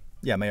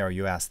 yeah, Mayor,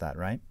 you asked that,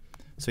 right?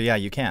 So yeah,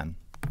 you can.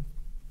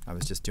 I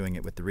was just doing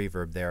it with the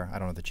reverb there. I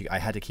don't know that I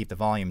had to keep the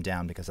volume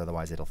down because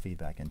otherwise it'll feed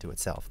back into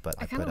itself. But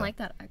I kind of like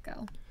that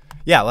echo.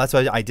 Yeah, well, that's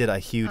why I did a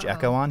huge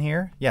echo on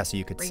here. Yeah, so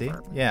you could see.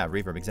 Reverb. Yeah,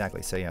 reverb,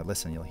 exactly. So yeah,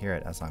 listen, you'll hear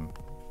it as I'm.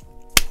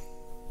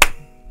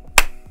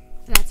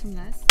 That's from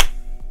this?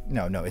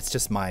 No, it's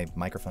just my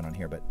microphone on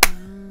here, but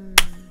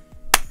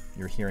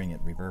you're hearing it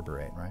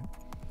reverberate, right?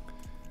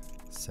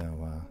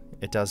 So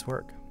it does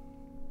work.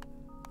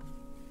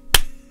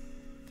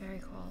 Very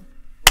cool.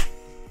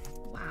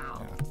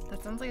 Wow, yeah.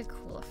 That sounds like a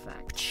cool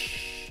effect.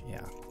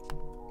 Yeah.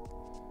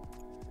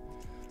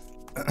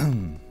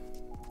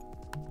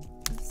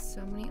 There's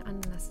so many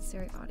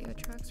unnecessary audio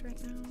tracks right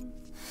now.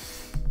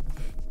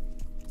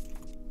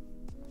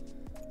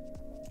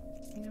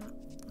 You know what?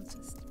 Let's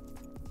just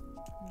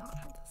not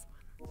have this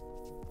one.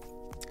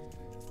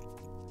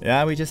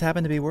 Yeah, we just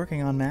happen to be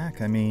working on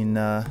Mac. I mean,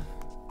 I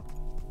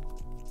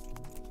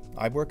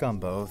work on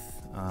both.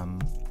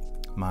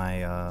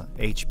 My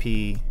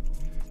HP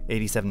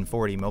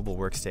 8740 mobile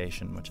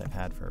workstation, which I've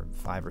had for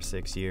 5 or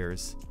 6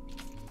 years,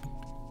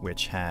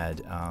 which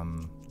had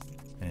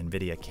an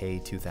NVIDIA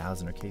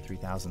K2000 or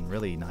K3000,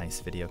 really nice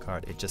video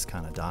card. It just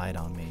kind of died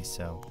on me,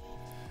 so.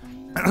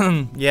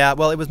 Yeah,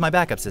 well, it was my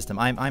backup system.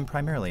 I'm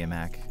primarily a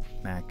Mac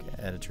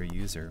editor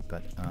user,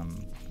 but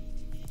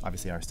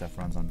obviously our stuff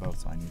runs on both,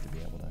 so I need to be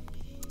able to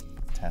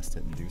test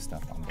it and do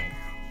stuff on both.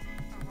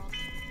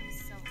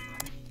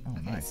 Oh,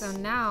 okay, nice. so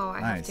now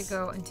I have to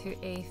go into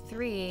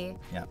A3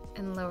 Yep.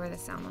 and lower the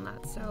sound on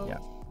that. So,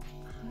 Yep.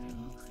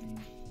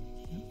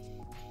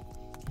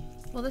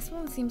 Well, this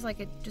one seems like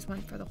it just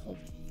went for the whole.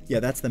 Yeah,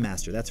 that's the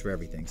master. That's for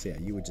everything. So yeah,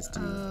 you would just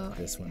do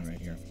this one right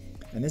here.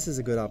 And this is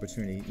a good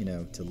opportunity, you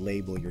know, to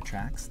label your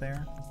tracks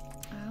there.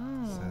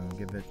 Oh. So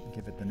give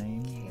it the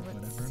name, Okay, let's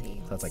whatever.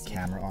 see. So that's like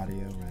camera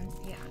audio, right?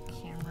 Yeah,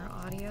 camera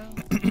audio.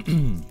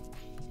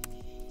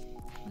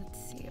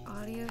 Let's see.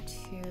 Audio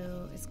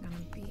 2 is gonna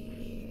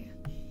be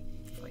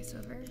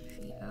voiceover,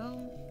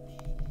 VO.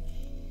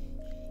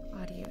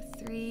 Audio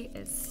 3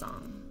 is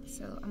song.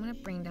 So I'm gonna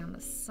bring down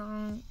the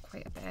song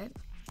quite a bit.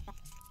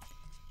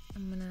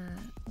 I'm gonna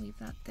leave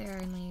that there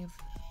and leave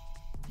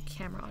the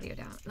camera audio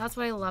down. That's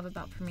what I love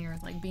about Premiere,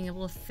 like being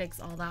able to fix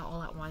all that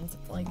all at once.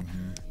 It's like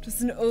just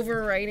an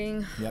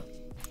overriding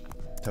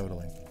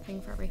Totally.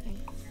 thing for everything.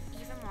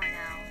 Even more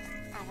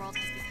now, our world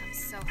has become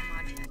so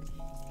homogeneous.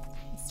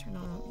 Let's turn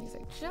on the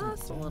music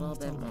just a little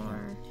bit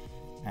more.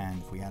 And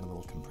if we add a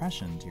little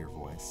compression to your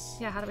voice.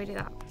 Yeah, how do we do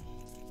that?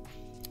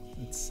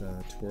 Let's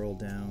twirl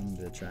down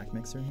the track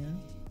mixer here.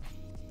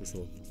 This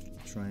little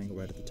triangle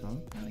right at the top.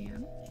 Oh yeah.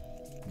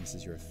 And this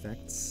is your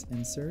effects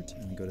insert,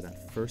 and then go to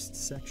that first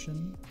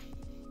section,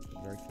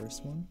 the very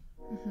first one.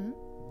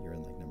 You're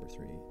in like number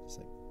 3. Just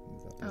like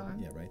move up.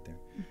 Yeah, right there.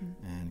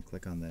 And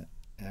click on the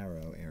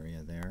arrow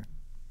area there.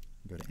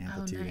 Go to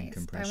amplitude and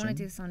compression. I want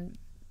to do this on.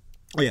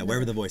 Oh yeah,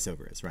 wherever the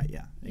voiceover is. Right.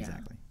 Yeah.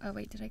 Exactly. Oh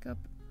wait, did I go?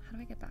 How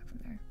do I get back from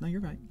there? No, you're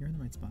right. You're in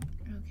the right spot.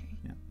 Okay.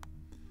 Yeah.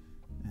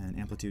 And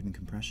amplitude and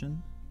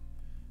compression,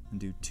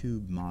 and do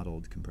tube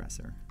modeled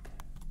compressor.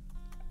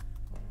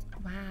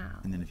 Wow.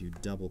 And then if you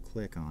double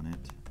click on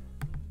it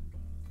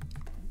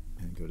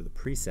and go to the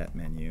preset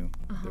menu,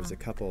 there's a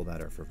couple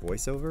that are for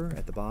voiceover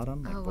at the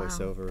bottom, like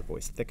voiceover,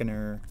 voice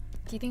thickener.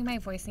 Do you think my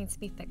voice needs to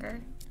be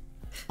thicker?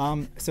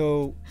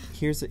 So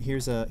here's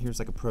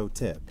like a pro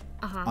tip.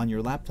 On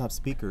your laptop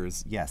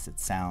speakers, yes, it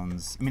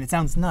sounds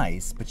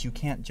nice, but you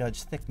can't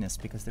judge thickness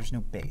because there's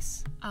no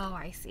bass. Oh,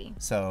 I see.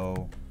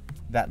 So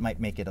that might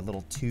make it a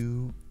little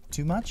too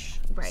much.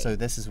 Right. So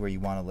this is where you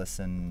want to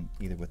listen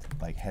either with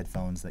like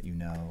headphones that you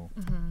know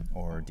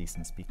or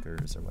decent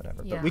speakers or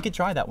whatever. Yeah. But we could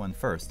try that one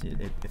first.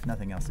 If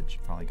nothing else, it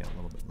should probably get a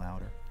little bit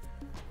louder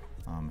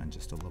and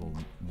just a little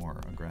more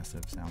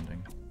aggressive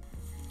sounding.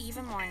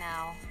 Even more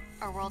now,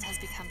 our world has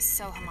become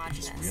so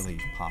homogeneous It just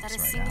really pops that a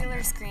right singular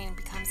out. screen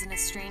becomes an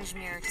estranged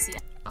mirror to see.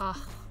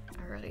 Oh,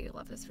 I really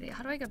love this video.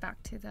 How do I go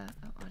back to the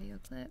audio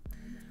clip?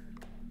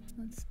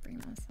 Let's bring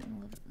this in a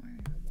little bit more.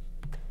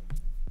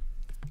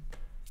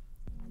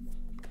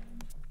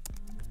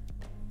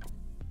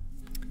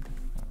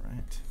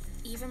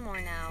 Even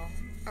more now,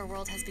 our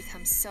world has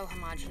become so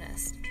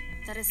homogeneous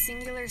that a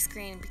singular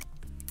screen.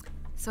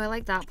 So I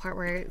like that part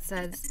where it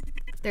says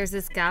there's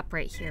this gap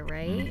right here,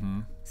 right?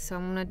 So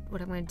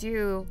what I'm gonna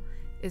do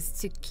is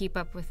to keep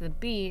up with the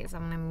beat is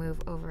I'm gonna move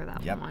over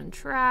that one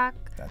track.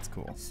 That's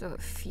cool. So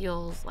it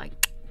feels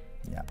like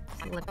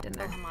flipped in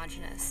there.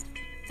 Homogeneous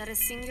that a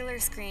singular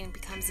screen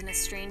becomes an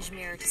estranged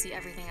mirror to see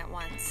everything at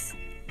once.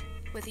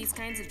 With these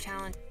kinds of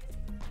challenges.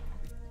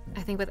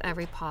 I think with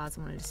every pause,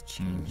 I'm gonna just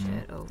change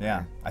it over.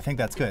 Yeah, I think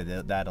that's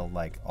good. That'll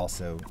like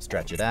also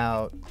stretch it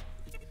out.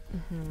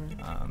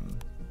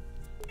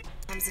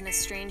 Becomes an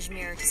estranged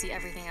mirror to see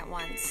everything at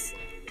once.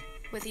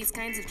 With these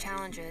kinds of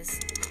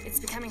challenges, it's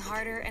becoming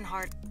harder and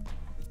harder.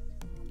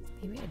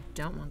 Maybe I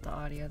don't want the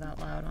audio that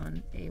loud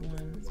on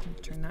A1. So I'm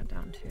gonna turn that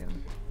down too.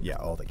 Yeah,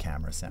 all the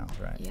camera sound,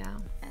 right? Yeah.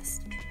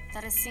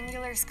 That a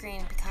singular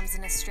screen becomes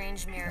an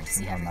estranged mirror to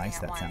see How everything nice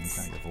at that once.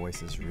 sounds. Your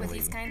voice is With really.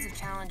 these kinds of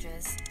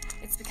challenges,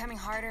 it's becoming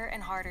harder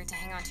and harder to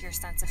hang on to your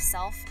sense of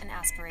self and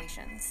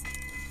aspirations.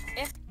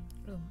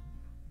 Oh.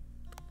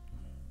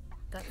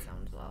 That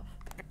sounds off.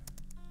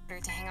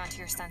 To hang on to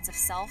your sense of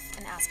self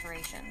and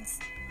aspirations.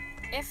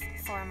 If,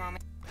 for a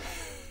moment...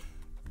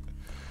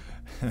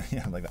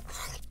 Yeah, like that.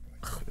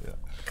 Yeah.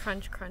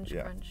 Crunch, crunch,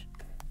 crunch.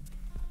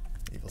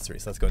 Evil 3.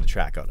 So let's go into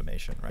track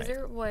automation, right? Is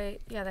there a way?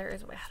 Yeah, there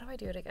is a way. How do I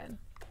do it again?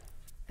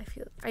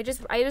 I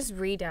just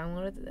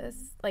re-downloaded this,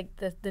 like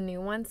the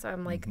new one, so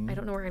I'm like, I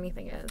don't know where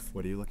anything is.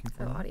 What are you looking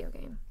for? The audio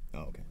game. Oh,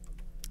 okay.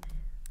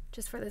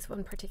 Just for this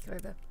one particular,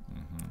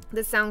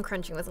 the sound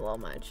crunching was a little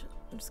much.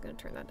 I'm just gonna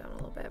turn that down a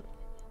little bit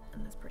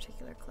in this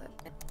particular clip.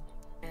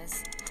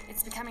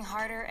 It's becoming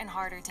harder and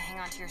harder to hang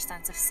on to your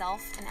sense of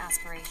self and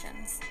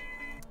aspirations.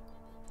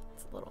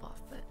 It's a little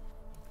off, but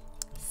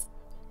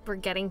we're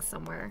getting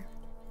somewhere.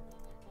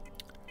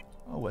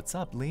 Oh, what's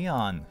up,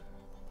 Leon?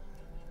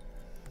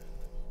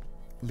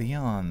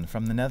 Leon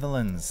from the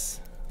Netherlands.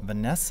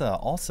 Vanessa,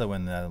 also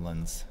in the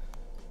Netherlands.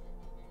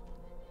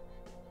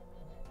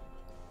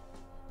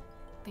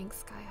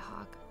 Thanks,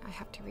 Skyhawk. I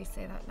have to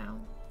re-say that now.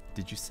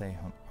 Did you say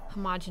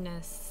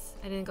homogeneous?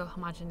 I didn't go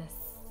homogeneous.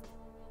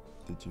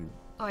 Did you?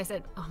 Oh, I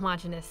said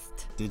homogenous.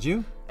 Did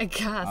you? I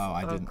guess. Oh,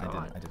 I didn't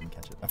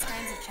catch it.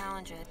 Kinds of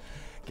challenges.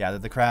 Gather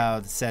the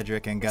crowd,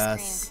 Cedric and The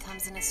Gus. screen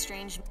becomes an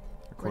estranged.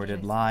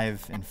 Recorded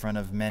live in front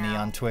of many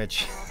on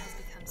Twitch. The world has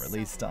become so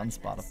Released on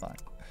homogenous. Spotify.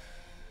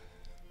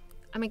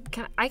 I mean,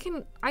 I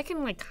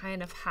can like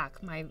kind of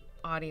hack my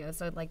audio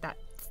so like that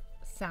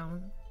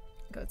sound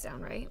goes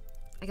down, right?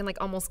 I can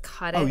like almost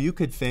cut it. Oh, you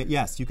could fade.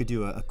 Yes, you could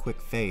do a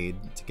quick fade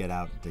to get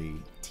out the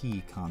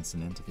T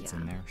consonant if it's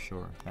in there.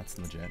 Sure, that's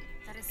legit.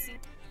 That is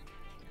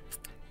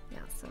Yeah,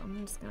 so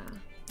I'm just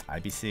gonna.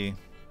 IBC.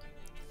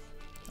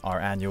 Our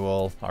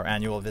annual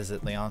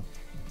visit, Leon.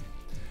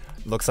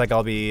 Looks like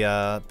I'll be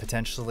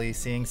potentially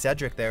seeing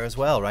Cedric there as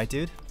well, right,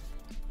 dude?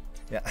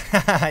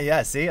 Yeah.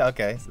 Yeah. See,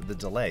 okay. So the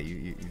delay.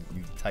 You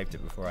typed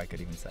it before I could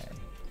even say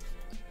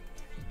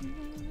it.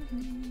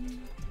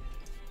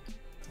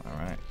 All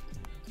right.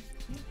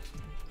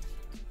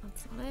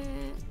 That's not it.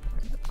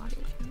 Where are the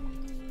audio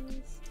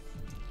channels?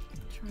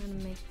 Trying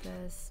to make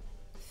this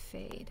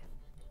fade.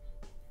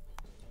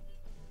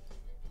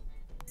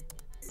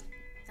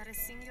 that a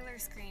singular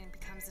screen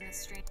becomes an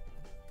estranged.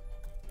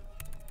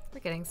 We're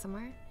getting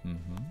somewhere.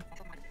 Mm-hmm.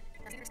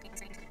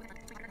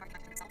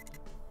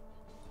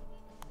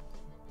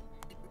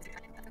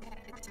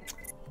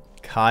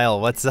 Kyle,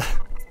 what's up?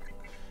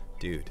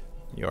 Dude,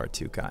 you are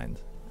too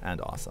kind and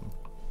awesome.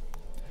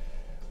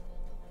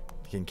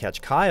 You can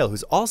catch Kyle,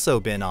 who's also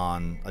been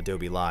on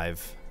Adobe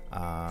Live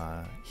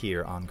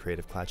here on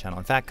Creative Cloud channel.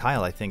 In fact,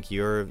 Kyle, I think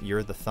you're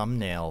the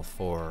thumbnail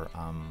for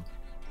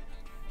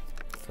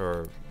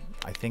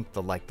I think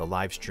the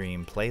live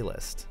stream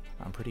playlist.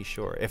 I'm pretty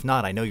sure. If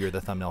not, I know you're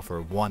the thumbnail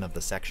for one of the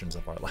sections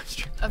of our live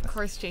stream. Of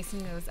course,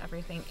 Jason knows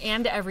everything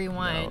and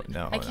everyone.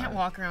 No, I can't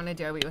walk around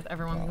Adobe with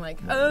everyone being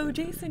like, no, "Oh,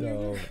 Jason, you're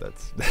no, here."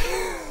 that's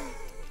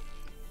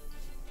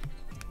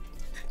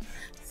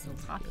So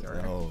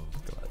popular. oh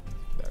god,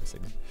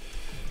 embarrassing.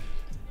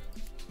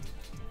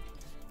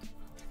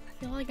 I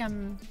feel like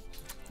I'm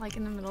like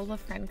in the middle of a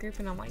friend group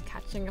and I'm like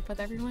catching up with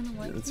everyone. I'm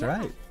like, That's yeah,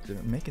 right.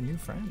 You're making new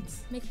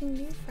friends. making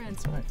new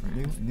friends. That's right.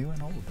 Friends. New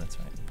and old. That's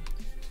right.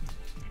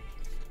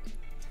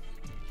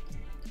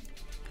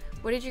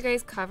 What did you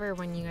guys cover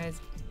when you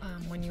guys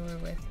when you were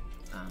with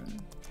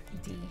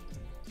D?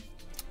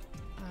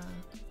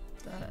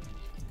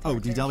 Oh,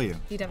 DW.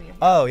 DW.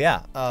 Oh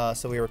yeah.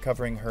 So we were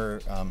covering her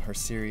her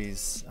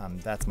series.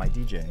 That's my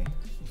DJ.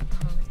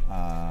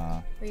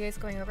 Were you guys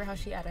going over how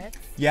she edits?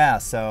 Yeah.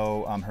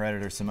 So her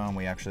editor Simone,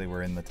 we actually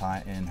were in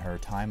her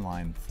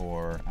timeline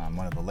for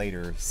one of the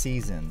later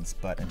seasons,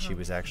 and she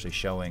was actually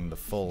showing the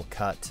full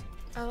cut.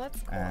 Oh,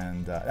 that's cool.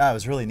 And it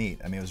was really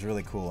neat. I mean, it was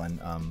really cool.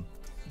 And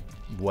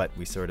what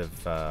we sort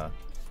of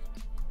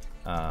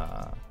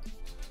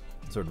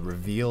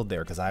revealed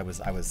there, because I was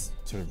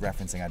sort of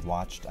referencing,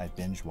 I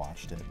binge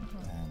watched it,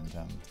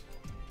 and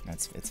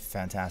it's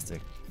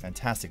fantastic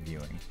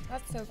viewing.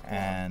 That's so cool.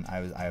 And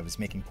I was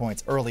making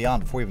points early on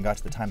before we even got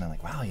to the time. I'm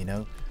like, wow,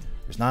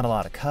 there's not a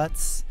lot of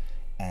cuts,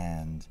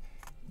 and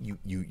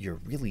you're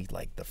really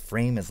like the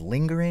frame is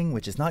lingering,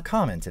 which is not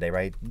common today,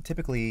 right?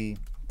 Typically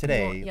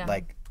today, Well, yeah.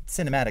 like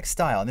cinematic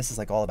style, and this is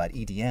like all about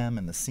EDM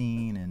and the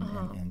scene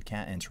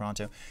in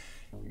Toronto.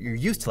 You're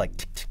used to like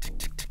tick, tick, tick,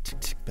 tick, tick, tick,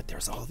 tick, but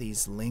there's all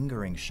these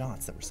lingering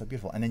shots that were so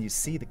beautiful, and then you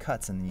see the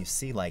cuts, and then you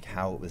see like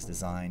how it was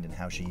designed and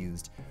how she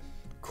used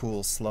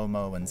cool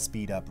slow-mo and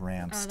speed up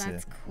ramps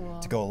cool.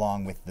 to go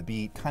along with the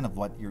beat, kind of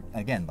what you're,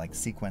 again, like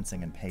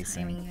sequencing and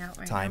pacing,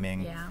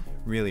 timing. Yeah.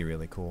 Really,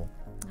 really cool.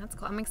 That's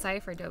cool. I'm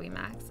excited for Adobe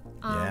Max.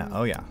 Yeah.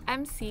 Oh yeah.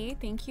 MC,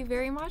 thank you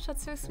very much.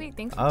 That's so sweet.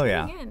 Thanks for Oh,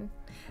 yeah. tuning in.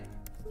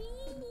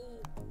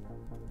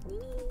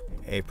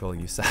 April,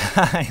 you saw.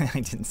 I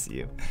didn't see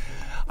you.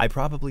 I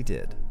probably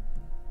did.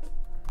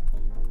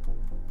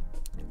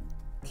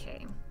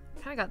 Okay.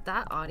 Kind of got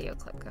that audio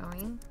clip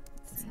going.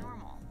 It's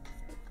normal,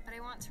 but I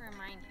want to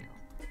remind you,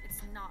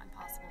 it's not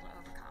impossible to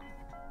overcome.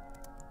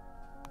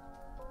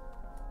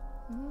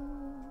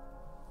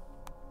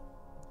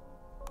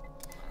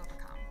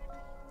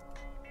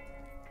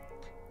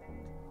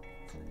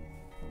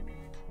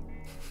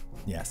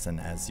 Yes, and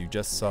as you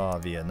just saw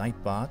via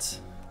Nightbot,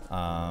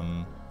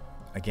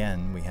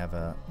 again, we have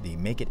the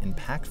Make It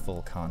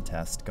Impactful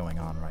contest going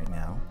on right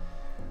now.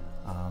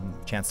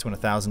 Chance to win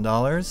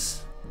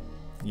 $1,000,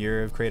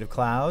 Year of Creative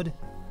Cloud,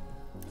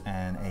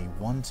 and a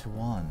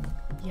 1-to-1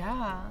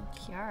 Yeah,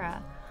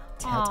 Kiara.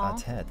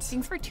 tete-a-tete.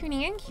 Thanks for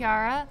tuning in,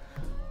 Kiara.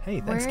 Hey,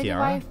 thanks, Where Kiara.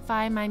 do I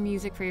find my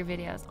music for your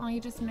videos? Oh, you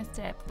just missed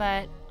it.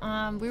 But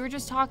we were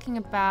just talking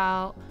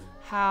about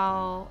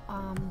how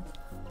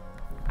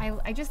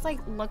I just like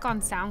look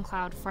on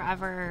SoundCloud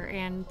forever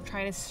and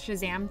try to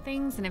Shazam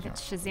things, and if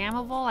it's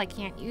Shazamable, I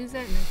can't use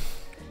it. And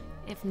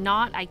if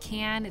not, I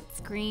can.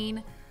 It's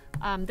green.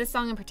 This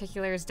song in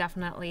particular is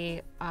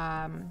definitely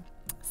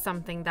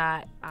something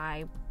that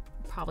I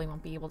probably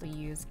won't be able to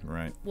use.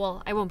 Right.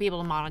 Well, I won't be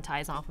able to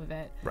monetize off of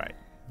it. Right.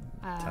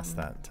 Test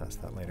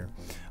that later.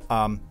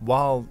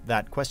 While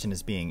that question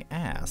is being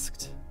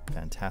asked,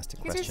 fantastic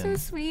You guys question. are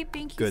so sweet.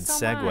 Thank you Good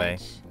so segue.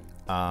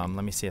 much.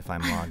 Let me see if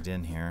I'm logged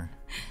in here.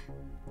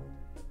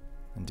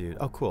 And dude,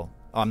 oh cool.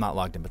 Oh, I'm not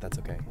logged in, but that's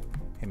okay.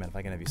 Hey man, if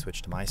I can have you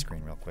switch to my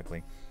screen real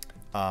quickly.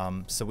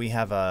 So we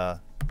have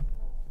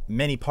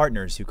many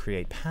partners who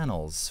create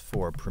panels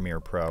for Premiere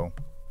Pro.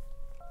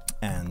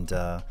 And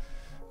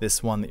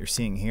this one that you're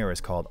seeing here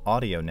is called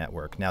Audio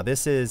Network. Now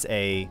this is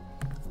a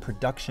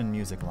production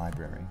music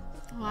library.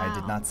 Wow. I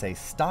did not say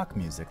stock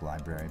music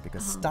library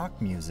because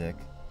stock music,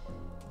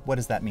 what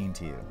does that mean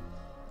to you?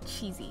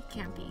 Cheesy,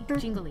 campy,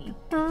 jingly.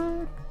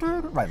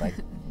 Right, like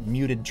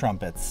muted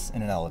trumpets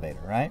in an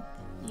elevator, right?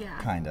 Yeah.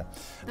 Kinda.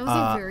 That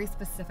was a very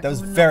specific. That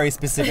was very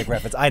specific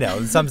reference. I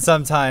know.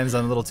 Sometimes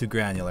I'm a little too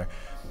granular.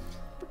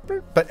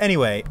 But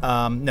anyway,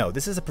 no,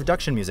 this is a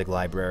production music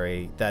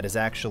library that is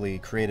actually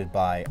created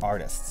by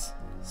artists.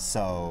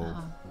 So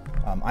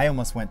I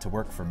almost went to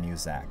work for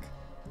Muzak,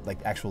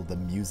 like the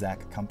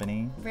Muzak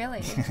company.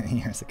 Really?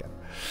 Years ago.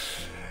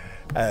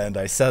 And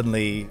I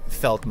suddenly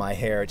felt my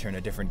hair turn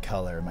a different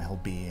color, my whole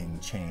being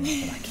changed,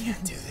 and I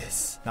can't do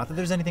this. Not that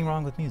there's anything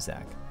wrong with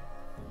Muzak.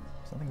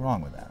 There's nothing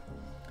wrong with that.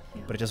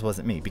 Yeah. But it just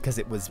wasn't me, because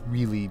it was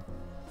really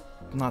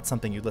not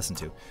something you'd listen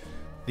to.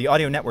 The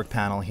Audio Network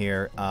panel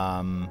here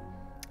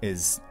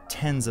is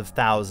tens of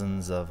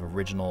thousands of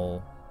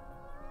original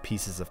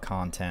pieces of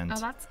content. Oh,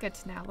 that's good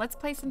to know. Let's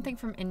play something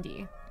from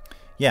indie.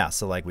 Yeah,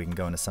 so like we can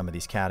go into some of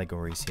these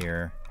categories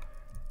here,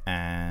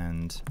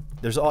 and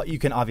you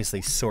can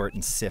obviously sort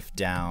and sift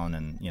down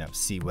and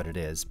see what it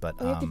is, but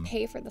We have to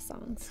pay for the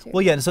songs too.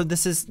 well, yeah, so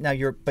this is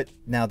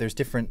now there's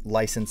different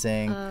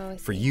licensing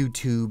for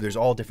YouTube. There's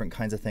all different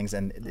kinds of things,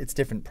 and it's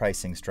different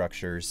pricing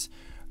structures.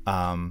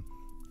 I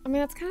mean,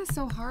 that's kind of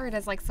so hard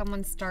as like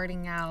someone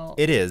starting out.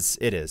 It is,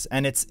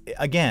 and it's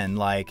again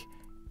like,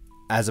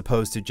 as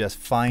opposed to just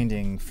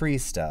finding free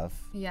stuff.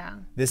 Yeah.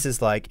 This is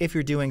like if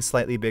you're doing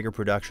slightly bigger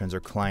productions or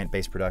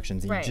client-based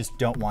productions, and you just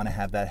don't want to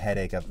have that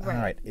headache of, all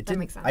right,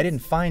 makes sense. I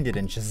didn't find it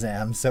in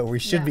Shazam, so we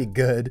should be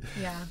good.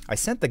 Yeah. I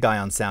sent the guy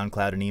on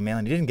SoundCloud an email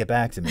and he didn't get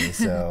back to me,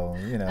 so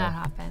That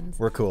happens.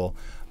 we're cool.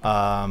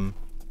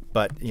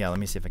 But yeah, let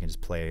me see if I can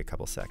just play a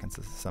couple seconds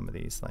of some of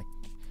these. Like,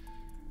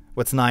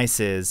 what's nice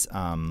is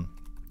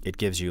it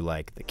gives you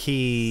like the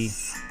key,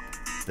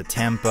 the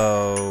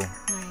tempo.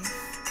 Nice.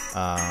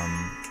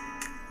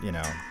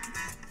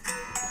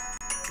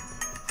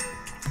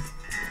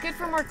 It's good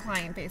for more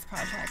client-based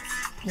projects.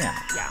 Yeah.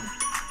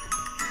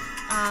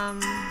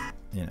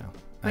 Yeah.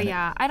 But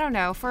yeah, I don't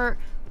know. For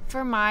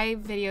my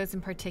videos in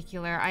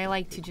particular, I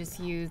like to just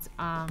use.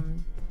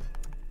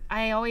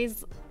 I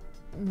always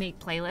make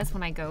playlists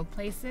when I go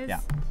places.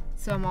 Yeah.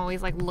 So I'm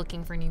always like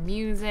looking for new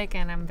music,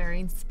 and I'm very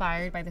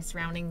inspired by the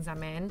surroundings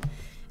I'm in.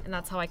 And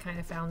that's how I kind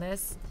of found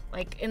this.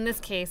 Like in this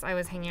case, I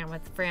was hanging out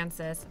with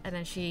Frances, and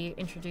then she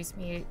introduced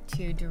me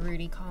to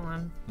Durruti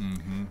column,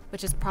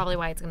 which is probably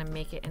why it's gonna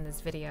make it in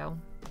this video.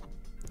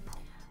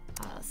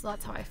 So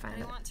that's how I found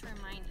it. I want to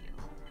remind you,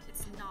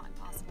 it's not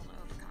impossible to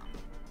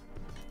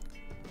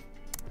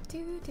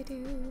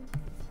overcome.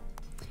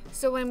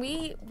 So when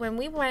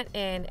we went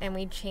in and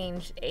we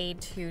changed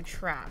A2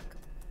 track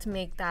to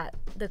make that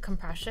the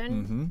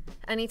compression,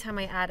 anytime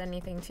I add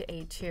anything to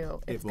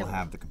A2, it will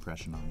have the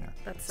compression on there.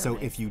 That's so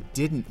nice. if you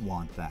didn't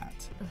want that,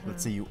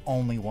 let's say you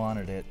only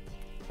wanted it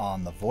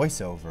on the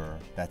voiceover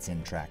that's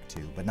in track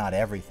 2, but not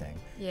everything,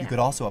 you could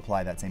also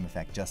apply that same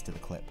effect just to the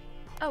clip.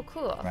 Oh,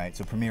 cool. Right,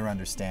 so Premiere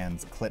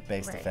understands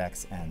clip-based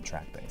effects and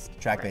track-based.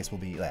 Track-based will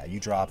be,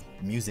 you drop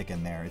music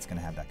in there, it's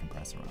gonna have that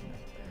compressor on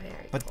there.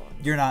 Very But cool.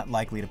 you're not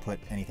likely to put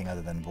anything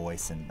other than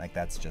voice, and like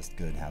that's just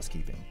good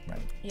housekeeping, right?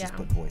 Just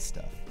put voice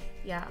stuff.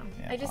 Yeah.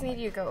 Yeah, I just need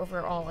you to go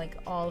over all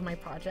of my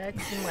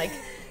projects and like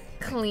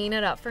clean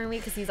it up for me,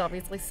 because he's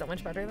obviously so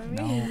much better than me.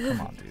 No,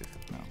 come on, dude.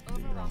 No, dude, you're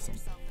Overwhelm awesome.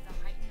 yourself with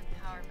a heightened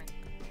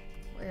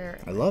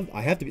empowerment.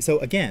 I have to be, so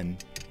again,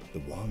 the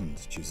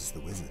wand chooses the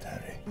wizard,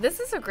 Harry. This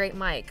is a great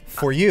mic.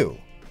 For you.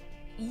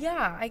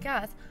 Yeah, I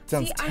guess.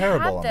 Sounds See,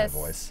 terrible on my this,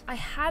 voice. I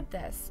had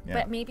this, Yeah.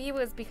 but maybe it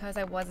was because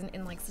I wasn't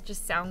in like such a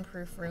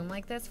soundproof room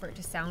like this for it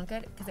to sound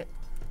good,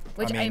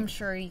 which I'm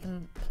sure you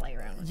can play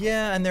around with.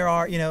 Yeah, and there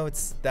are,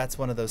 that's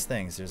one of those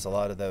things. There's a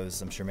lot of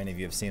those, I'm sure many of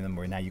you have seen them,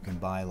 where now you can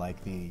buy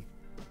like the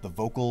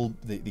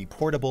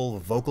portable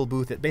vocal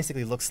booth. It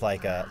basically looks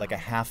like a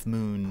half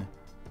moon,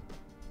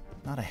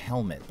 not a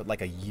helmet, but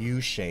like a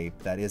U shape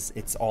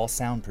it's all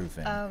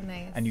soundproofing. Oh,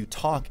 nice. And you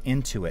talk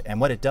into it, and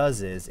what it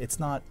does is it's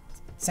not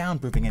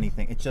soundproofing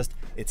anything.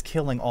 It's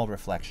killing all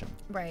reflection.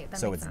 Right. That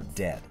so makes it's sense.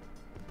 dead.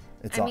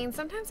 I mean,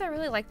 sometimes I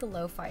really like the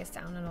lo-fi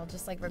sound, and I'll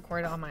just like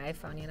record it on my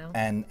iPhone,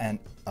 And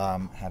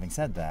having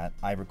said that,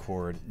 I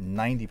record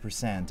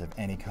 90% of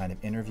any kind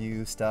of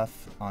interview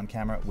stuff on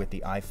camera with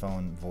the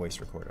iPhone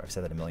voice recorder. I've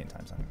said that a million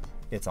times on here.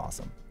 It's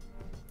awesome.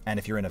 And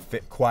if you're in a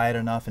quiet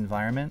enough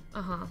environment,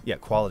 yeah,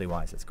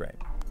 quality-wise, it's great.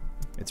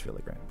 It's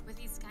really great. With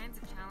these kinds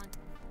of challenges,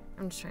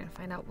 I'm just trying to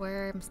find out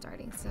where I'm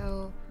starting.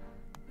 So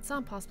it's not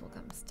impossible to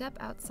come. Step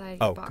outside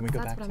Oh, your box. can we go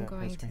That's back what I'm to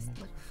going to full screen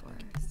look for.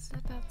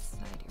 Step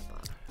outside your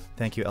box.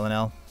 Thank you,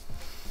 LNL.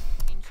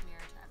 strange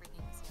mirror to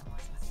everything we see at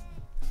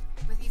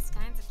once. With these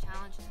kinds of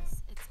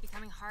challenges, it's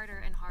becoming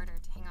harder and harder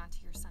to hang on to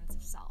your sense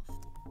of self.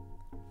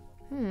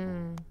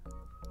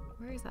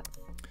 Where is that?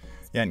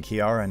 Yeah, and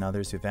Kiara and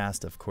others who've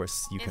asked, of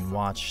course, you can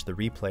watch the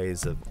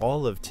replays of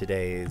all of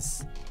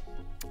today's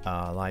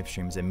live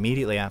streams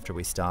immediately after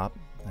we stop,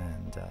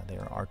 and they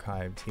are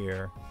archived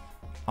here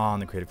on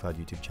the Creative Cloud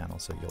YouTube channel,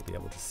 so you'll be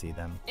able to see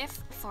them.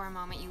 If for a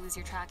moment you lose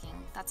your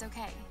tracking, that's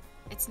okay.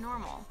 It's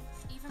normal.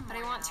 But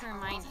I want to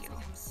remind you,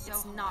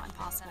 it's not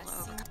impossible to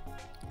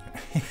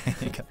overcome.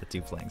 You got the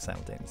two playing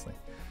simultaneously.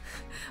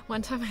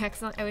 One time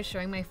I was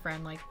showing my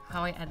friend like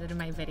how I edited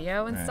my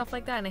video and stuff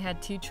like that, and I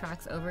had 2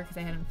 tracks over because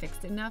I hadn't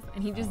fixed it enough,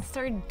 and he just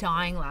started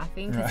dying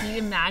laughing because he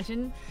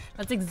imagined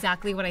that's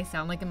exactly what I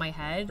sound like in my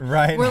head.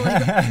 Right. Where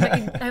like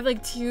I have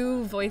like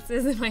 2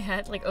 voices in my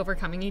head like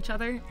overcoming each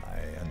other.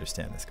 I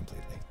understand this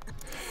completely.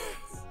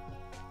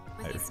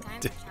 With these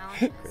kinds of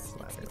challenges, it's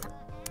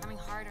becoming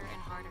harder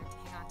and harder to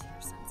hang on to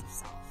your sense of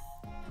self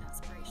and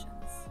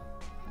aspirations.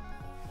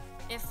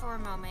 If for a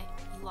moment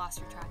you lost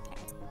your tracking,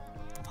 it's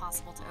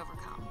impossible to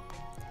overcome.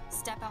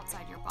 Step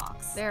outside your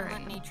box. There and I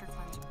let am. nature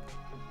cleanse you.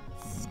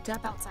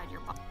 Step out. Outside your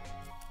box.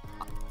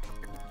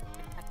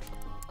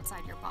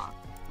 Outside your box.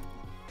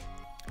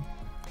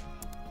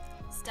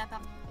 Step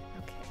out.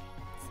 Okay,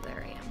 so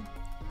there I am.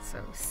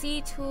 So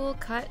C tool,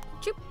 cut,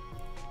 choop.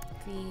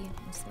 V, I'm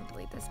just gonna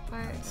delete this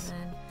part, Nice.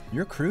 and then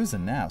You're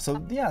cruising now.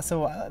 So yeah,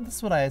 so this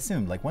is what I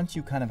assumed. Like once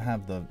you kind of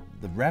have the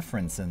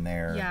reference in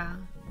there, yeah,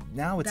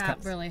 now it's that kind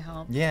of, really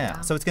helped.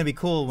 yeah. So it's gonna be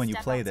cool when you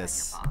Step play outside your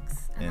this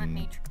box and let in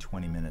nature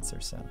 20 minutes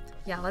or so.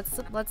 Yeah,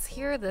 let's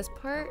hear this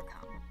part,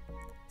 overcome.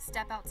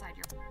 Step outside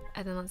your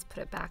and then let's put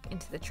it back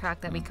into the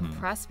track that we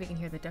compressed. We can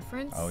hear the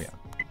difference. Oh yeah.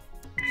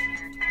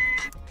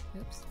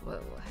 Oops. Whoa,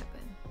 what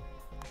happened?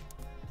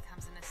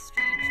 becomes an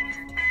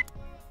estranged mirror.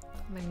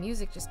 My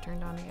music just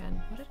turned on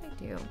again. What did I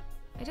do?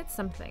 I did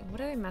something. What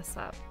did I mess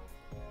up?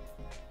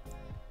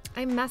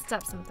 I messed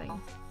up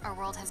something. Our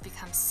world has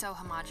become so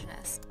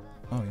homogenous.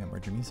 Oh yeah.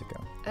 Where'd your music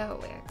go? Oh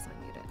wait, I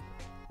accidentally muted it.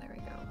 There we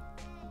go.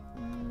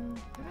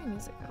 Where'd my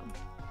music go?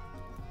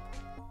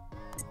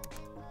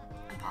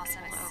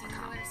 Impossible to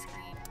overcome.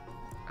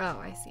 Oh,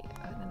 I see.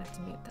 Oh, then I have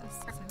to mute this.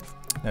 'cause I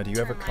was- Now, do you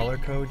ever Remind color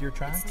you, code your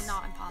tracks? It's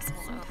not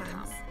impossible to overcome.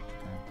 Sometimes.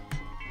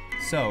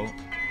 So,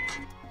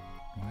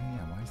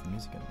 why is the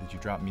music in? Did you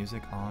drop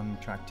music on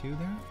track 2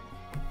 there?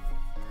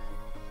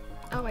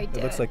 Oh, I did.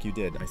 It looks like you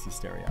did. I see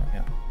stereo.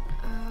 Yeah.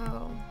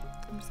 Oh,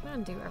 I'm just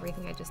gonna do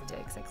everything I just did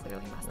because I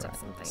clearly messed up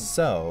something.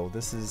 So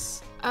this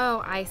is.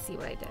 Oh, I see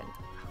what I did. Okay.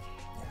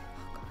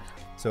 Oh god.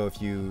 So if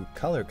you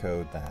color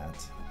code that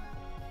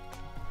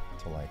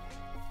to like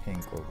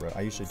pink or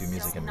I usually do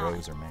music in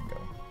rose or mango.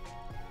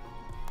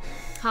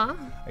 Huh?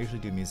 I usually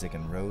do music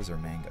in rose or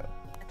mango.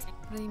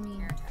 What do you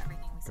mean?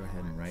 Go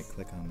ahead and right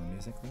click on the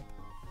music clip.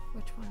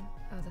 Which one?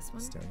 Oh, this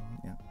one? Stereo.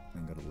 Yeah.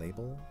 And go to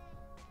label.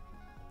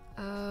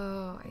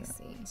 Oh, I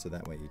see. So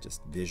that way you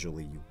just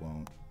visually you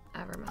won't.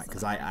 Ever mess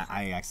Because up.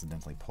 I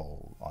accidentally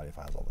pull audio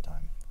files all the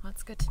time. Well,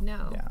 that's good to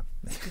know. Yeah.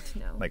 That's good to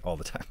know. Like all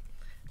the time.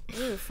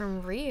 Ooh,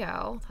 from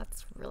Rio.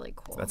 That's really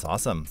cool. That's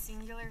awesome.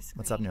 Singular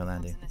What's up, screen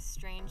Neerlandi? becomes an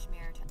estranged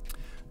mirror to-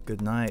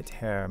 Good night,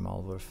 Herr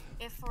Malwurf.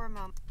 If for a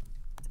moment,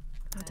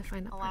 I have to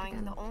find that part allowing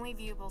again. the only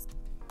viewable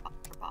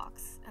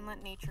box and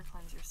let nature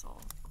cleanse your soul.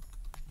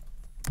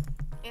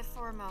 If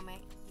for a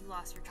moment you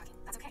lost your tracking,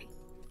 that's okay.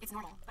 It's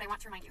normal, but I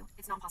want to remind you,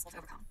 it's not impossible to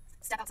overcome.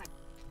 Step outside.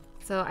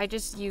 So I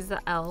just use the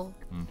L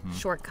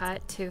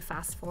shortcut to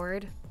fast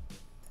forward.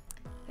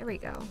 There we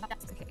go.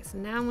 Okay, so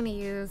now I'm gonna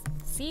use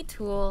C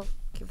tool,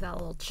 give that a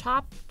little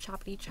chop,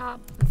 choppity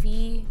chop,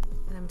 V,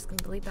 and I'm just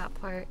gonna delete that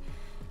part,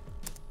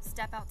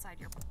 Step outside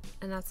your box.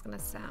 and that's gonna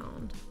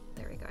sound,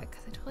 there we go,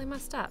 because I totally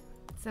messed up.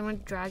 So I'm gonna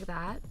drag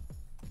that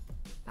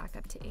back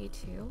up to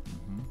A2.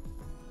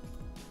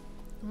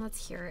 And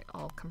let's hear it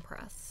all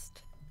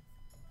compressed.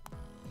 Oh,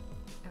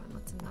 and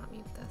let's not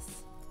mute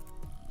this.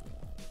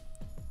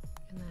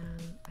 And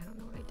then, I don't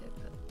know what I did,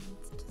 but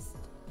let's just...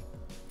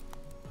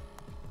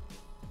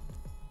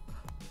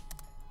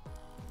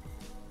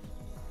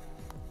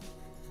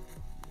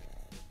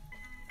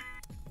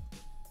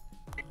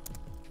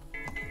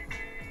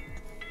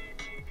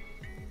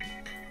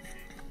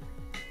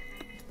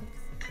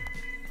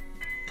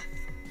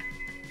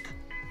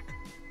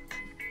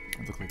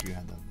 It looked like you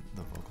had the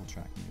vocal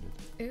track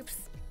muted.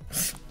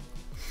 Oops.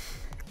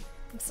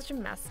 I'm such a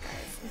mess,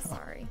 guys. I'm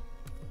sorry.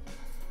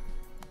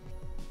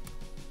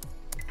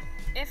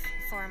 If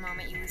for a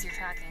moment you lose your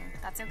tracking,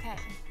 that's okay.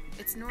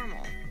 It's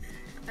normal.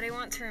 But I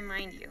want to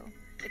remind you,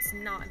 it's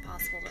not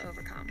impossible to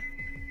overcome.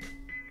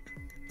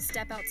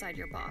 Step outside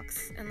your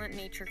box and let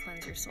nature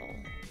cleanse your soul.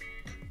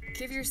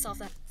 Give yourself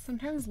that.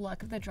 Sometimes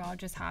luck of the draw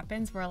just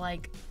happens where,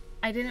 like,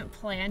 I didn't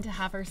plan to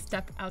have her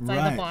step outside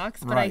Right, the box,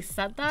 but I right.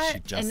 said that. She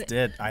just and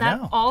did. I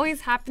that know. always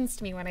happens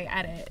to me when I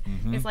edit.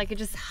 It's like it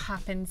just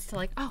happens to,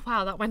 like, oh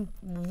wow, that went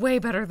way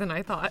better than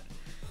I thought.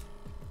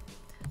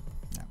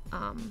 Yeah.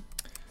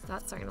 So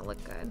that's starting to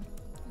look good.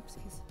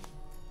 Oopsies.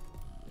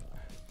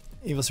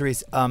 Evil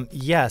Cerise,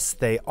 yes,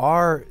 they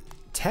are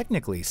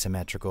technically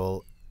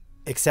symmetrical,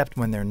 except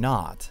when they're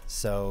not.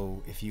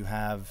 So if you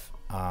have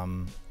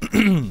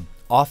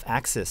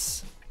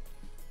off-axis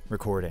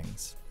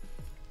recordings,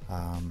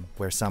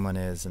 where someone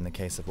is, in the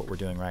case of what we're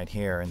doing right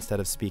here, instead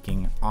of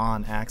speaking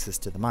on axis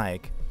to the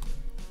mic,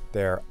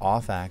 they're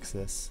off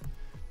axis.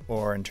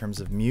 Or in terms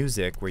of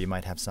music, where you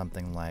might have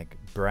something like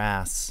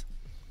brass,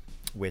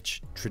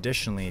 which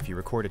traditionally, if you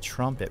record a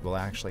trumpet, will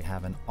actually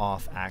have an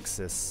off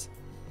axis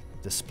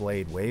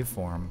displayed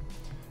waveform.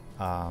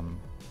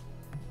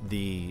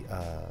 The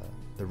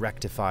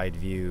rectified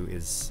view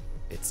is,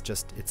 it's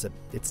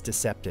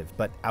deceptive.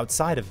 But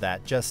outside of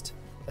that, just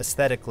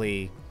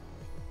aesthetically,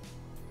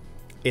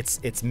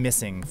 it's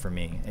missing for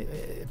me,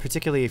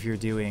 particularly if you're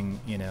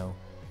doing, you know,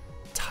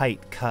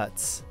 tight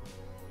cuts,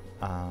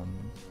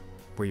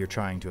 where you're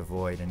trying to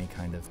avoid any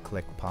kind of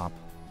click pop.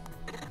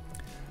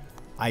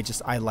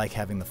 I like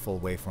having the full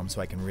waveform so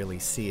I can really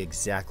see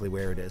exactly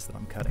where it is that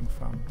I'm cutting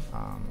from.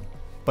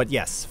 But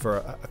yes,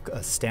 for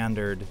a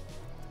standard,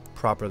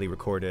 properly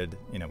recorded,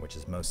 you know, which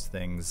is most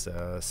things,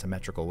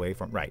 symmetrical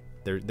waveform, right?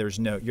 There's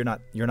no, you're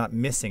not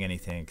missing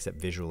anything except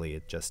visually.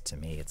 It just, to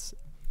me,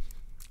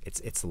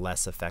 it's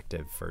less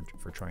effective for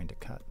trying to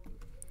cut.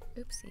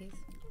 Oopsies.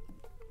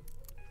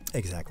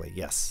 Exactly,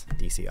 yes,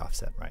 DC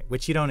offset, right?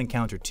 Which you don't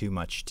encounter too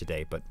much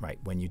today, but right,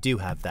 when you do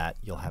have that,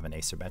 you'll have an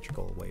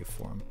asymmetrical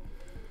waveform,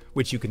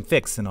 which you can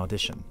fix in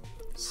Audition.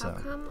 So. How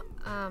come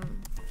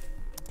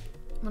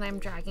when I'm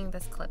dragging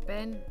this clip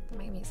in,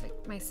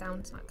 my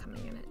sound's not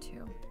coming in it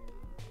too?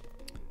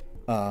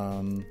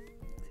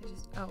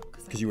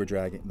 Because you were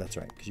dragging, that's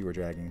right, because you were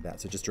dragging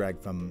that. So just drag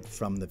from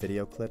the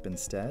video clip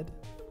instead.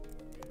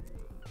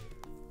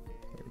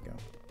 There we go.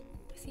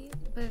 See,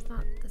 but it's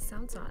not, the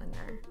sound's not in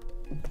there.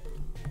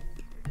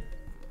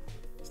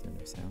 Is there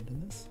no sound in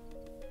this?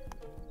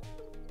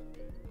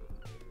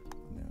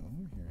 No,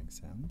 we're hearing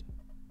sound.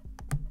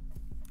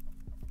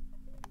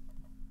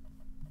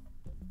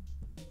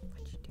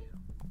 What'd you do?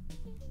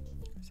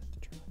 I just have to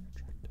try your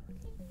track target.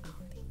 Oh,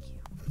 thank you.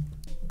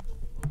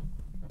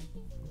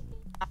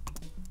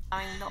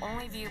 Allowing the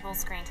only viewable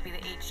screen to be the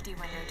HD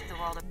window to the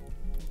world of...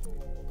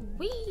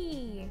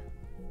 Whee!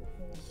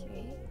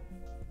 Okay.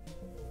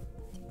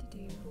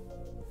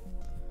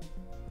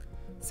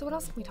 So what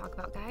else can we talk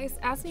about, guys?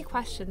 Ask me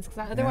questions,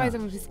 because otherwise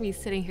I'm just be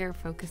sitting here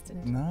focused.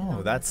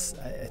 No, it's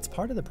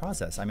part of the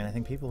process. I mean, I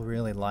think people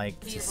really like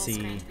to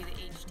see.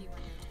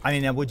 I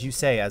mean, would you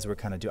say, as we're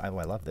kind of doing, oh,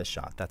 I love this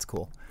shot. That's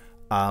cool.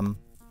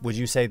 Would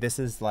you say this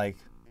is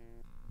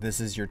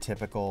your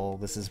typical,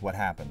 this is what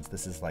happens?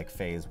 This is like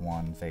phase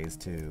 1, phase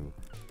 2.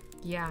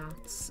 Yeah.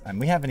 And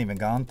we haven't even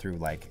gone through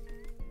like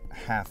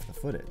half the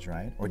footage,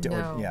 right?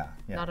 No,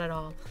 not at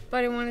all.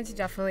 But I wanted to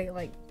definitely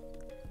like.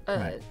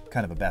 Right.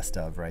 Kind of a best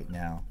of right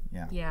now.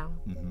 Yeah. Yeah.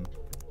 Mm-hmm.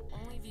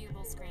 Only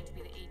viewable screen to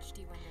be the HD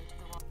window to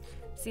the world.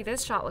 See,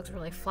 this shot looks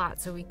really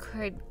flat, so we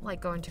could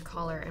like go into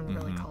color and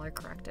really color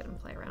correct it and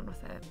play around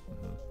with it.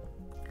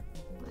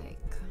 Like.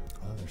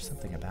 Oh, there's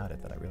something about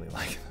it that I really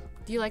like.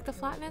 Do you like the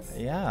flatness?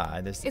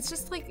 Yeah. It's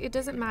just like it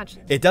doesn't match.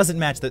 It doesn't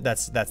match.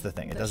 That's the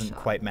thing. It doesn't shot.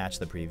 quite match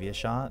the previous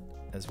shot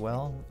as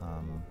well.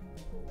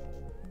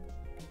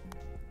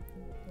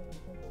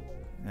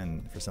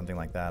 And for something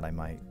like that, I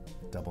might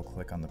double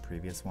click on the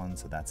previous one,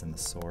 so that's in the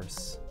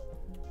source.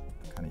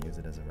 Kind of use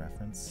it as a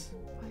reference.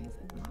 Why is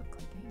it not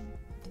clicking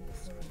to the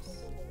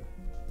source?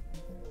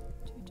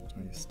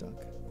 Are you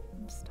stuck?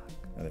 I'm stuck.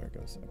 Oh, there it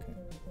goes. Okay.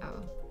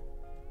 Oh.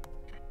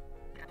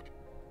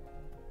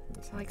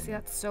 Like, see,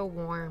 that's so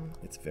warm.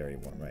 It's very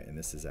warm, right? And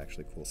this is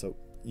actually cool. So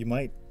you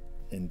might,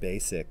 in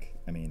basic,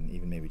 I mean,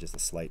 even maybe just a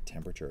slight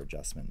temperature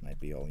adjustment might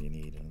be all you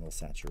need, and a little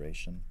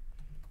saturation.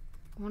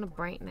 I want to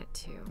brighten it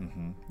too.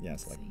 Yeah,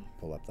 so like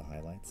pull up the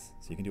highlights.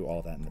 So you can do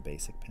all that in the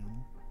basic panel.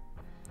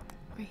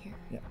 Right here.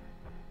 Yeah.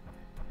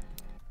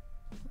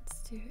 Let's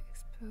do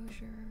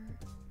exposure.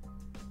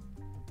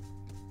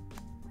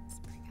 Let's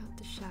bring out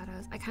the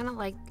shadows. I kind of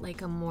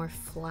like a more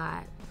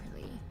flat,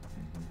 really.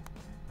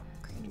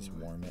 And just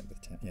warm it with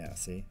yeah,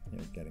 see?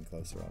 You're getting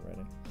closer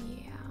already.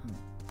 Yeah.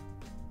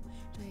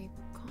 Should I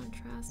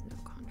contrast? No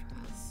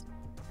contrast.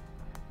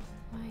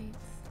 Lights.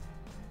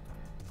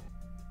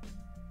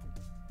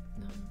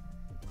 No.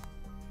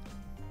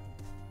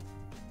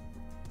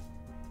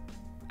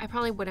 I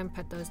probably wouldn't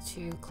put those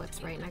two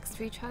clips right next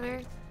to each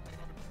other.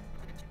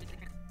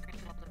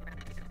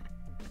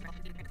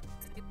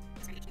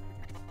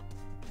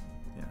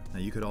 Yeah. Now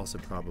you could also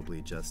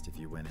probably just, if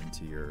you went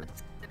into your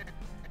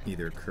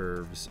either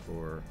curves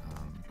or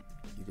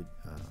you could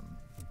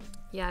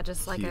yeah,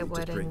 just like I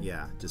would.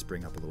 Just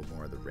bring up a little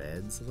more of the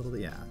reds, a little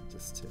bit. Yeah,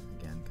 just to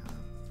again kind of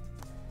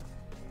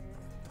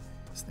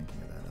just thinking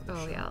of that other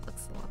shot. Yeah, it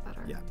looks a lot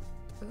better. Yeah.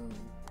 Ooh.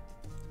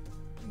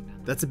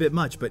 That's a bit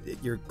much, but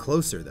you're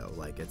closer though.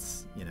 Like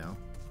it's, you know,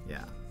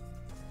 yeah.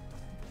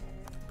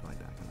 Probably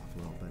back it off a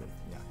little bit.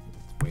 Yeah,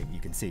 it's you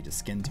can see just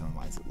skin tone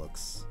wise, it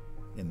looks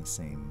in the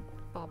same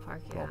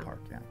ballpark. Yeah. Ballpark,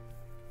 yeah.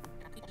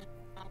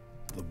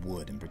 The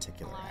wood in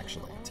particular,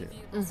 actually, too.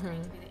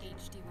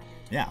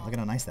 Yeah, look at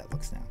how nice that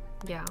looks now.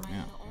 Yeah.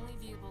 Yeah. The only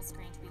viewable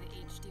screen to be the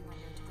HD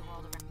window to the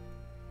world around.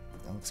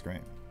 That looks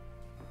great.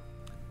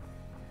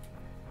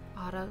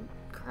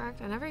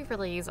 Autocorrect? I never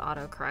really use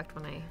autocorrect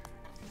when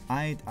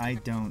I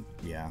don't,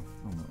 yeah,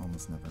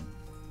 almost never.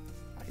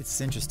 It's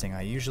interesting.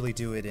 I usually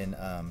do it in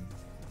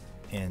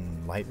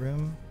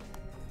Lightroom,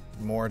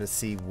 more to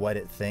see what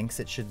it thinks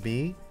it should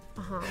be.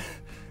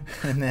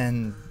 And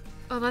then.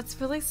 Oh, that's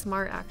really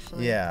smart,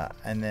 actually. Yeah,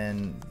 and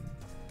then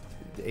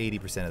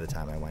 80% of the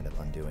time I wind up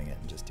undoing it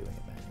and just doing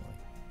it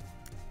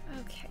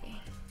manually. Okay,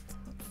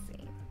 let's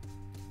see.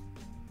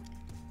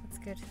 Let's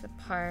go to the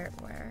part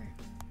where.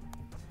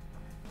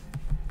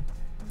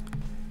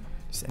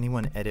 Does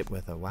anyone edit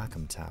with a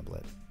Wacom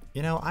tablet?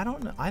 You know, I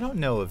don't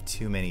know of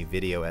too many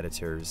video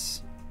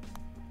editors,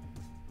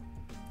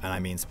 and I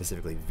mean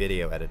specifically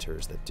video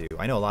editors that do.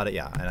 I know a lot of,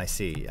 and I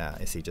see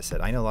just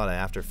said, I know a lot of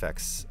After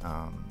Effects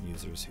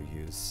users who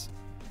use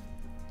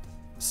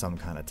some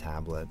kind of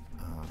tablet,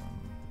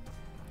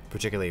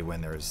 particularly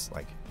when there's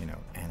like, you know,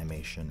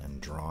 animation and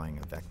drawing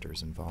of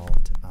vectors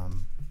involved.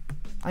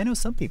 I know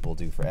some people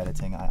do for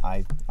editing.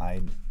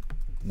 I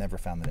never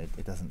found that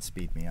it doesn't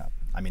speed me up.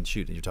 I mean,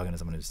 shoot, you're talking to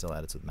someone who still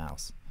edits with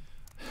mouse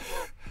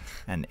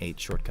and 8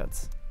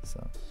 shortcuts.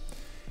 So,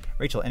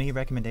 Rachel, any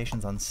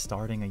recommendations on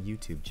starting a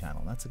YouTube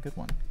channel? That's a good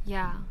one.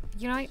 Yeah,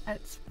 you know,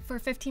 for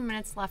 15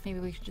 minutes left, maybe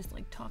we should just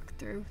like talk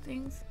through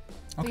things.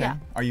 Okay. Yeah.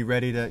 Are you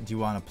ready to? Do you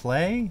want to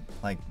play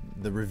like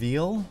the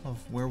reveal of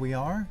where we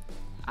are?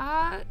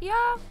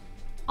 Yeah.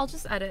 I'll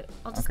just edit.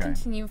 I'll just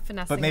continue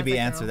finessing. But maybe as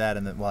I answer go. that,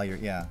 and then while you're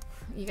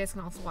You guys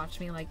can also watch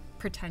me like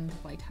pretend to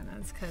play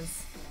tennis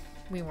because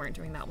we weren't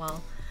doing that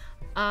well.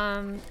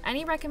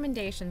 Any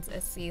recommendations,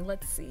 Issy?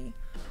 Let's see.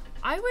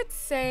 I would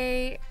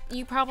say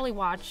you probably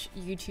watch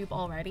YouTube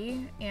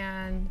already,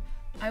 and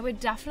I would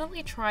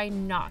definitely try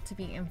not to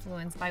be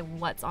influenced by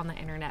what's on the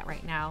internet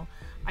right now.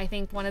 I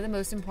think one of the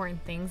most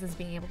important things is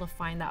being able to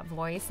find that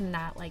voice and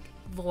that like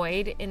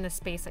void in the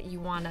space that you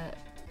want to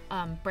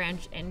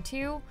branch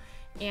into.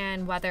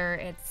 And whether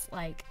it's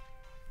like,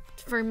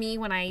 for me,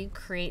 when I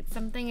create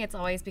something, it's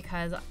always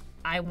because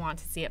I want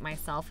to see it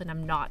myself and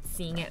I'm not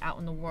seeing it out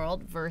in the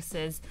world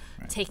versus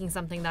taking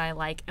something that I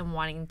like and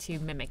wanting to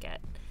mimic it.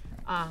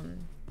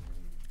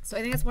 So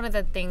I think that's one of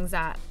the things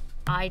that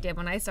I did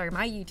when I started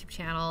my YouTube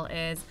channel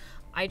is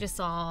I just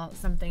saw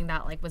something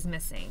that like was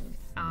missing.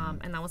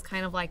 And that was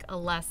kind of like a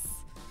less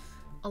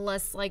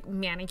like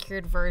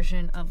manicured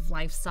version of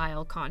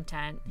lifestyle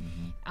content.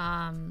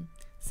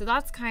 So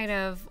that's kind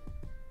of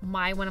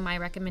one of my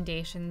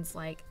recommendations,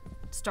 like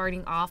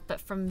starting off.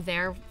 But from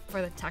there,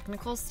 for the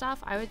technical stuff,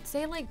 I would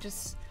say like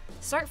just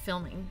start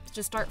filming.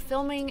 Just start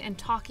filming and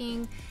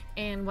talking,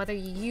 and whether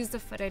you use the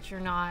footage or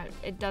not,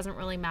 it doesn't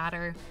really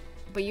matter,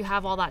 but you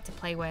have all that to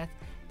play with.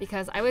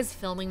 Because I was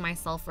filming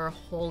myself for a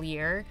whole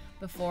year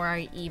before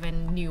I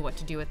even knew what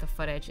to do with the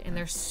footage, and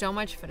there's so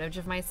much footage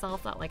of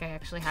myself that like I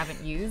actually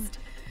haven't used.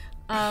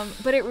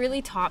 But it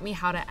really taught me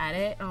how to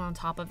edit, and on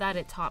top of that,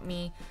 it taught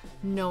me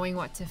knowing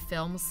what to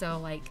film, so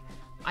like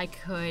I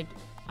could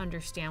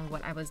understand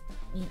what I was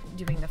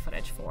doing the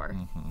footage for.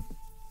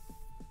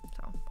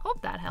 So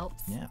hope that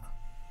helps. Yeah.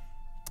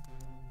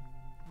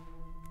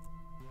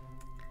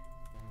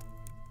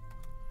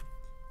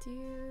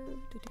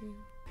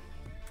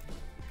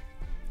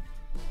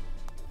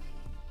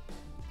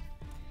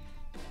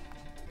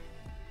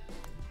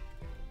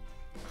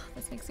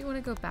 This makes me want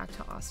to go back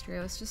to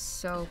Austria. It's just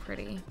so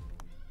pretty.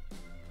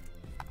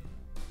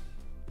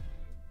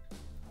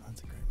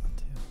 That's a great one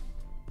too.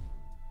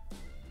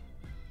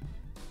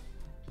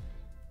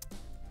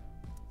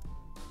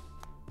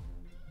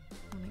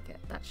 I want to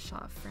get that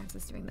shot of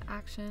Francis doing the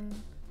action.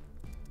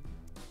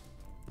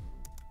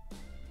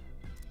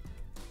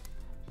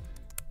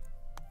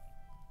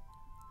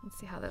 Let's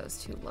see how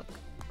those two look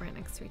right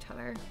next to each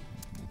other.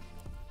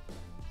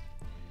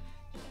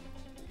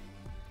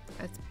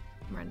 It's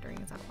rendering,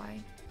 is that why?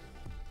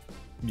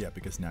 Yeah,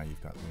 because now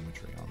you've got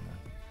Lumetri on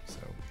there.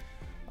 So,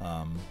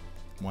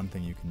 one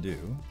thing you can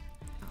do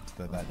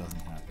so that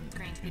doesn't happen,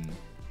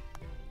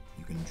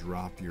 you can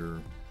drop your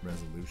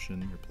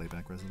resolution, your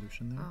playback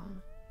resolution there.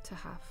 To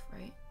half,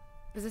 right?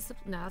 Is this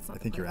no? That's not. I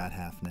think you're at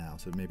half now,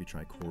 so maybe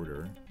try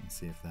quarter and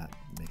see if that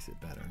makes it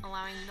better.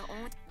 Allowing the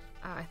only.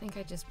 I think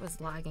I just was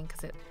lagging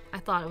because I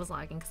thought it was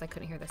lagging because I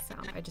couldn't hear the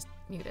sound. I just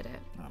muted it.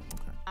 Oh,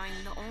 okay.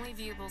 Allowing the only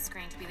viewable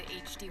screen to be the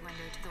HD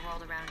window to the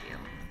world around you.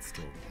 That's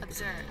still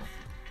Observe.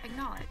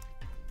 Acknowledge.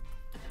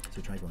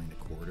 So try going to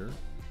quarter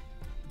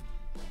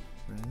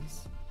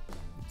res.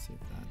 Let's see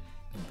if that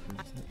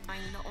improves it.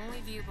 Allowing the only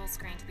viewable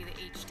screen to be the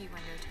HD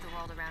window to the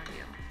world around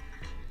you.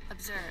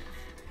 Observe.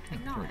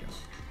 Acknowledge.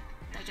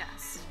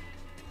 Digest.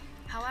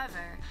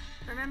 However,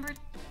 remember.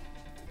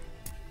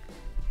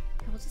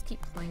 We'll just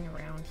keep playing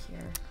around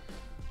here.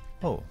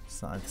 Oh,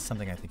 so it's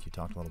something I think you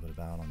talked a little bit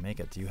about on Make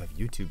It. Do you have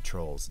YouTube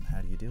trolls, and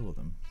how do you deal with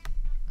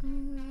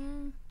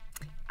them?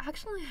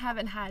 Actually, I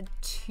haven't had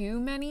too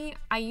many.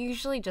 I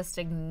usually just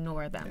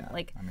ignore them. Yeah,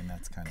 like, I mean,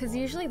 that's kind of because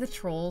usually the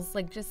trolls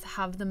like just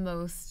have the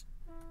most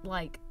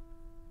like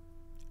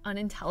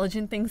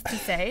unintelligent things to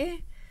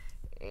say.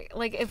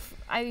 Like, if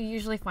I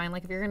usually find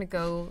like if you're gonna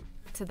go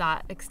to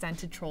that extent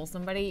to troll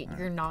somebody,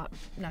 you're not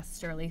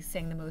necessarily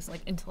saying the most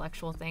like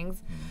intellectual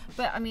things.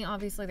 But I mean,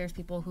 obviously there's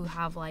people who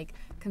have like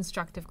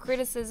constructive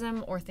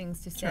criticism or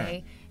things to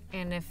say,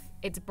 and if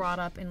it's brought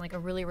up in like a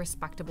really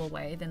respectable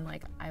way, then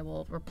like I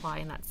will reply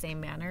in that same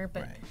manner.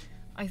 But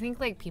I think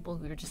like people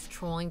who are just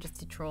trolling just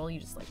to troll, you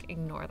just like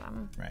ignore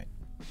them. Right.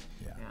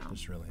 Yeah.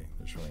 There's really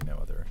no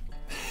other.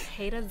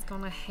 Hate is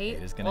gonna hate,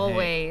 Hate is gonna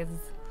always.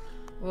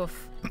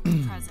 Woof.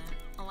 Present,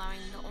 allowing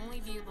the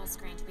only viewable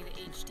screen to be the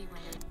HD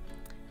window.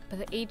 But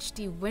the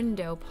HD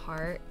window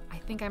part, I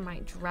think I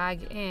might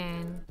drag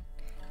in,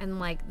 and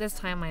like this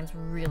timeline's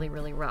really,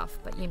 really rough,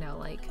 but you know,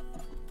 like,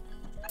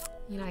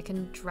 you know, I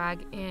can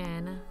drag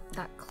in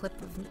that clip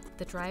of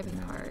the driving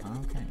part.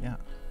 Okay, yeah.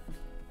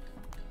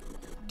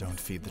 Don't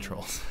feed the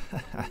trolls.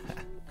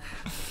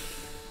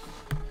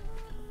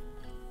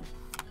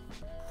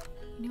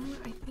 You know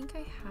what? I think I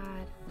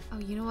had. Oh,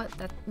 you know what?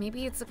 That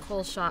maybe it's a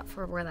cool shot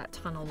for where that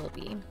tunnel will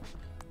be.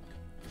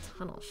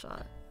 Tunnel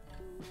shot.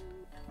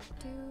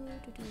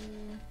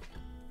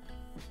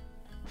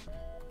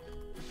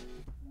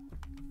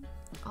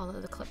 Although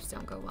the clips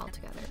don't go well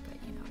together,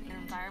 but you know what I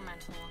mean.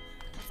 Environmental,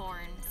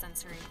 foreign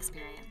sensory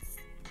experience.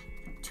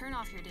 Turn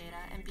off your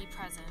data and be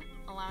present,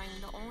 allowing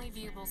the only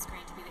viewable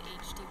screen to be the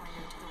HD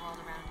window to the world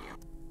around you.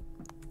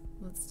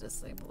 Let's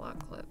disable that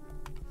clip.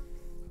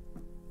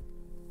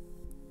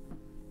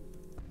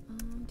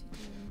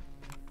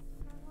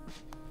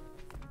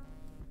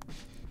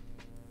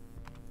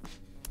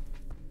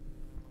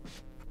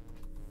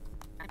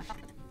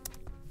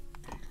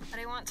 But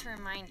I want to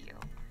remind you,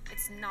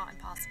 it's not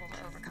impossible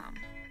to overcome.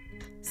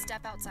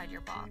 Step outside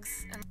your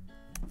box and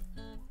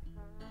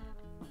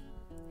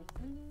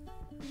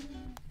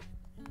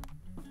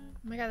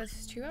Oh my god,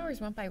 this 2 hours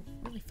went by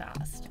really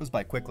fast. It goes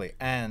by quickly,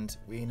 and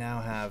we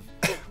now have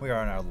we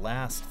are in our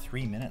last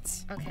 3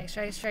 minutes. Okay,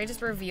 should I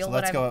just reveal So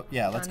what let's go. I've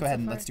Yeah, let's done go ahead so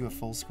and far? let's do a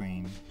full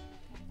screen,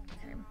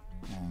 Okay.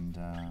 and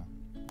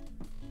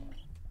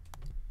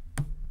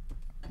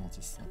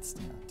let's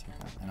take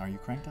that. And are you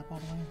cranked up all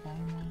the way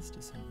volume-wise?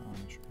 Just so I want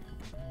to make sure people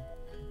can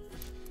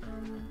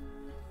hear.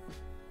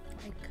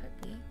 I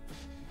could be.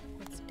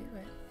 Let's do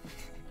it.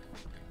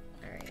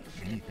 All right.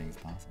 Anything's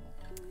possible.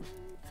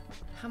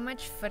 How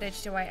much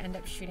footage do I end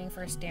up shooting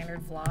for a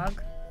standard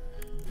vlog?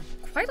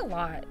 Quite a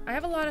lot. I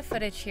have a lot of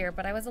footage here,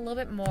 but I was a little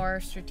bit more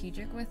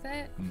strategic with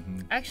it.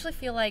 I actually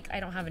feel like I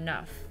don't have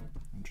enough.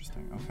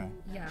 Interesting. Okay.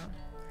 Yeah.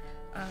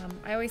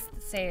 I always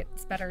say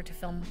it's better to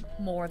film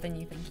more than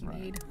you think you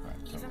need.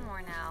 even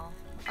more now,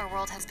 our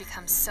world has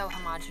become so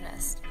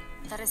homogenous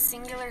that a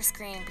singular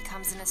screen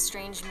becomes an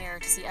estranged mirror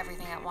to see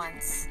everything at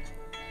once.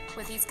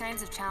 With these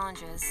kinds of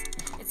challenges,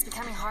 it's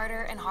becoming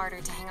harder and harder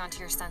to hang on to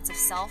your sense of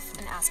self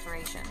and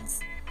aspirations.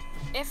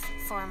 If,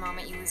 for a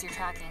moment, you lose your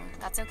tracking,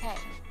 that's okay.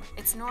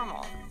 It's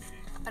normal.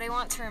 But I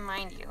want to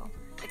remind you,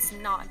 it's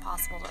not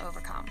impossible to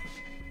overcome.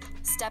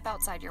 Step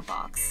outside your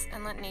box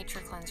and let nature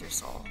cleanse your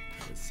soul.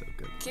 That is so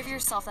good. Give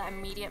yourself that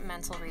immediate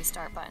mental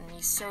restart button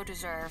you so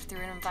deserve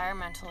through an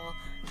environmental,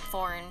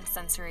 foreign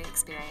sensory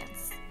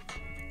experience.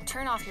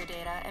 Turn off your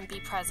data and be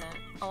present,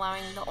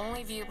 allowing the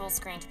only viewable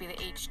screen to be the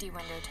HD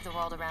window to the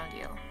world around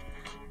you.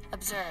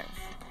 Observe,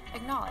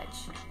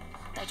 acknowledge,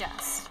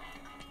 digest.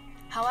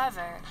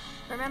 However,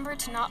 remember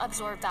to not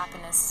absorb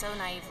vapidness so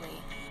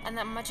naively, and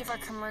that much of our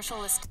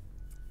commercialist...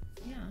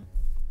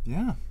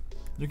 Yeah,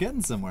 you're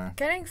getting somewhere.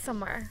 Getting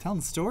somewhere. Telling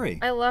the story.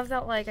 I love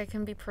that like I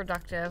can be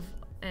productive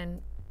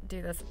and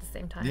do this at the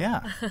same time.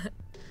 Yeah.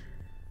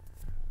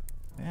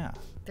 Yeah.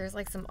 There's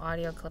like some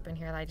audio clip in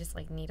here that I just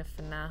like need a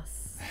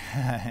finesse.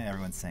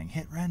 Everyone's saying,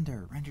 hit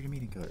render to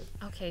meet encoder.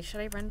 Okay, should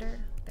I render?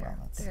 There,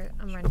 Well, there.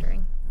 I'm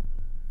rendering.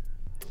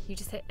 You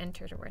just hit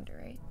enter to render,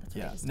 right? That's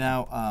what I Yeah. just did.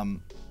 Now,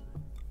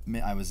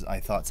 I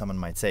thought someone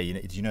might say,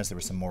 did you notice there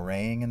was some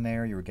moiraying in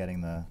there? You were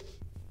getting the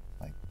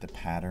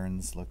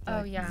patterns looked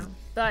like. Oh yeah,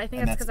 but I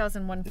think And that's because I was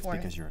in 1/4. It's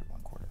because you're at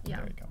 1/4. Yeah.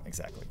 There you go.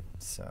 Exactly.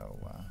 So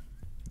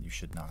you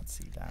should not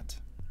see that.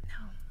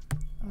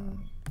 No.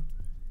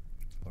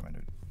 Low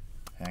rendered.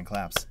 And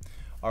claps.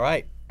 All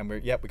right, and we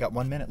got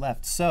 1 minute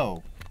left.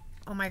 So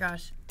Oh my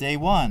gosh. day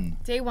one.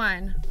 Day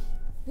one.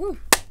 Woo.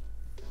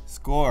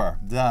 Score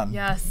done.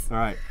 Yes. All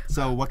right.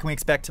 So what can we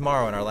expect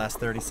tomorrow in our last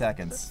 30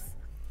 seconds?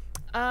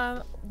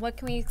 What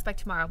can we expect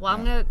tomorrow? Well,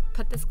 I'm gonna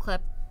put this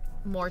clip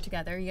more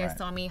together. You guys Right.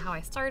 saw me how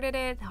I started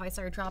it, how I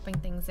started dropping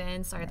things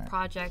in, started the Right.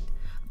 project.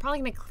 I'm probably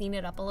gonna clean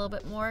it up a little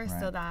bit more so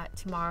Right. that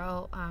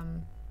tomorrow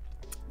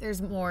there's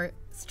more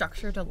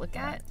structure to look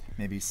at.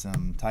 Maybe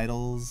some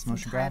titles,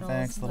 motion titles,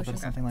 graphics, a little bit motion of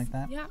something like graphics.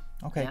 that. Yeah.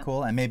 Okay, Yeah.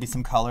 cool. And maybe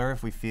some color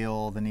if we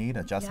feel the need,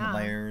 adjustment Yeah.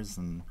 layers,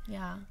 and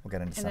Yeah. we'll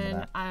get into And some then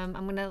of that. I'm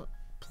gonna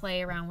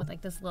play around with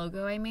like this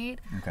logo I made,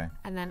 Okay.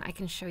 and then I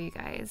can show you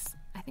guys.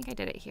 I think I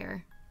did it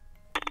here.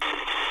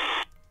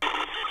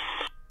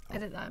 I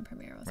did that in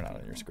Premiere. It was We're not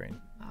pretty on your cool.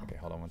 screen. Oh. Okay,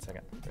 hold on 1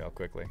 second. Real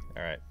quickly.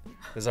 All right.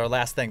 This is our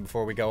last thing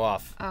before we go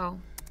off. Oh.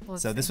 Well,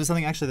 So this was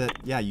something actually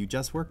that, you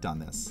just worked on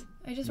this.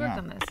 I just Yeah. worked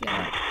on this.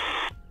 Yeah.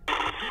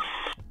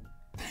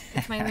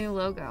 It's my new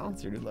logo.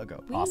 That's your new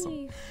logo. Whee!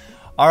 Awesome.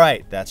 All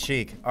right, that's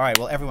chic. All right,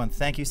 well, everyone,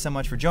 thank you so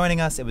much for joining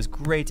us. It was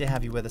great to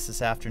have you with us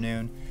this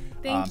afternoon.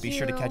 Thank Be you.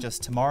 sure to catch us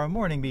tomorrow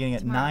morning beginning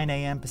at 9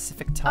 a.m.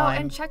 Pacific Oh,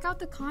 time. and check out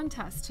the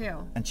contest too.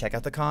 And check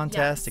out the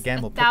contest. Yes,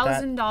 Again, we'll put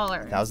that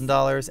 $1,000.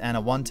 $1,000 and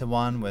a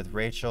one-to-one with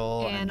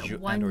Rachel And or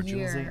 1 Julesy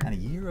year. and a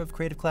year of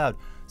Creative Cloud.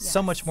 So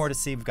Yes. much more to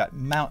see. We've got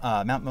Mount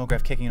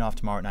MoGraph kicking off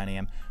tomorrow at 9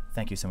 a.m.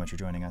 Thank you so much for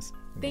joining us.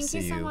 We will Thank see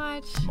you so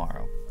much.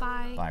 tomorrow.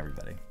 Bye. Bye,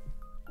 everybody.